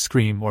enough to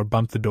scream or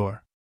bump the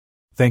door.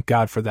 Thank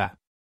God for that.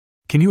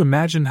 Can you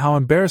imagine how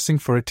embarrassing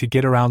for it to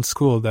get around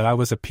school that I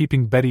was a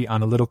peeping Betty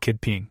on a little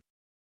kid peeing?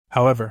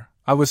 However,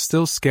 I was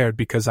still scared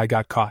because I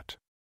got caught.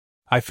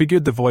 I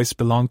figured the voice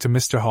belonged to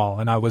Mr. Hall,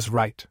 and I was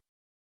right.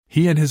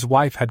 He and his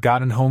wife had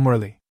gotten home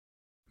early.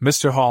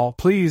 "Mr. Hall,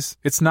 please,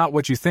 it's not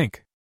what you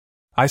think,"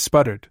 I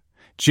sputtered.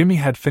 Jimmy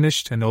had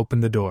finished and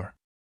opened the door.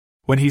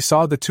 When he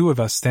saw the two of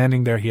us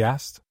standing there, he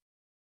asked,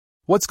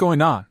 "What's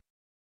going on?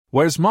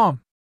 Where's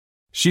Mom?"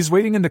 "She's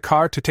waiting in the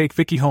car to take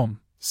Vicky home,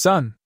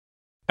 son.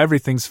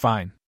 Everything's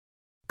fine.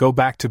 Go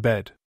back to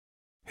bed,"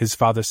 his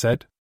father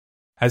said.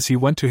 As he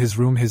went to his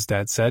room, his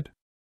dad said,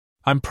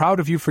 "I'm proud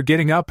of you for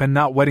getting up and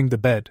not wetting the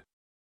bed."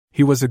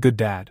 He was a good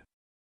dad.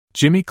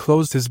 Jimmy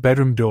closed his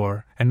bedroom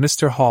door, and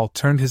Mr. Hall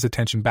turned his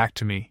attention back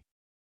to me.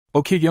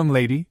 "Okay, young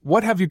lady,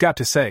 what have you got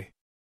to say?"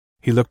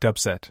 He looked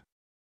upset.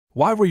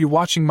 "Why were you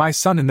watching my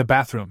son in the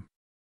bathroom?"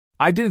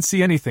 "I didn't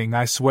see anything,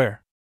 I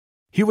swear.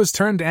 He was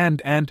turned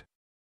and...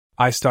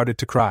 I started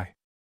to cry.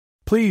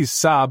 "Please,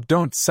 sob,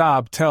 don't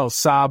sob, tell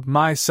sob,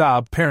 my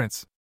sob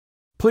parents.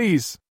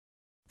 Please."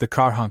 The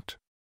car honked.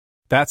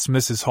 "That's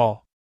Mrs.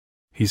 Hall,"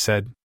 he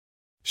said.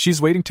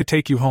 "She's waiting to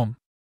take you home.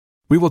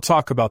 We will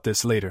talk about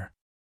this later.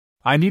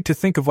 I need to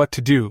think of what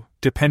to do,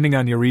 depending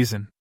on your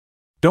reason.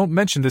 Don't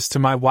mention this to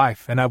my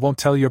wife, and I won't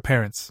tell your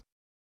parents.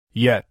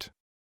 Yet."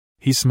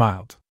 He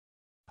smiled.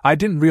 I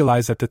didn't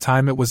realize at the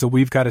time it was a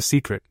 "we've got a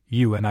secret,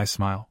 you and I"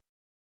 smile.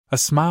 A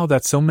smile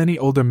that so many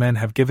older men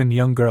have given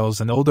young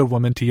girls and older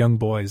women to young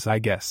boys, I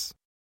guess.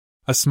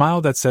 A smile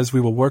that says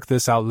we will work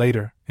this out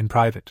later, in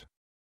private.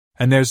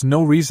 And there's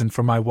no reason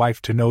for my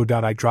wife to know.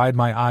 I dried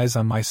my eyes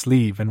on my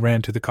sleeve and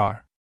ran to the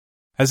car.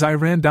 As I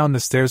ran down the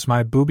stairs,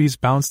 my boobies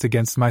bounced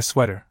against my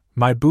sweater.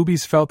 My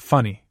boobies felt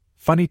funny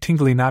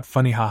tingly, not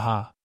funny,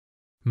 haha.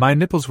 My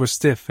nipples were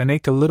stiff and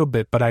ached a little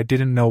bit, but I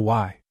didn't know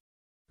why.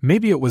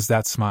 Maybe it was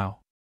that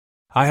smile.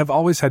 I have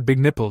always had big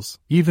nipples,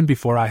 even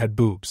before I had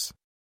boobs.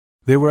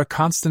 They were a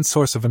constant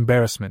source of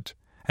embarrassment,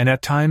 and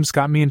at times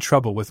got me in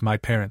trouble with my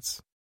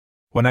parents.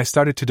 When I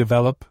started to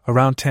develop,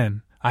 around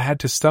 10, I had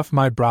to stuff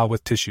my bra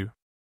with tissue.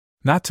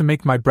 Not to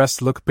make my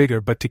breasts look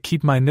bigger, but to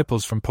keep my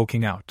nipples from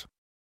poking out.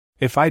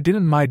 If I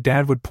didn't, my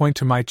dad would point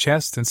to my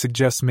chest and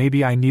suggest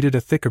maybe I needed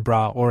a thicker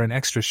bra or an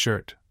extra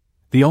shirt.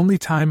 The only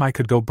time I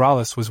could go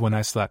braless was when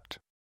I slept.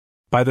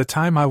 By the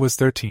time I was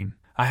 13,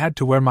 I had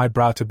to wear my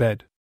bra to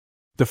bed.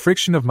 The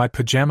friction of my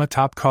pajama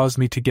top caused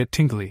me to get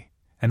tingly,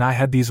 and I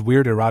had these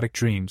weird erotic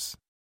dreams.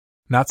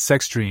 Not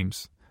sex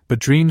dreams, but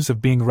dreams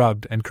of being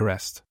rubbed and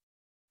caressed.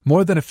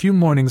 More than a few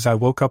mornings I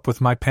woke up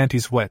with my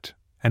panties wet,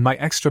 and my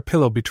extra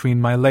pillow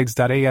between my legs.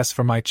 As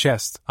for my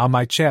chest, on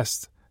my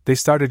chest, they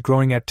started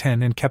growing at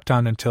 10 and kept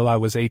on until I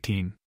was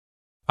 18.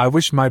 I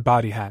wish my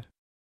body had.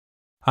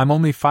 I'm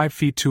only 5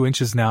 feet 2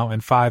 inches now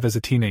and 5 as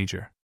a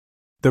teenager.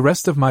 The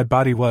rest of my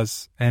body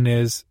was, and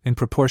is, in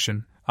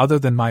proportion, other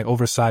than my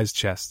oversized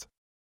chest.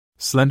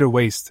 Slender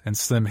waist and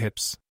slim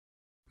hips.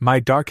 My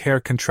dark hair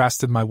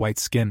contrasted my white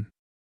skin.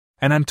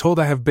 And I'm told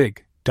I have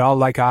big,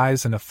 doll-like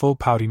eyes and a full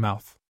pouty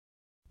mouth.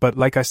 But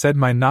like I said,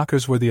 my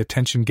knockers were the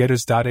attention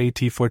getters. At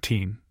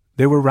 14,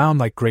 they were round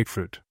like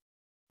grapefruit.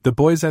 The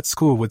boys at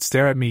school would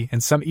stare at me,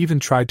 and some even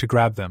tried to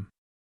grab them.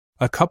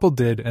 A couple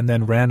did and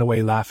then ran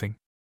away laughing.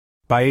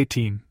 By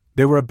 18,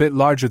 they were a bit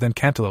larger than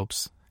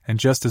cantaloupes, and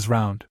just as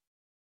round.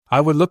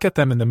 I would look at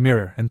them in the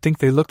mirror and think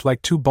they looked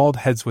like 2 bald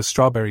heads with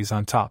strawberries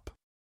on top.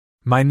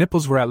 My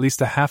nipples were at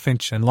least a ½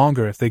 inch and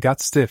longer if they got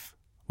stiff,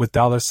 with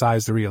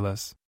dollar-sized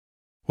areolas.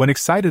 When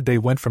excited, they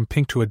went from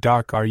pink to a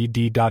dark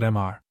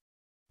red.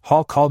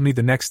 Hall called me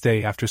the next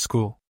day after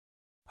school.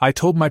 I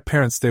told my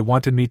parents they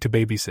wanted me to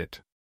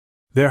babysit.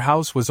 Their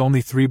house was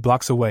only 3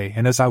 blocks away,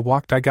 and as I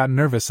walked I got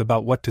nervous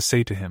about what to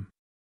say to him.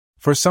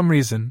 For some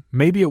reason,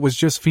 maybe it was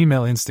just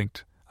female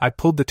instinct, I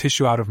pulled the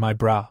tissue out of my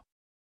bra.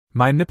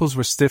 My nipples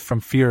were stiff from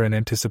fear and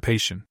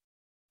anticipation.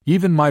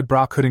 Even my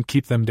bra couldn't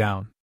keep them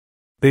down.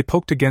 They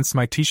poked against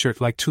my t-shirt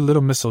like 2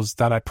 little missiles.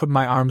 I put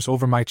my arms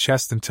over my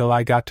chest until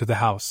I got to the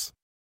house.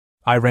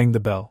 I rang the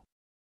bell.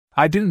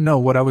 I didn't know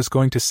what I was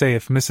going to say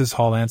if Mrs.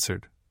 Hall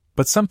answered,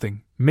 but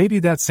something, maybe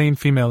that same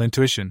female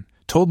intuition,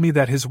 told me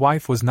that his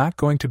wife was not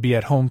going to be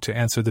at home to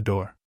answer the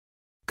door.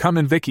 "Come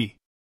in, Vicky,"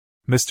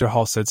 Mr.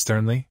 Hall said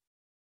sternly.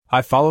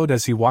 I followed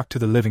as he walked to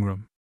the living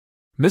room.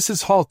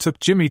 "Mrs. Hall took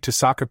Jimmy to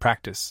soccer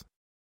practice.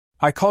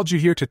 I called you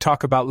here to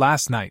talk about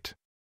last night."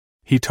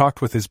 He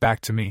talked with his back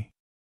to me.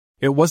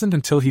 It wasn't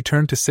until he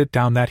turned to sit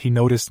down that he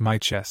noticed my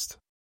chest.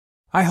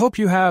 "I hope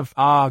you have,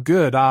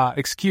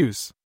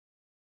 excuse."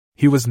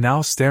 He was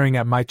now staring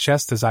at my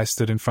chest as I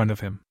stood in front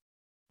of him.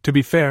 To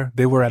be fair,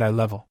 they were at eye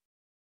level.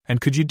 "And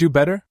could you do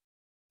better?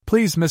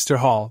 Please, Mr.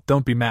 Hall,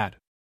 don't be mad.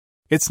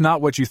 It's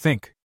not what you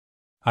think,"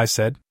 I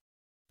said.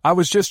 "I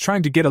was just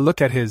trying to get a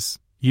look at his,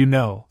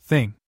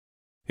 thing."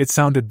 It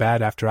sounded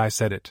bad after I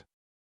said it.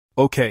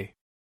 "Okay."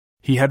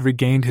 He had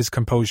regained his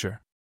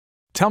composure.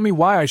 "Tell me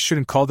why I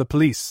shouldn't call the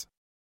police."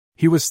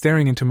 He was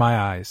staring into my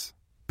eyes.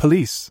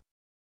 "Police?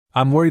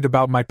 I'm worried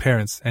about my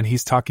parents and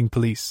he's talking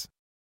police."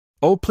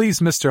 "Oh, please,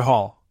 Mr.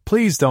 Hall,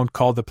 please don't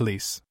call the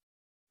police."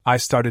 I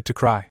started to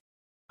cry.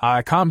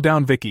 Calm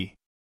down, Vicky.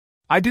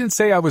 I didn't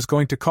say I was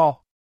going to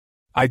call.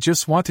 I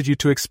just wanted you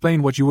to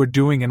explain what you were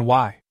doing and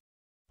why."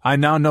 "I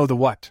now know the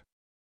what.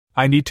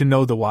 I need to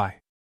know the why.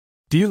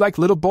 Do you like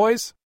little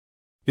boys?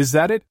 Is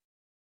that it?"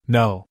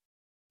 "No.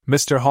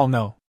 Mr. Hall,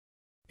 no.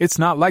 It's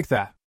not like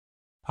that."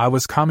 I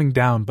was calming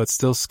down but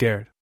still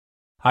scared.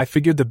 I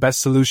figured the best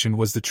solution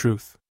was the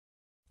truth.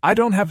 "I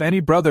don't have any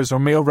brothers or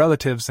male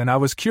relatives and I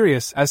was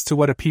curious as to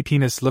what a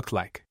penis looked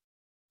like."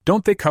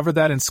 "Don't they cover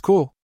that in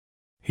school?"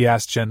 he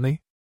asked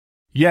gently.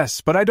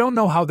 "Yes, but I don't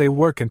know how they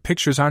work and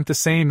pictures aren't the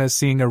same as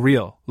seeing a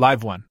real,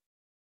 live one."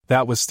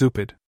 That was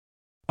stupid.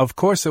 Of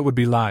course it would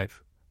be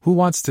live. Who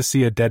wants to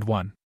see a dead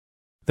one?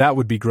 That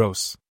would be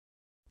gross.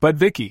 "But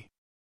Vicky,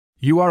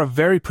 you are a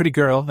very pretty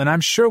girl and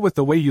I'm sure with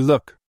the way you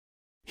look."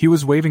 He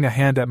was waving a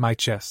hand at my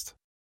chest.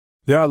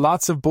 "There are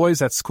lots of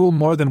boys at school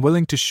more than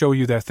willing to show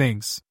you their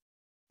things."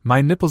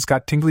 My nipples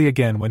got tingly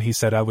again when he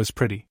said I was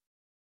pretty.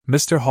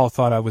 Mr. Hall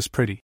thought I was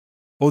pretty.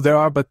 "Oh, there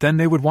are, but then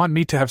they would want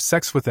me to have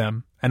sex with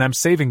them, and I'm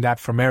saving that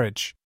for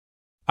marriage.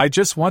 I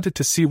just wanted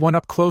to see one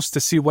up close to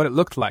see what it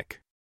looked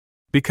like.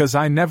 Because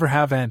I never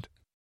have and—"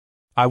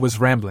 I was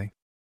rambling.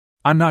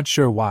 I'm not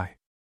sure why.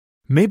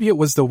 Maybe it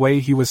was the way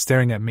he was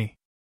staring at me.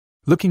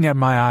 Looking at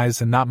my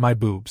eyes and not my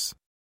boobs.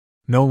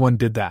 No one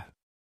did that.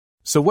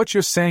 "So what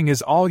you're saying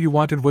is all you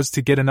wanted was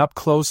to get an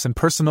up-close and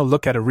personal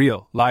look at a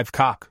real, live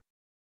cock."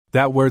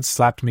 That word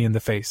slapped me in the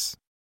face.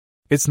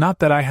 It's not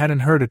that I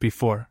hadn't heard it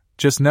before,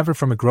 just never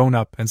from a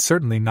grown-up and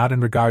certainly not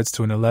in regards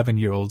to an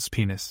 11-year-old's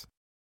penis.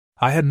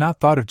 I had not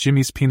thought of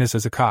Jimmy's penis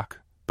as a cock,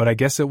 but I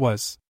guess it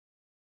was.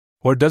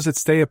 Or does it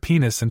stay a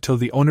penis until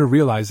the owner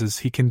realizes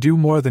he can do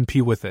more than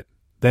pee with it,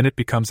 then it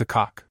becomes a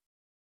cock?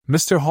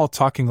 Mr. Hall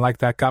talking like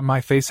that got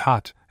my face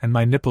hot, and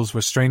my nipples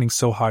were straining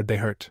so hard they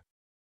hurt.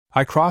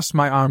 I crossed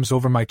my arms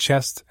over my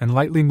chest and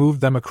lightly moved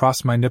them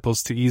across my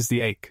nipples to ease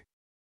the ache.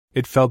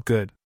 It felt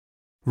good.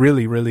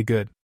 Really, really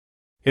good.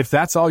 "If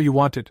that's all you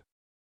wanted,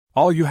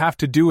 all you have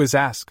to do is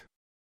ask,"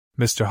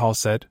 Mr. Hall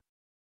said.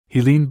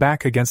 He leaned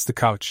back against the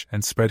couch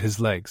and spread his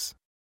legs.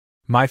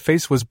 My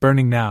face was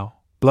burning now,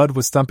 blood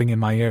was thumping in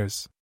my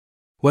ears.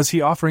 Was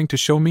he offering to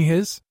show me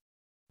his?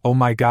 Oh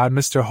my God,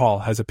 Mr. Hall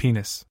has a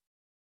penis.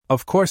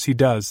 Of course he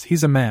does,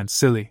 he's a man,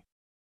 silly.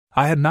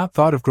 I had not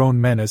thought of grown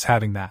men as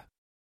having that.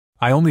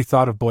 I only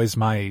thought of boys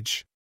my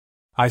age.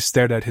 I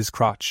stared at his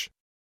crotch.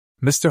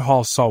 Mr.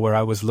 Hall saw where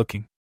I was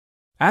looking.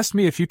 "Ask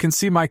me if you can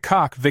see my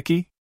cock,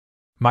 Vicky."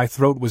 My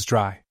throat was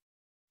dry.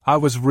 I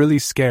was really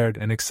scared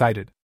and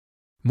excited.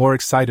 More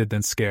excited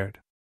than scared.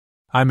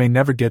 I may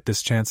never get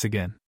this chance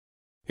again.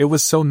 It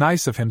was so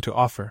nice of him to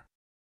offer.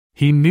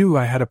 He knew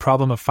I had a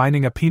problem of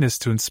finding a penis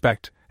to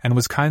inspect, and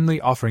was kindly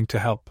offering to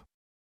help.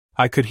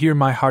 I could hear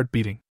my heart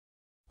beating.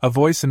 A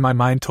voice in my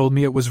mind told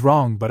me it was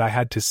wrong, but I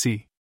had to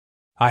see.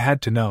 I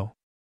had to know.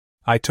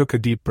 I took a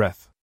deep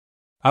breath.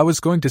 I was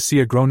going to see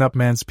a grown-up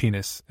man's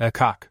penis, a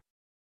cock.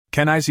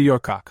 "Can I see your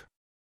cock?"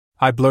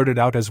 I blurted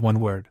out as one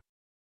word.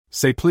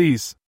 "Say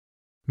please,"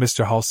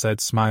 Mr. Hall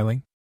said,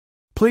 smiling.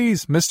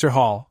 "Please, Mr.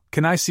 Hall,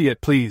 can I see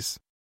it, please?"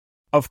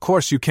 "Of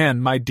course you can,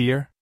 my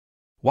dear.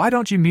 Why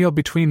don't you kneel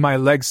between my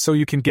legs so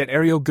you can get a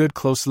real good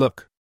close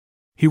look?"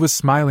 He was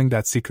smiling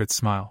that secret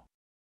smile.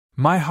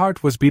 My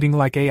heart was beating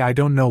like I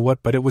don't know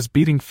what, but it was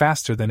beating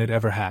faster than it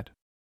ever had.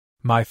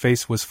 My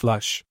face was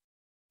flush.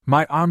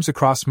 My arms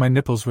across my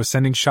nipples were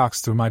sending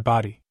shocks through my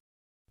body.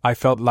 I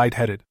felt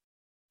lightheaded.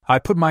 I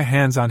put my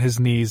hands on his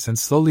knees and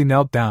slowly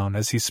knelt down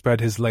as he spread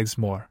his legs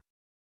more.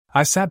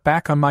 I sat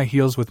back on my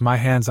heels with my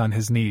hands on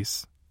his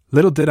knees.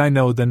 Little did I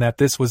know then that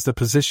this was the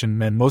position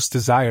men most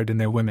desired in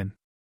their women.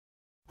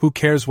 Who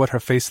cares what her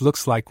face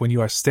looks like when you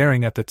are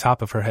staring at the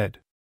top of her head?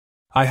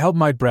 I held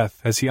my breath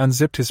as he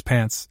unzipped his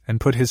pants and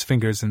put his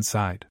fingers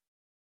inside.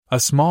 A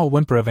small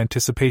whimper of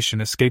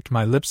anticipation escaped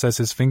my lips as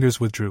his fingers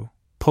withdrew,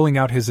 pulling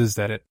out his is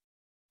that it.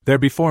 There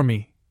before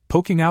me,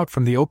 poking out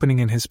from the opening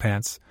in his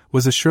pants,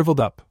 was a shriveled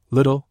up,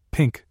 little,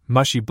 pink,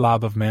 mushy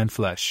blob of man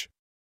flesh.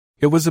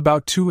 It was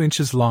about 2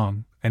 inches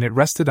long, and it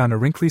rested on a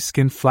wrinkly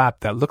skin flap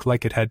that looked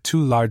like it had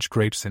 2 large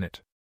grapes in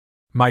it.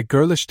 My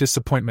girlish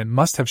disappointment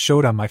must have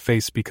showed on my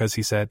face because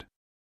he said,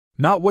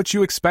 "Not what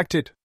you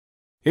expected."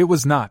 It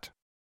was not.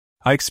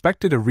 I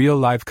expected a real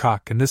live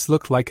cock and this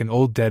looked like an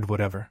old dead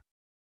whatever.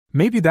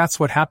 Maybe that's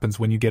what happens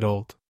when you get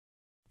old.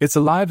 It's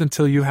alive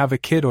until you have a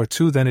kid or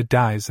two, then it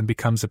dies and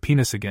becomes a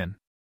penis again.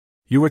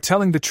 You were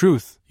telling the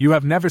truth, you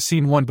have never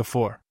seen one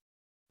before,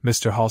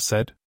 Mr. Hall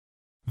said.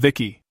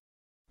 Vicky.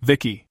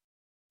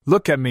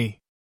 Look at me,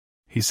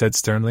 he said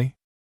sternly.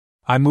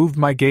 I moved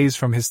my gaze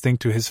from his thing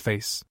to his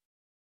face.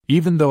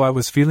 Even though I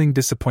was feeling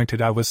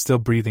disappointed, I was still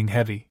breathing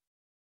heavy.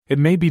 It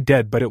may be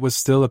dead, but it was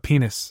still a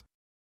penis.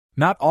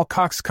 Not all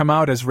cocks come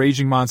out as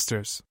raging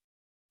monsters.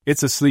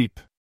 It's asleep.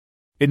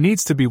 It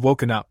needs to be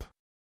woken up,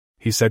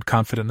 he said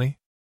confidently.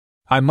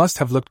 I must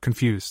have looked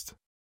confused.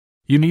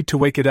 You need to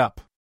wake it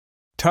up.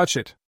 Touch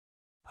it.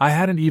 I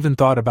hadn't even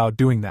thought about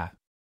doing that.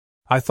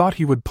 I thought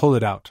he would pull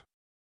it out.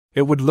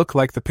 It would look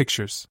like the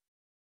pictures.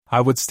 I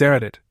would stare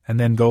at it, and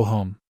then go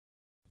home.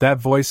 That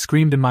voice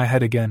screamed in my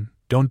head again,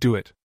 "Don't do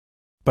it."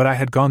 But I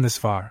had gone this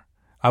far.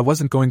 I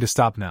wasn't going to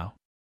stop now.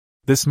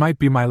 This might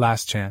be my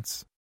last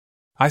chance.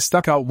 I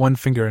stuck out one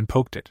finger and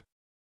poked it.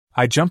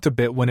 I jumped a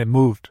bit when it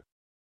moved.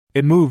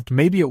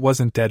 Maybe it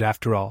wasn't dead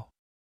after all.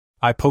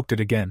 I poked it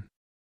again.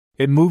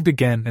 It moved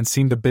again and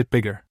seemed a bit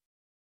bigger.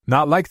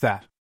 Not like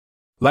that.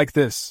 Like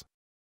this.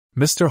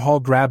 Mr. Hall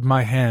grabbed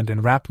my hand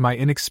and wrapped my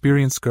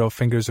inexperienced girl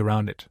fingers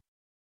around it.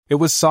 It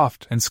was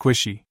soft and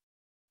squishy.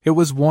 It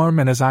was warm,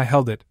 and as I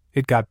held it,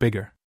 it got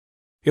bigger.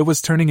 It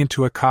was turning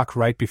into a cock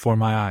right before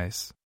my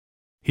eyes.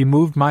 He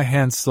moved my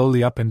hand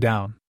slowly up and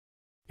down.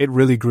 It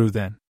really grew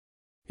then.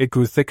 It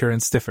grew thicker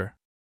and stiffer.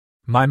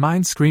 My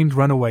mind screamed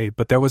run away,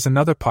 but there was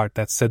another part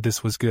that said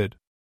this was good.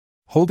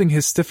 Holding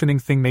his stiffening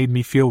thing made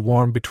me feel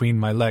warm between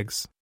my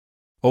legs.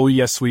 Oh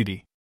yes,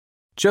 sweetie.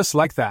 Just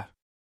like that.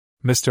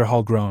 Mr.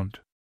 Hall groaned.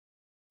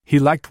 He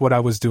liked what I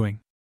was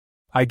doing.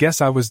 I guess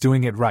I was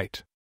doing it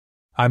right.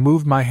 I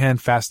moved my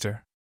hand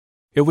faster.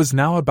 It was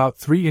now about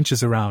 3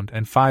 inches around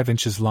and 5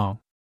 inches long.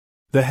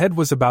 The head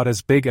was about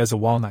as big as a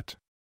walnut.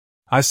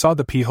 I saw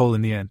the pee hole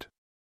in the end.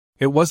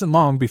 It wasn't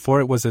long before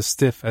it was as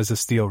stiff as a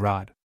steel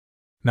rod.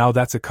 Now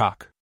that's a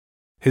cock.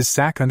 His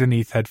sack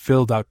underneath had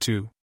filled out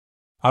too.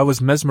 I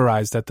was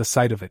mesmerized at the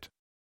sight of it.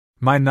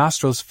 My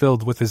nostrils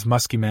filled with his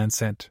musky man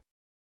scent.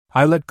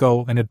 I let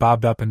go and it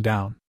bobbed up and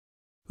down.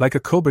 Like a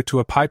cobra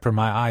to a piper,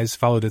 my eyes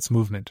followed its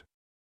movement.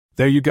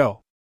 There you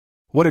go.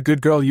 What a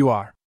good girl you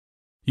are.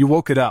 You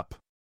woke it up,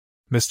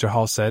 Mr.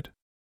 Hall said.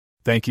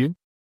 Thank you,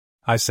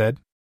 I said.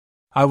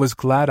 I was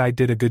glad I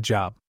did a good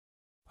job.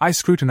 I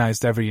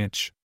scrutinized every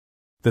inch.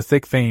 The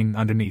thick vein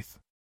underneath.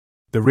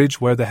 The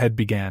ridge where the head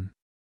began.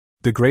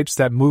 The grapes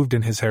that moved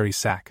in his hairy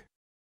sack.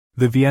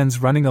 The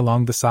veins running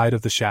along the side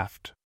of the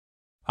shaft.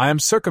 I am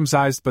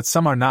circumcised, but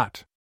some are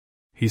not,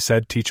 he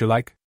said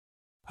teacher-like.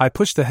 I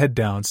pushed the head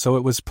down so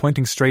it was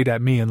pointing straight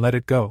at me and let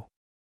it go.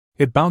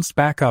 It bounced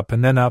back up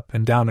and then up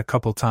and down a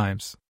couple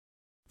times.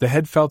 The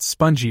head felt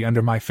spongy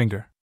under my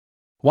finger.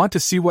 Want to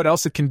see what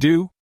else it can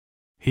do?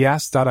 He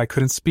asked. I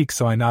couldn't speak,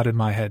 so I nodded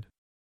my head.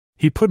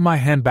 He put my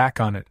hand back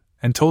on it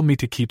and told me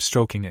to keep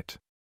stroking it.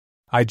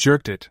 I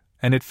jerked it,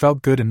 and it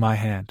felt good in my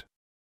hand.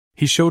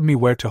 He showed me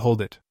where to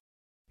hold it.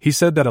 He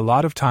said that a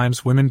lot of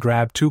times women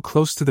grab too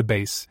close to the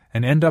base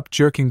and end up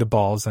jerking the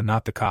balls and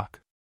not the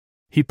cock.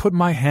 He put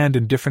my hand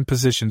in different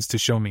positions to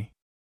show me.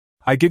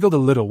 I giggled a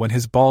little when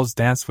his balls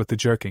danced with the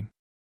jerking.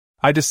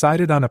 I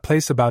decided on a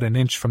place about an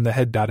inch from the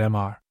head.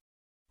 Mr.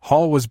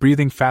 Hall was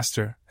breathing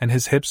faster, and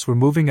his hips were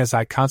moving as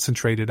I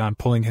concentrated on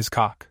pulling his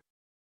cock.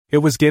 It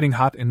was getting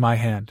hot in my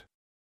hand.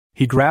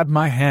 He grabbed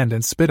my hand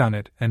and spit on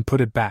it and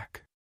put it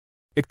back.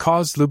 It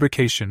caused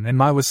lubrication, and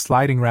mine was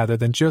sliding rather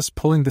than just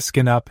pulling the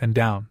skin up and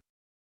down.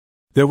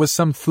 There was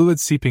some fluid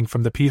seeping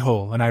from the pee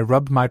hole, and I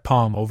rubbed my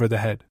palm over the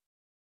head.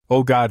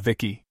 Oh God,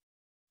 Vicky.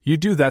 You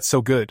do that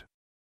so good.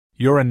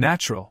 You're a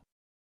natural.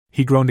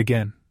 He groaned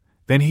again.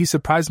 Then he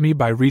surprised me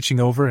by reaching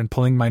over and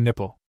pulling my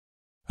nipple.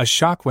 A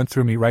shock went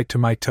through me right to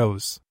my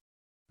toes.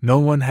 No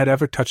one had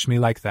ever touched me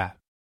like that.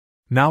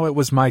 Now it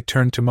was my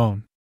turn to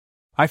moan.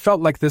 I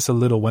felt like this a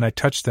little when I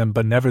touched them,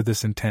 but never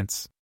this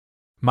intense.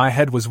 My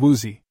head was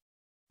woozy.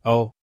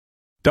 Oh.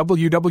 Why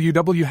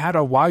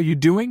are you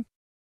doing?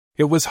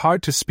 It was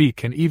hard to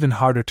speak and even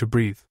harder to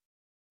breathe.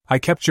 I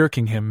kept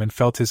jerking him and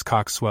felt his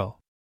cock swell.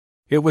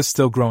 It was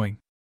still growing.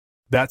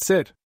 That's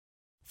it.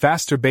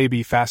 Faster,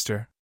 baby,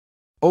 faster.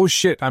 Oh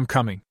shit, I'm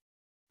coming,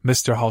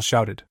 Mr. Hall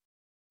shouted.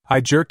 I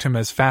jerked him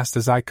as fast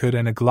as I could,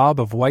 and a glob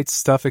of white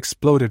stuff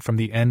exploded from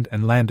the end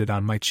and landed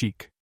on my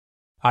cheek.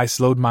 I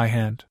slowed my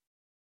hand.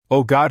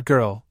 Oh God,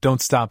 girl,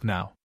 don't stop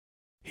now,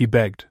 he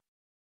begged.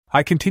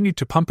 I continued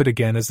to pump it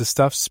again as the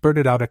stuff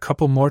spurted out a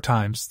couple more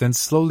times, then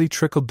slowly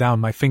trickled down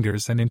my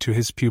fingers and into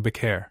his pubic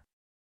hair.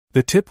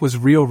 The tip was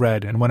real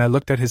red, and when I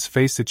looked at his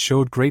face it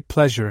showed great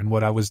pleasure in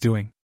what I was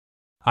doing.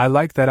 I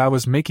liked that I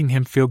was making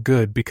him feel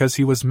good because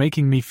he was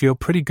making me feel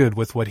pretty good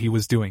with what he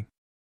was doing.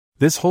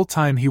 This whole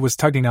time he was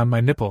tugging on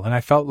my nipple, and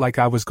I felt like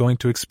I was going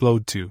to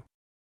explode too.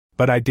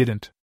 But I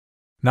didn't.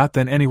 Not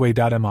then anyway.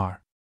 Mr.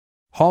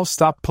 Hall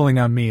stopped pulling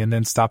on me and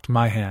then stopped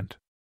my hand.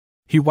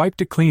 He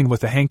wiped it clean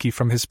with a hanky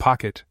from his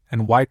pocket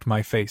and wiped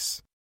my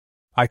face.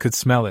 I could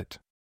smell it.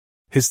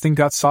 His thing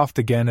got soft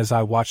again as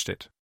I watched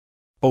it.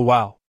 "Oh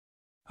wow,"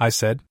 I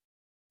said.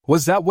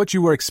 "Was that what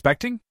you were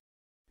expecting?"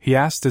 he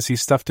asked as he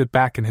stuffed it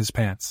back in his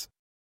pants.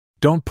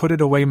 "Don't put it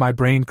away," my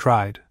brain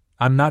cried.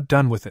 "I'm not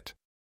done with it."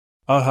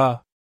 "Uh-huh,"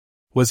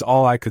 was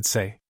all I could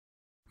say.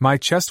 My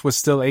chest was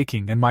still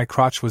aching and my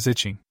crotch was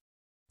itching.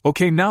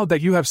 "Okay, now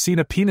that you have seen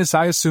a penis,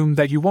 I assume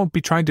that you won't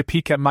be trying to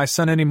peek at my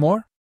son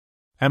anymore?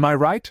 Am I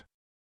right?"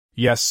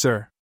 "Yes,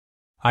 sir,"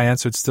 I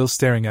answered, still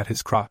staring at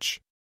his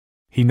crotch.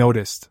 He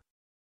noticed.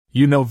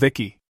 "You know,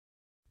 Vicky,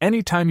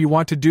 anytime you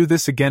want to do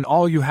this again,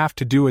 all you have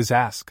to do is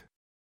ask.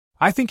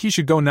 I think you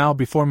should go now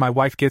before my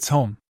wife gets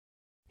home.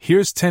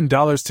 Here's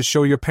 $10 to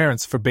show your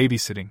parents for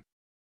babysitting."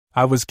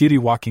 I was giddy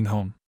walking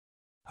home.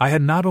 I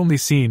had not only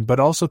seen but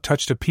also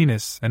touched a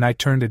penis, and I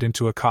turned it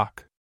into a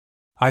cock.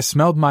 I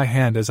smelled my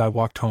hand as I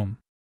walked home.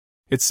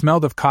 It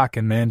smelled of cock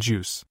and man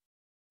juice.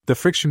 The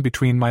friction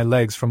between my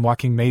legs from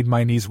walking made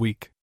my knees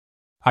weak.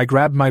 I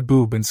grabbed my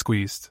boob and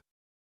squeezed.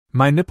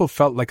 My nipple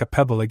felt like a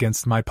pebble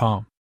against my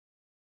palm.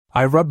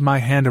 I rubbed my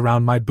hand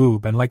around my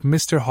boob and, like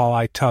Mr. Hall,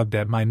 I tugged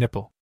at my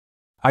nipple.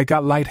 I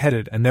got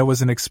lightheaded and there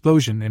was an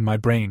explosion in my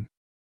brain.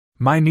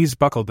 My knees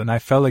buckled and I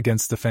fell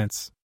against the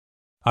fence.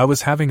 I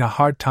was having a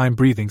hard time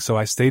breathing, so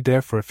I stayed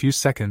there for a few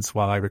seconds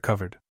while I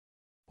recovered.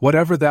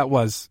 Whatever that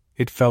was,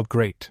 it felt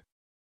great.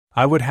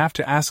 I would have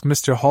to ask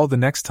Mr. Hall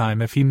the next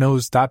time if he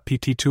knows.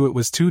 Pt2 It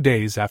was 2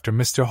 days after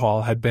Mr.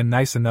 Hall had been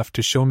nice enough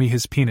to show me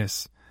his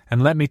penis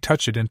and let me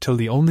touch it until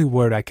the only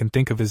word I can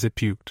think of is it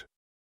puked.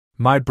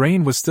 My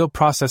brain was still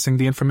processing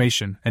the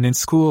information, and in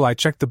school I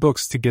checked the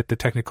books to get the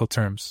technical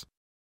terms.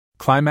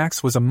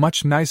 Climax was a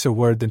much nicer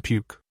word than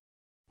puke.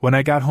 When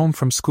I got home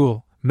from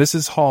school,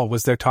 Mrs. Hall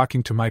was there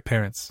talking to my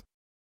parents.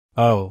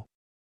 Oh.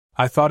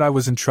 I thought I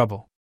was in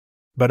trouble.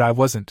 But I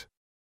wasn't.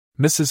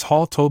 Mrs.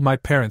 Hall told my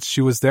parents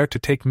she was there to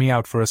take me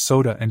out for a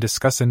soda and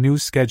discuss a new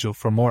schedule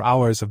for more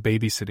hours of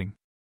babysitting.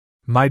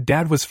 My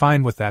dad was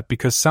fine with that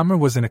because summer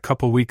was in a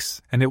couple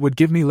weeks and it would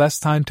give me less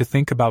time to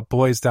think about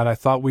boys. I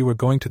thought we were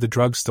going to the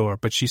drugstore,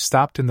 but she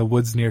stopped in the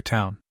woods near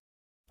town.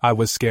 I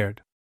was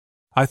scared.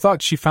 I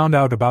thought she found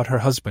out about her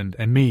husband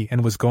and me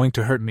and was going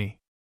to hurt me.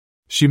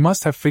 She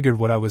must have figured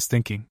what I was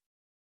thinking.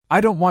 "I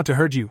don't want to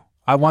hurt you,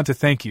 I want to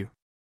thank you.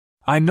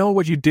 I know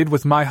what you did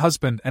with my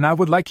husband and I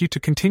would like you to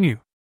continue,"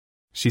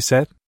 she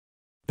said.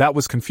 That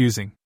was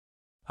confusing.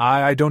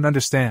 I don't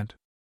understand."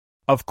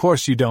 "Of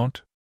course you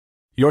don't.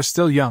 You're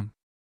still young.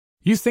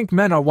 You think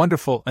men are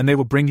wonderful and they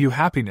will bring you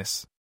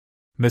happiness,"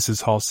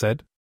 Mrs. Hall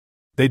said.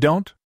 "They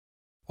don't?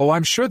 Oh,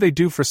 I'm sure they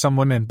do for some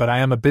women, but I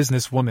am a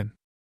business woman.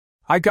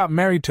 I got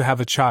married to have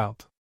a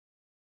child."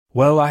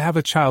 "Well, I have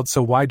a child,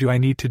 so why do I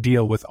need to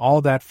deal with all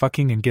that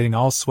fucking and getting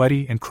all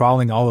sweaty and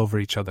crawling all over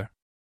each other?"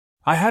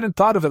 I hadn't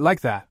thought of it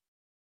like that.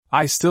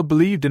 I still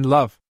believed in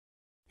love.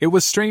 It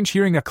was strange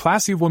hearing a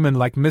classy woman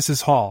like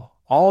Mrs. Hall,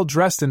 all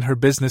dressed in her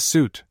business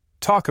suit,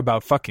 talk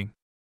about fucking.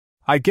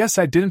 I guess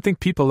I didn't think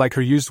people like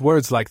her used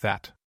words like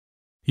that.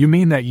 "You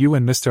mean that you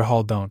and Mr.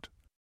 Hall don't?"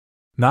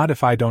 "Not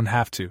if I don't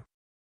have to.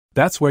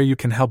 That's where you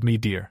can help me,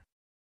 dear.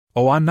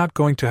 Oh, I'm not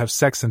going to have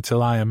sex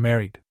until I am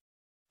married.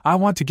 I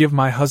want to give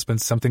my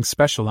husband something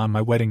special on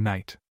my wedding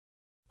night."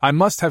 I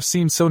must have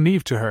seemed so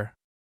naive to her.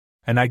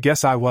 And I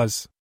guess I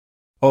was.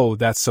 "Oh,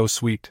 that's so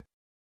sweet.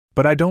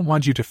 But I don't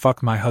want you to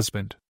fuck my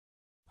husband.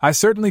 I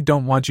certainly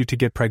don't want you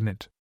to get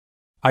pregnant.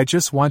 I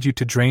just want you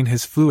to drain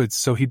his fluids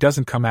so he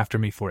doesn't come after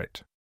me for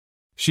it."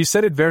 She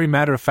said it very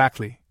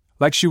matter-of-factly,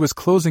 like she was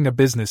closing a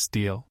business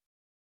deal.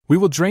 "We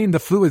will drain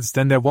the fluids,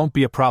 then there won't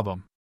be a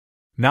problem.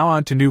 Now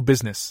on to new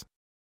business."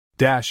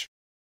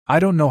 I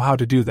don't know how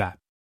to do that,"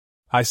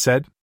 I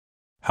said.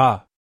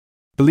 "Ha.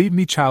 Believe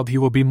me, child, he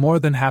will be more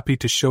than happy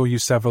to show you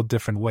several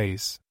different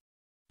ways.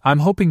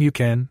 I'm hoping you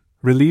can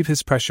relieve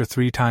his pressure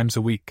 3 times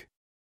a week.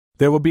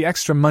 There will be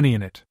extra money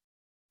in it.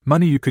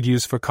 Money you could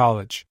use for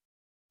college.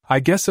 I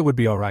guess it would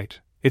be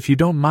alright, if you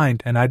don't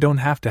mind and I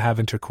don't have to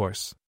have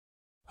intercourse,"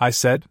 I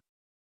said.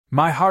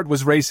 My heart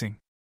was racing.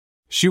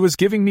 She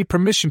was giving me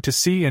permission to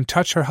see and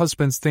touch her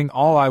husband's thing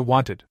all I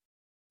wanted.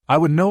 I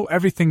would know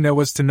everything there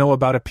was to know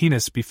about a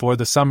penis before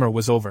the summer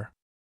was over.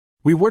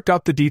 We worked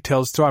out the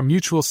details to our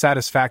mutual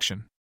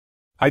satisfaction.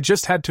 I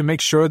just had to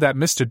make sure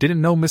that Mr.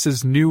 didn't know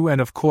Mrs. knew, and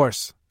of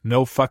course,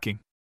 no fucking.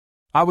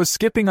 I was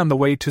skipping on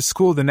the way to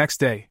school the next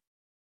day.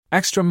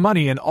 Extra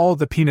money and all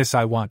the penis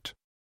I want.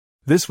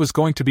 This was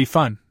going to be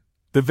fun.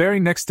 The very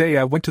next day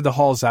I went to the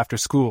halls after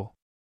school.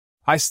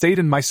 I stayed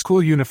in my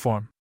school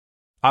uniform.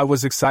 I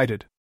was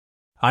excited.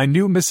 I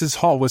knew Mrs.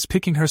 Hall was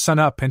picking her son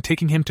up and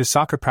taking him to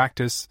soccer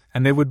practice,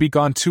 and they would be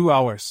gone 2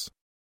 hours.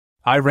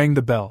 I rang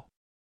the bell.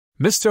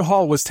 Mr.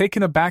 Hall was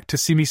taken aback to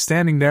see me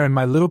standing there in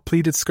my little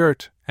pleated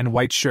skirt and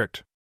white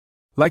shirt.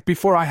 Like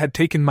before, I had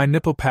taken my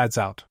nipple pads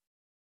out.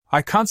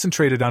 I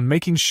concentrated on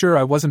making sure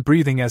I wasn't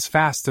breathing as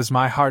fast as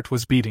my heart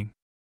was beating.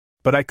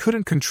 But I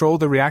couldn't control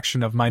the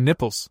reaction of my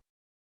nipples.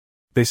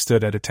 They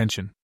stood at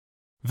attention.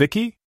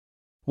 "Vicky?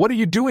 What are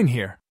you doing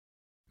here?"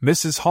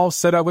 Mrs. Hall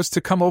said I was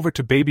to come over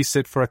to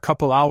babysit for a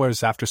couple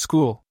hours after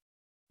school.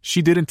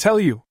 She didn't tell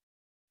you.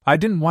 I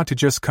didn't want to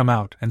just come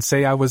out and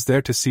say I was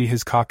there to see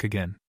his cock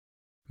again.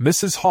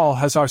 Mrs. Hall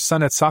has our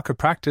son at soccer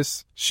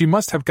practice. She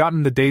must have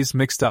gotten the days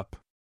mixed up,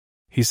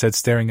 he said,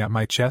 staring at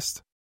my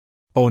chest.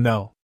 Oh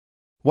no.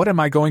 What am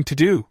I going to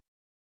do?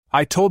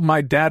 I told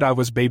my dad I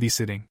was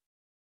babysitting.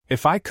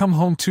 If I come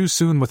home too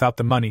soon without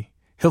the money,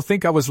 he'll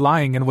think I was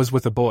lying and was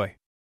with a boy.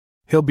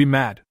 He'll be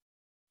mad.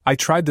 I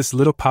tried this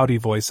little pouty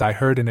voice I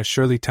heard in a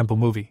Shirley Temple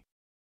movie.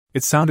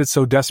 It sounded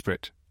so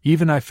desperate,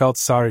 even I felt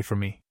sorry for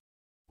me.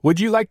 Would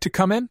you like to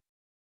come in?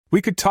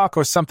 We could talk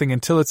or something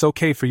until it's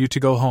okay for you to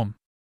go home.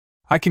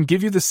 I can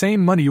give you the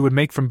same money you would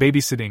make from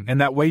babysitting, and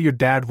that way your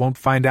dad won't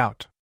find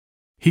out.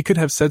 He could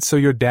have said so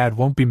your dad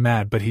won't be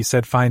mad, but he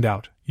said find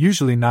out,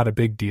 usually not a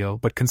big deal,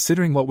 but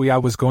considering what I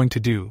was going to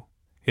do,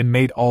 it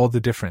made all the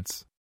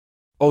difference.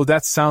 Oh,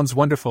 that sounds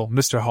wonderful,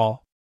 Mr.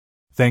 Hall.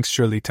 Thanks,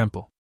 Shirley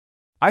Temple.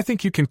 I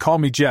think you can call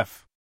me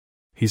Jeff,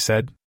 he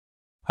said.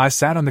 I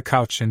sat on the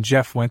couch and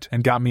Jeff went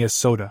and got me a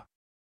soda.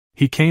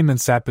 He came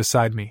and sat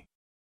beside me.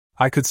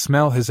 I could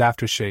smell his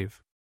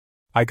aftershave.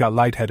 I got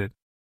lightheaded.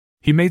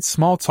 He made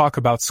small talk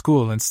about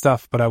school and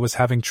stuff, but I was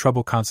having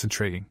trouble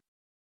concentrating.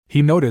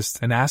 He noticed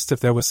and asked if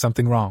there was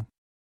something wrong.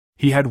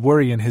 He had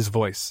worry in his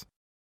voice.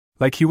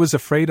 Like he was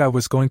afraid I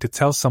was going to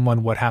tell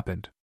someone what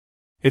happened.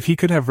 If he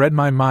could have read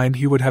my mind,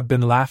 he would have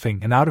been laughing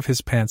and out of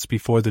his pants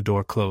before the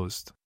door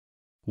closed.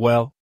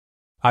 Well,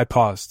 I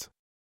paused.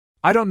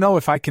 I don't know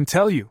if I can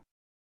tell you.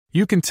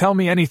 You can tell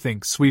me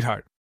anything,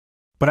 sweetheart.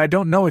 But I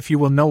don't know if you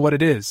will know what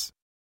it is.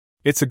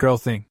 It's a girl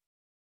thing.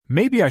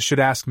 Maybe I should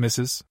ask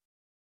Mrs.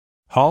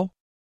 Hall?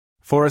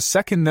 For a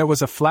second there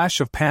was a flash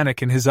of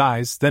panic in his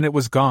eyes, then it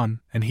was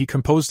gone, and he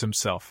composed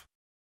himself.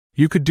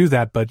 You could do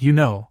that, but you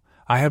know,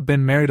 I have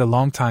been married a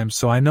long time,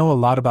 so I know a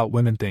lot about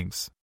women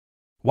things.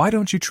 Why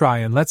don't you try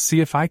and let's see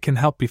if I can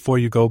help before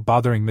you go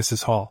bothering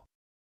Mrs. Hall?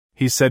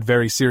 He said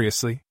very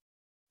seriously.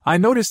 I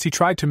noticed he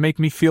tried to make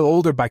me feel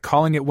older by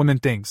calling it women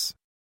things.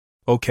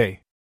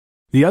 Okay.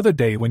 The other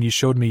day when you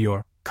showed me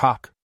your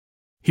cock.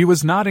 He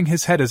was nodding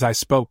his head as I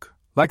spoke,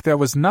 like there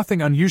was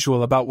nothing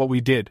unusual about what we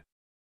did.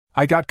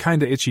 I got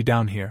kinda itchy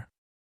down here.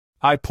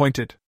 I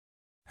pointed.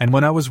 And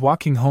when I was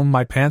walking home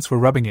my pants were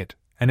rubbing it,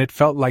 and it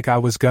felt like I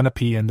was gonna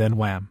pee, and then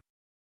wham.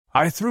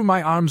 I threw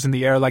my arms in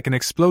the air like an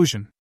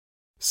explosion.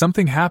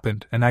 Something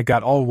happened and I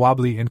got all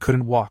wobbly and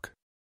couldn't walk.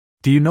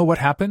 Do you know what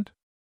happened?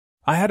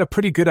 I had a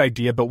pretty good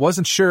idea but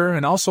wasn't sure,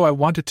 and also I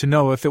wanted to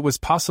know if it was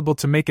possible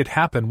to make it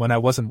happen when I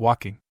wasn't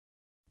walking.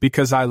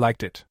 Because I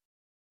liked it.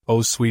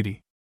 Oh,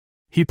 sweetie.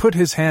 He put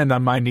his hand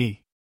on my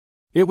knee.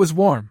 It was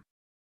warm.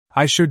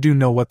 I sure do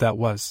know what that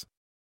was.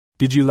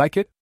 Did you like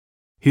it?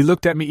 He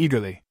looked at me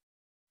eagerly.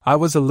 I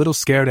was a little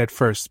scared at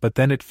first, but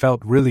then it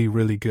felt really,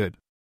 really good.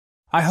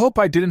 I hope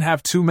I didn't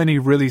have too many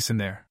reallys in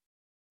there.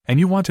 And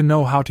you want to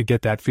know how to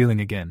get that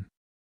feeling again,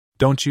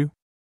 don't you?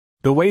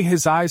 The way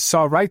his eyes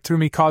saw right through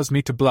me caused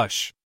me to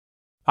blush.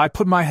 I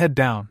put my head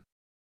down.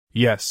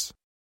 Yes.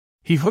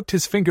 He hooked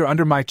his finger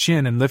under my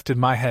chin and lifted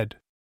my head.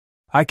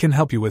 I can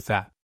help you with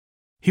that.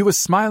 He was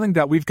smiling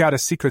that we've got a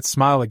secret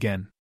smile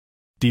again.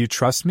 Do you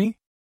trust me?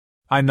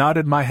 I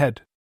nodded my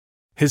head.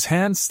 His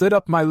hand slid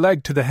up my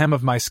leg to the hem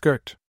of my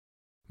skirt.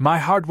 My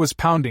heart was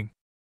pounding.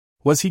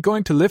 Was he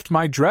going to lift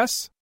my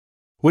dress?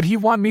 Would he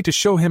want me to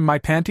show him my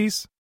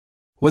panties?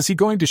 Was he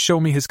going to show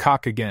me his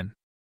cock again?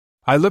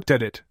 I looked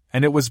at it,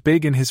 and it was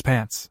big in his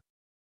pants.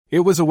 It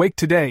was awake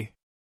today.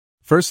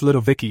 First,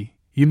 little Vicky,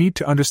 you need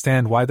to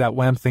understand why that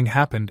wham thing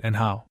happened and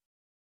how.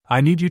 I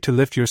need you to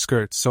lift your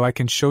skirt so I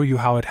can show you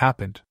how it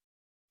happened.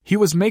 He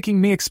was making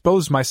me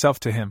expose myself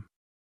to him.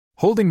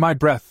 Holding my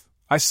breath,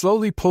 I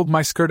slowly pulled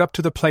my skirt up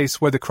to the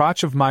place where the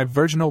crotch of my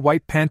virginal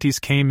white panties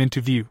came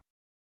into view.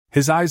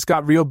 His eyes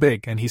got real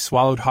big and he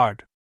swallowed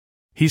hard.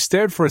 He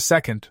stared for a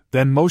second,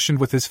 then motioned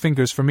with his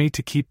fingers for me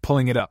to keep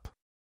pulling it up.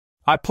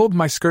 I pulled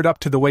my skirt up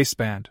to the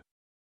waistband.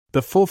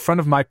 The full front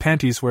of my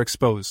panties were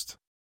exposed.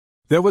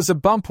 There was a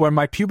bump where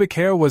my pubic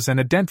hair was and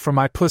a dent for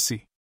my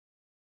pussy.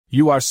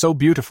 You are so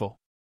beautiful,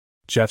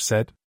 Jeff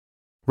said.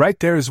 Right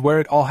there is where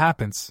it all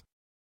happens,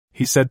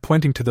 he said,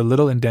 pointing to the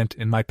little indent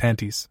in my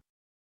panties.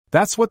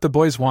 That's what the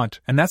boys want,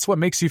 and that's what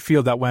makes you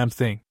feel that wham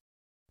thing.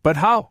 But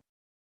how?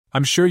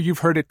 I'm sure you've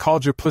heard it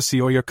called your pussy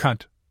or your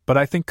cunt, but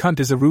I think cunt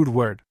is a rude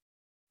word.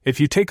 If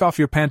you take off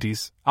your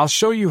panties, I'll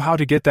show you how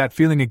to get that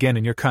feeling again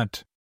in your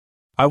cunt.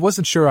 I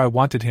wasn't sure I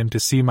wanted him to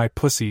see my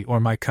pussy or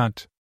my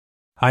cunt.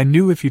 I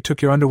knew if you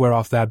took your underwear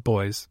off that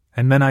boys,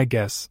 and men I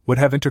guess, would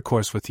have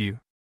intercourse with you.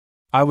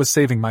 I was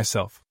saving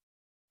myself.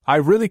 I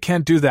really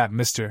can't do that,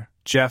 Mr.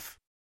 Jeff.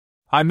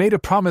 I made a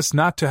promise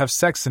not to have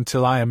sex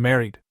until I am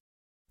married.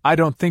 I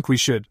don't think we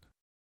should.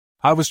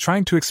 I was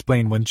trying to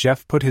explain when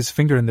Jeff put his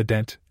finger in the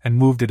dent and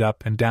moved it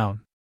up and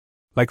down.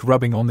 Like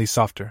rubbing, only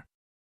softer.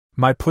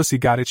 My pussy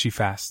got itchy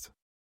fast.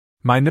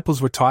 My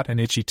nipples were taut and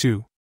itchy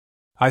too.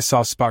 I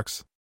saw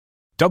sparks.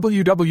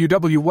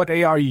 WWW, what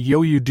are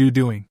you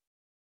doing?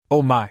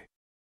 Oh my.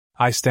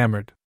 I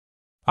stammered.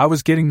 I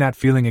was getting that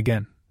feeling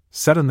again.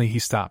 Suddenly he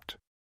stopped.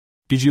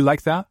 Did you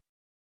like that?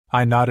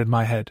 I nodded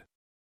my head.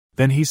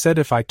 Then he said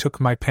if I took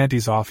my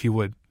panties off he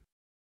would.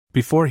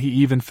 Before he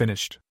even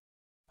finished,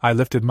 I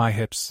lifted my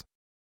hips.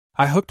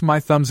 I hooked my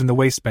thumbs in the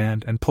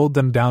waistband and pulled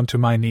them down to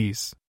my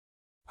knees.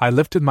 I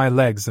lifted my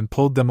legs and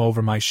pulled them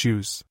over my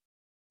shoes.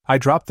 I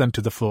dropped them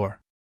to the floor.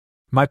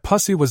 My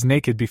pussy was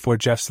naked before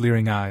Jeff's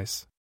leering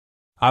eyes.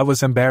 I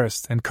was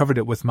embarrassed and covered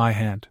it with my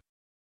hand.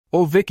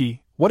 "Oh,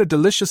 Vicky, what a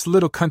delicious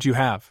little cunt you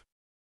have.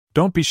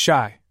 Don't be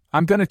shy,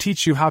 I'm gonna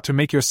teach you how to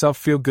make yourself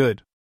feel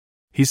good,"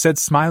 he said,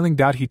 smiling.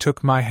 He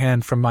took my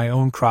hand from my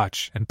own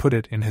crotch and put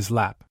it in his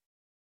lap.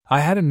 I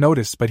hadn't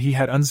noticed, but he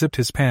had unzipped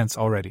his pants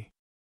already.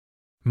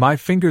 My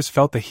fingers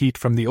felt the heat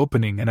from the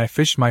opening, and I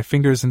fished my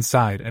fingers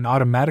inside and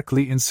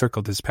automatically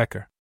encircled his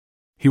pecker.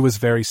 He was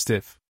very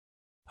stiff.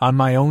 On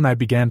my own, I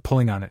began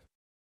pulling on it.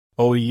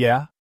 "Oh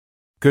yeah?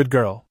 Good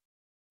girl,"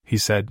 he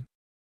said.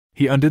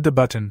 He undid the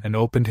button and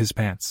opened his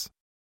pants.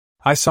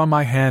 I saw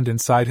my hand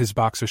inside his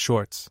boxer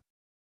shorts.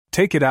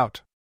 "Take it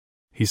out,"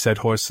 he said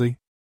hoarsely.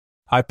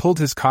 I pulled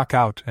his cock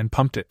out and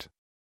pumped it.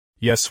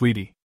 "Yes,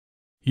 sweetie.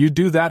 You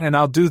do that and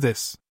I'll do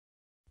this."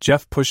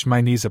 Jeff pushed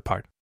my knees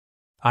apart.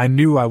 I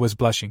knew I was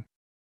blushing.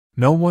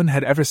 No one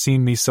had ever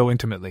seen me so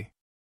intimately.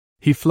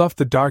 He fluffed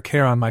the dark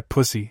hair on my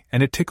pussy,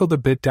 and it tickled a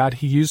bit.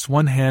 He used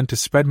one hand to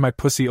spread my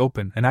pussy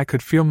open, and I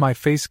could feel my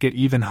face get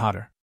even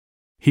hotter.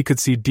 He could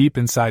see deep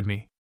inside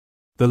me.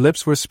 The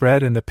lips were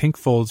spread and the pink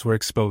folds were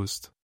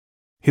exposed.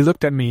 He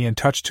looked at me and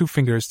touched 2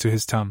 fingers to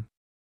his tum.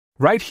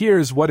 "Right here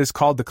is what is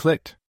called the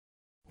clit."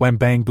 Wham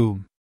bang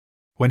boom.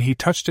 When he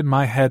touched it,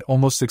 my head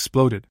almost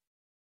exploded.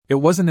 It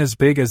wasn't as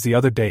big as the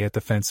other day at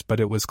the fence, but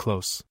it was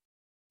close.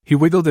 He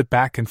wiggled it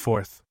back and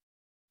forth.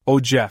 "Oh,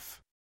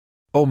 Jeff.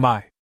 Oh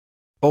my.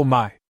 Oh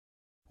my.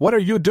 What are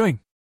you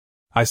doing?"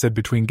 I said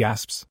between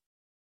gasps.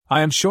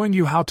 "I am showing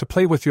you how to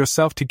play with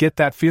yourself to get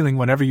that feeling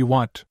whenever you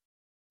want.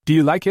 Do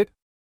you like it?"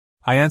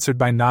 I answered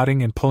by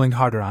nodding and pulling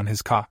harder on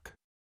his cock.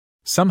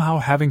 Somehow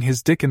having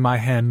his dick in my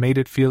hand made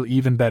it feel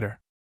even better.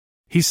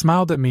 He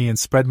smiled at me and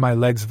spread my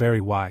legs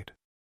very wide.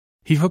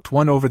 He hooked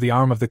one over the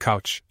arm of the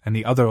couch and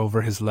the other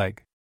over his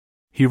leg.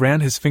 He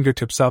ran his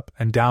fingertips up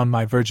and down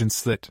my virgin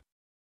slit.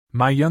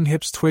 My young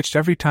hips twitched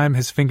every time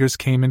his fingers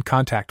came in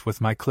contact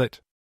with my clit.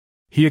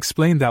 He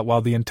explained that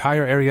while the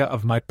entire area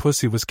of my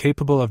pussy was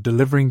capable of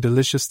delivering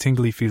delicious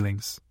tingly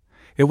feelings,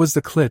 it was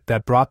the clit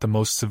that brought the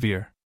most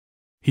severe.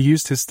 He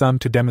used his thumb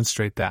to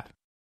demonstrate that.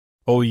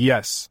 "Oh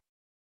yes.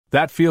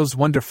 That feels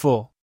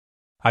wonderful,"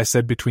 I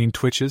said between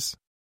twitches.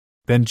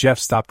 Then Jeff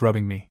stopped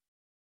rubbing me.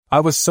 I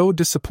was so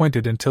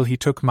disappointed until he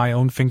took my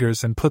own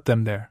fingers and put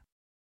them there.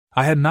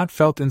 I had not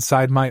felt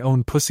inside my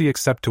own pussy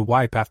except to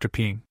wipe after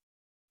peeing.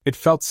 It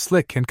felt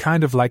slick and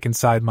kind of like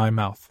inside my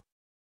mouth.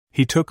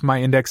 He took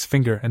my index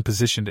finger and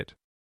positioned it.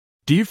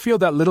 "Do you feel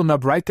that little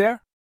nub right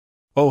there?"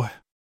 "Oh,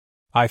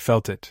 I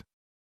felt it.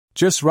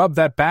 Just rub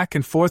that back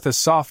and forth as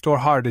soft or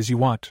hard as you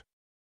want.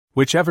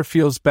 Whichever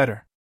feels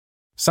better.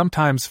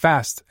 Sometimes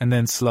fast and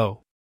then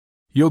slow.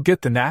 You'll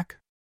get the knack,"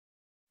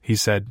 he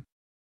said.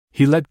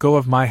 He let go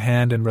of my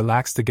hand and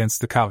relaxed against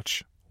the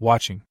couch,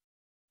 watching.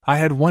 I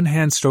had one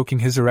hand stroking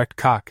his erect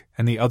cock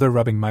and the other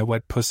rubbing my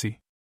wet pussy.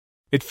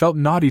 It felt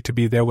naughty to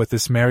be there with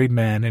this married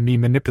man and me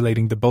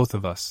manipulating the both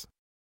of us.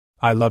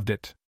 I loved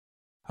it.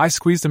 I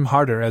squeezed him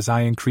harder as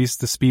I increased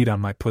the speed on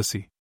my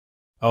pussy.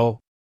 "Oh.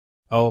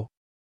 Oh.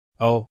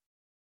 Oh."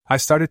 I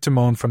started to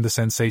moan from the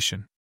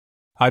sensation.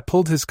 I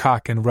pulled his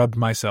cock and rubbed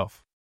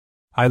myself.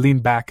 I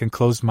leaned back and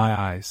closed my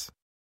eyes.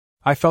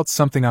 I felt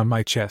something on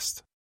my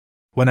chest.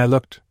 When I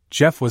looked,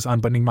 Jeff was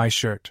unbuttoning my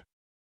shirt.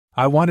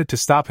 I wanted to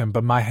stop him,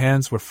 but my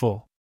hands were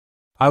full.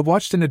 I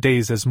watched in a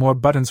daze as more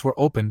buttons were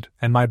opened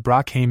and my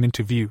bra came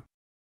into view.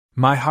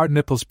 My hard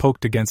nipples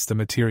poked against the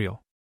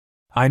material.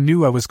 I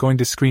knew I was going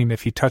to scream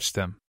if he touched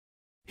them.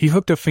 He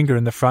hooked a finger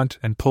in the front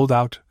and pulled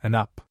out and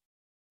up.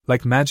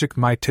 Like magic,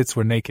 my tits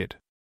were naked.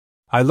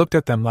 I looked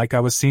at them like I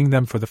was seeing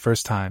them for the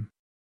first time.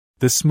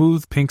 The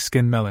smooth pink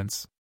skin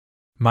melons.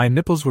 My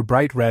nipples were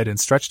bright red and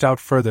stretched out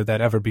further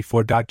than ever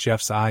before.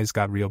 Jeff's eyes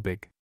got real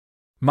big.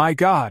 "My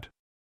God!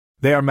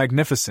 They are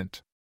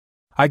magnificent."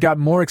 I got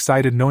more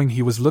excited knowing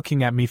he was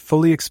looking at me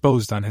fully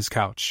exposed on his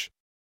couch.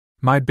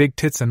 My big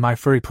tits and my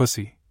furry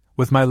pussy,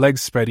 with my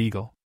legs spread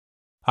eagle.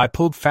 I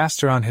pulled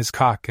faster on his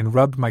cock and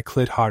rubbed my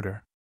clit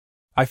harder.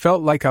 I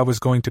felt like I was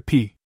going to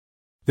pee.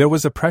 There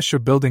was a pressure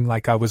building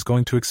like I was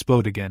going to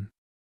explode again.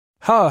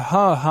 "Ha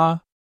ha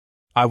ha!"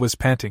 I was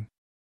panting.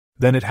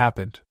 Then it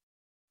happened.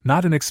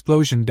 Not an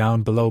explosion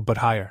down below, but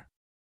higher.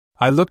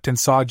 I looked and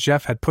saw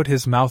Jeff had put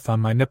his mouth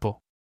on my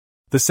nipple.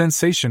 The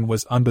sensation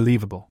was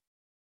unbelievable.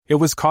 It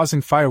was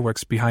causing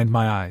fireworks behind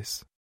my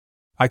eyes.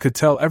 I could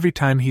tell every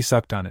time he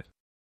sucked on it.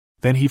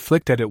 Then he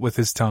flicked at it with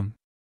his tongue.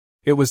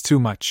 It was too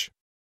much.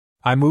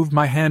 I moved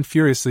my hand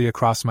furiously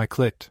across my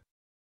clit.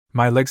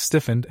 My legs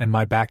stiffened and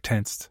my back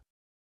tensed.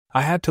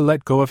 I had to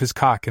let go of his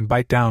cock and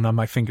bite down on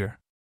my finger.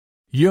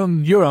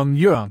 "Yung,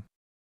 yung."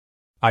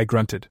 I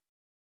grunted.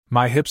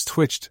 My hips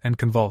twitched and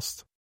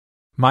convulsed.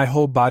 My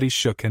whole body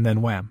shook and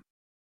then wham.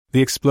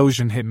 The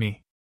explosion hit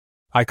me.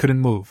 I couldn't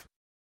move.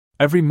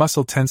 Every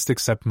muscle tensed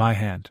except my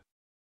hand.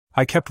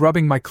 I kept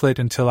rubbing my clit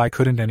until I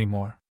couldn't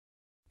anymore.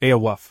 "Ayo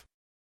wuff."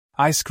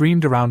 I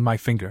screamed around my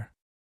finger.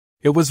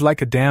 It was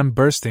like a dam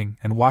bursting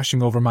and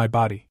washing over my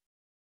body.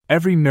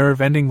 Every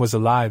nerve ending was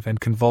alive and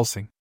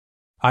convulsing.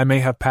 I may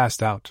have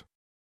passed out.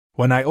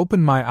 When I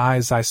opened my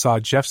eyes, I saw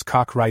Jeff's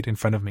cock right in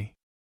front of me.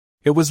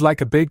 It was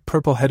like a big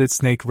purple-headed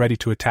snake ready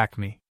to attack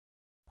me.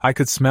 I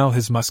could smell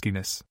his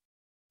muskiness.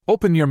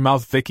 "Open your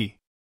mouth, Vicky,"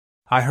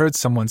 I heard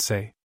someone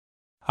say.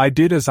 I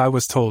did as I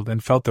was told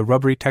and felt the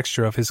rubbery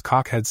texture of his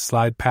cockhead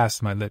slide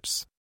past my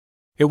lips.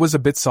 It was a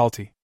bit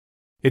salty.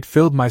 It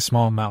filled my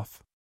small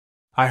mouth.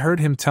 I heard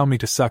him tell me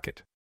to suck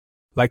it.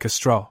 Like a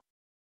straw.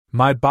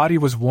 My body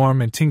was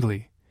warm and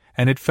tingly,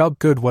 and it felt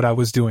good what I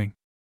was doing.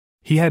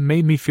 He had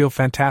made me feel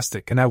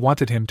fantastic and I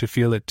wanted him to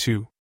feel it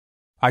too.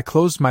 I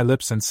closed my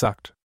lips and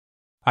sucked.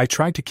 I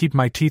tried to keep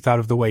my teeth out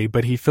of the way,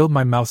 but he filled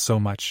my mouth so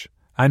much,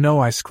 I know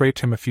I scraped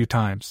him a few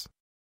times.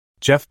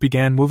 Jeff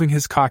began moving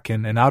his cock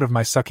in and out of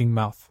my sucking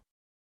mouth.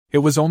 It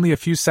was only a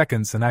few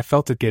seconds and I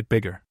felt it get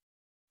bigger.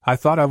 I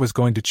thought I was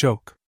going to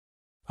choke.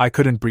 I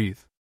couldn't breathe.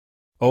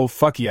 "Oh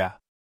fuck yeah.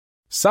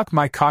 Suck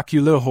my cock,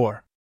 you little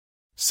whore.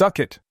 Suck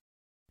it,"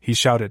 he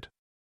shouted.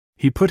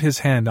 He put his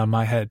hand on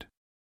my head.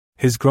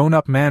 His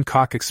grown-up man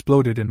cock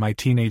exploded in my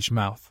teenage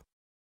mouth.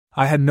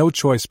 I had no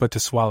choice but to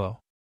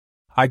swallow.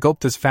 I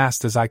gulped as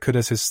fast as I could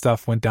as his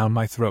stuff went down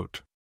my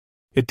throat.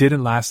 It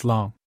didn't last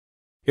long.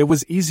 It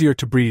was easier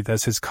to breathe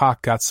as his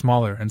cock got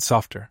smaller and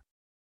softer.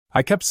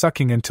 I kept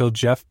sucking until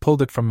Jeff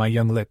pulled it from my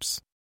young lips.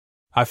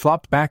 I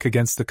flopped back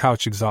against the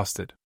couch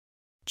exhausted.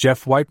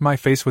 Jeff wiped my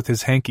face with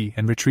his hanky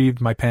and retrieved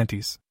my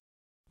panties.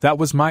 That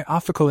was my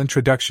official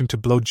introduction to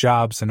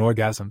blowjobs and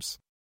orgasms.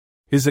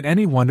 Is it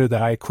any wonder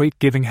that I equate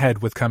giving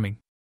head with coming?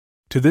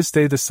 To this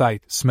day the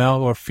sight,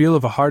 smell, or feel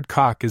of a hard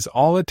cock is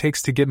all it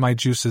takes to get my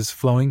juices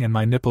flowing and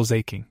my nipples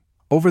aching.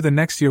 Over the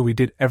next year we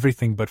did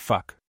everything but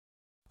fuck.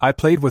 I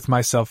played with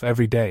myself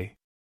every day.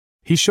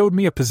 He showed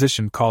me a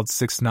position called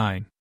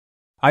 6'9".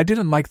 I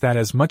didn't like that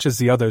as much as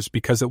the others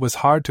because it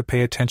was hard to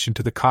pay attention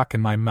to the cock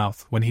in my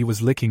mouth when he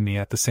was licking me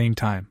at the same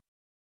time.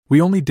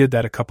 We only did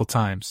that a couple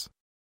times.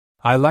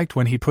 I liked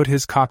when he put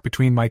his cock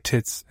between my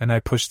tits and I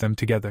pushed them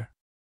together.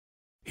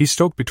 He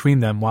stroked between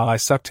them while I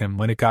sucked him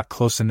when it got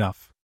close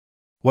enough.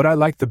 What I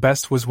liked the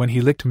best was when he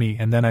licked me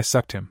and then I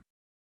sucked him.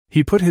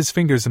 He put his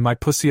fingers in my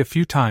pussy a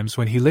few times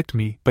when he licked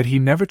me, but he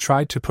never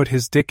tried to put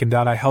his dick in.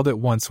 I held it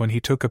once when he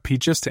took a pee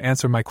just to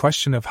answer my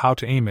question of how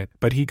to aim it,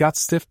 but he got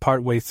stiff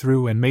partway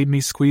through and made me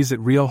squeeze it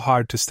real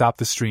hard to stop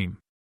the stream.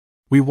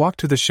 We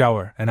walked to the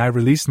shower and I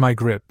released my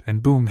grip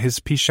and boom, his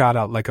pee shot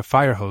out like a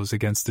fire hose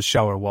against the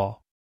shower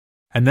wall.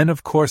 And then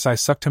of course I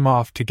sucked him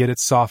off to get it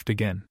soft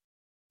again.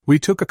 We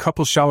took a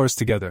couple showers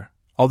together,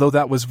 although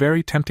that was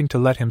very tempting to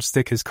let him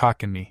stick his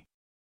cock in me.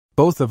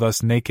 Both of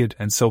us naked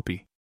and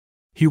soapy.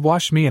 He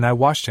washed me and I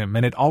washed him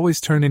and it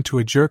always turned into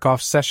a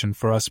jerk-off session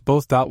for us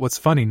both. What's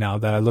funny now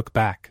that I look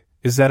back,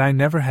 is that I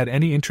never had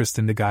any interest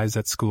in the guys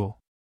at school.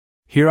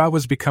 Here I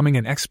was becoming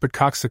an expert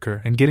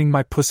cocksucker and getting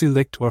my pussy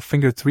licked or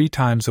fingered 3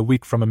 times a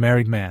week from a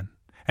married man,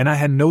 and I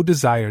had no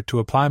desire to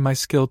apply my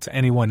skill to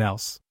anyone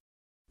else.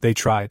 They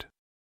tried.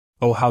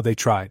 Oh, how they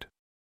tried.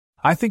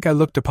 I think I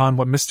looked upon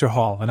what Mr.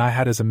 Hall and I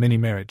had as a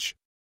mini-marriage.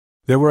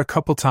 There were a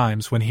couple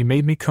times when he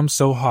made me come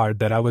so hard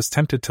that I was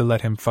tempted to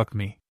let him fuck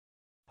me.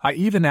 I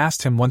even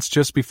asked him once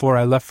just before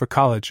I left for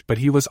college, but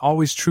he was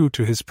always true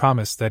to his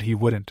promise that he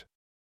wouldn't.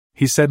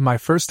 He said my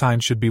first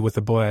time should be with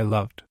a boy I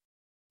loved.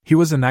 He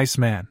was a nice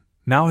man,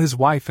 now his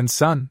wife and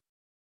son.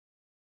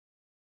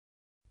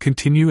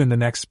 Continue in the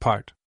next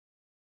part.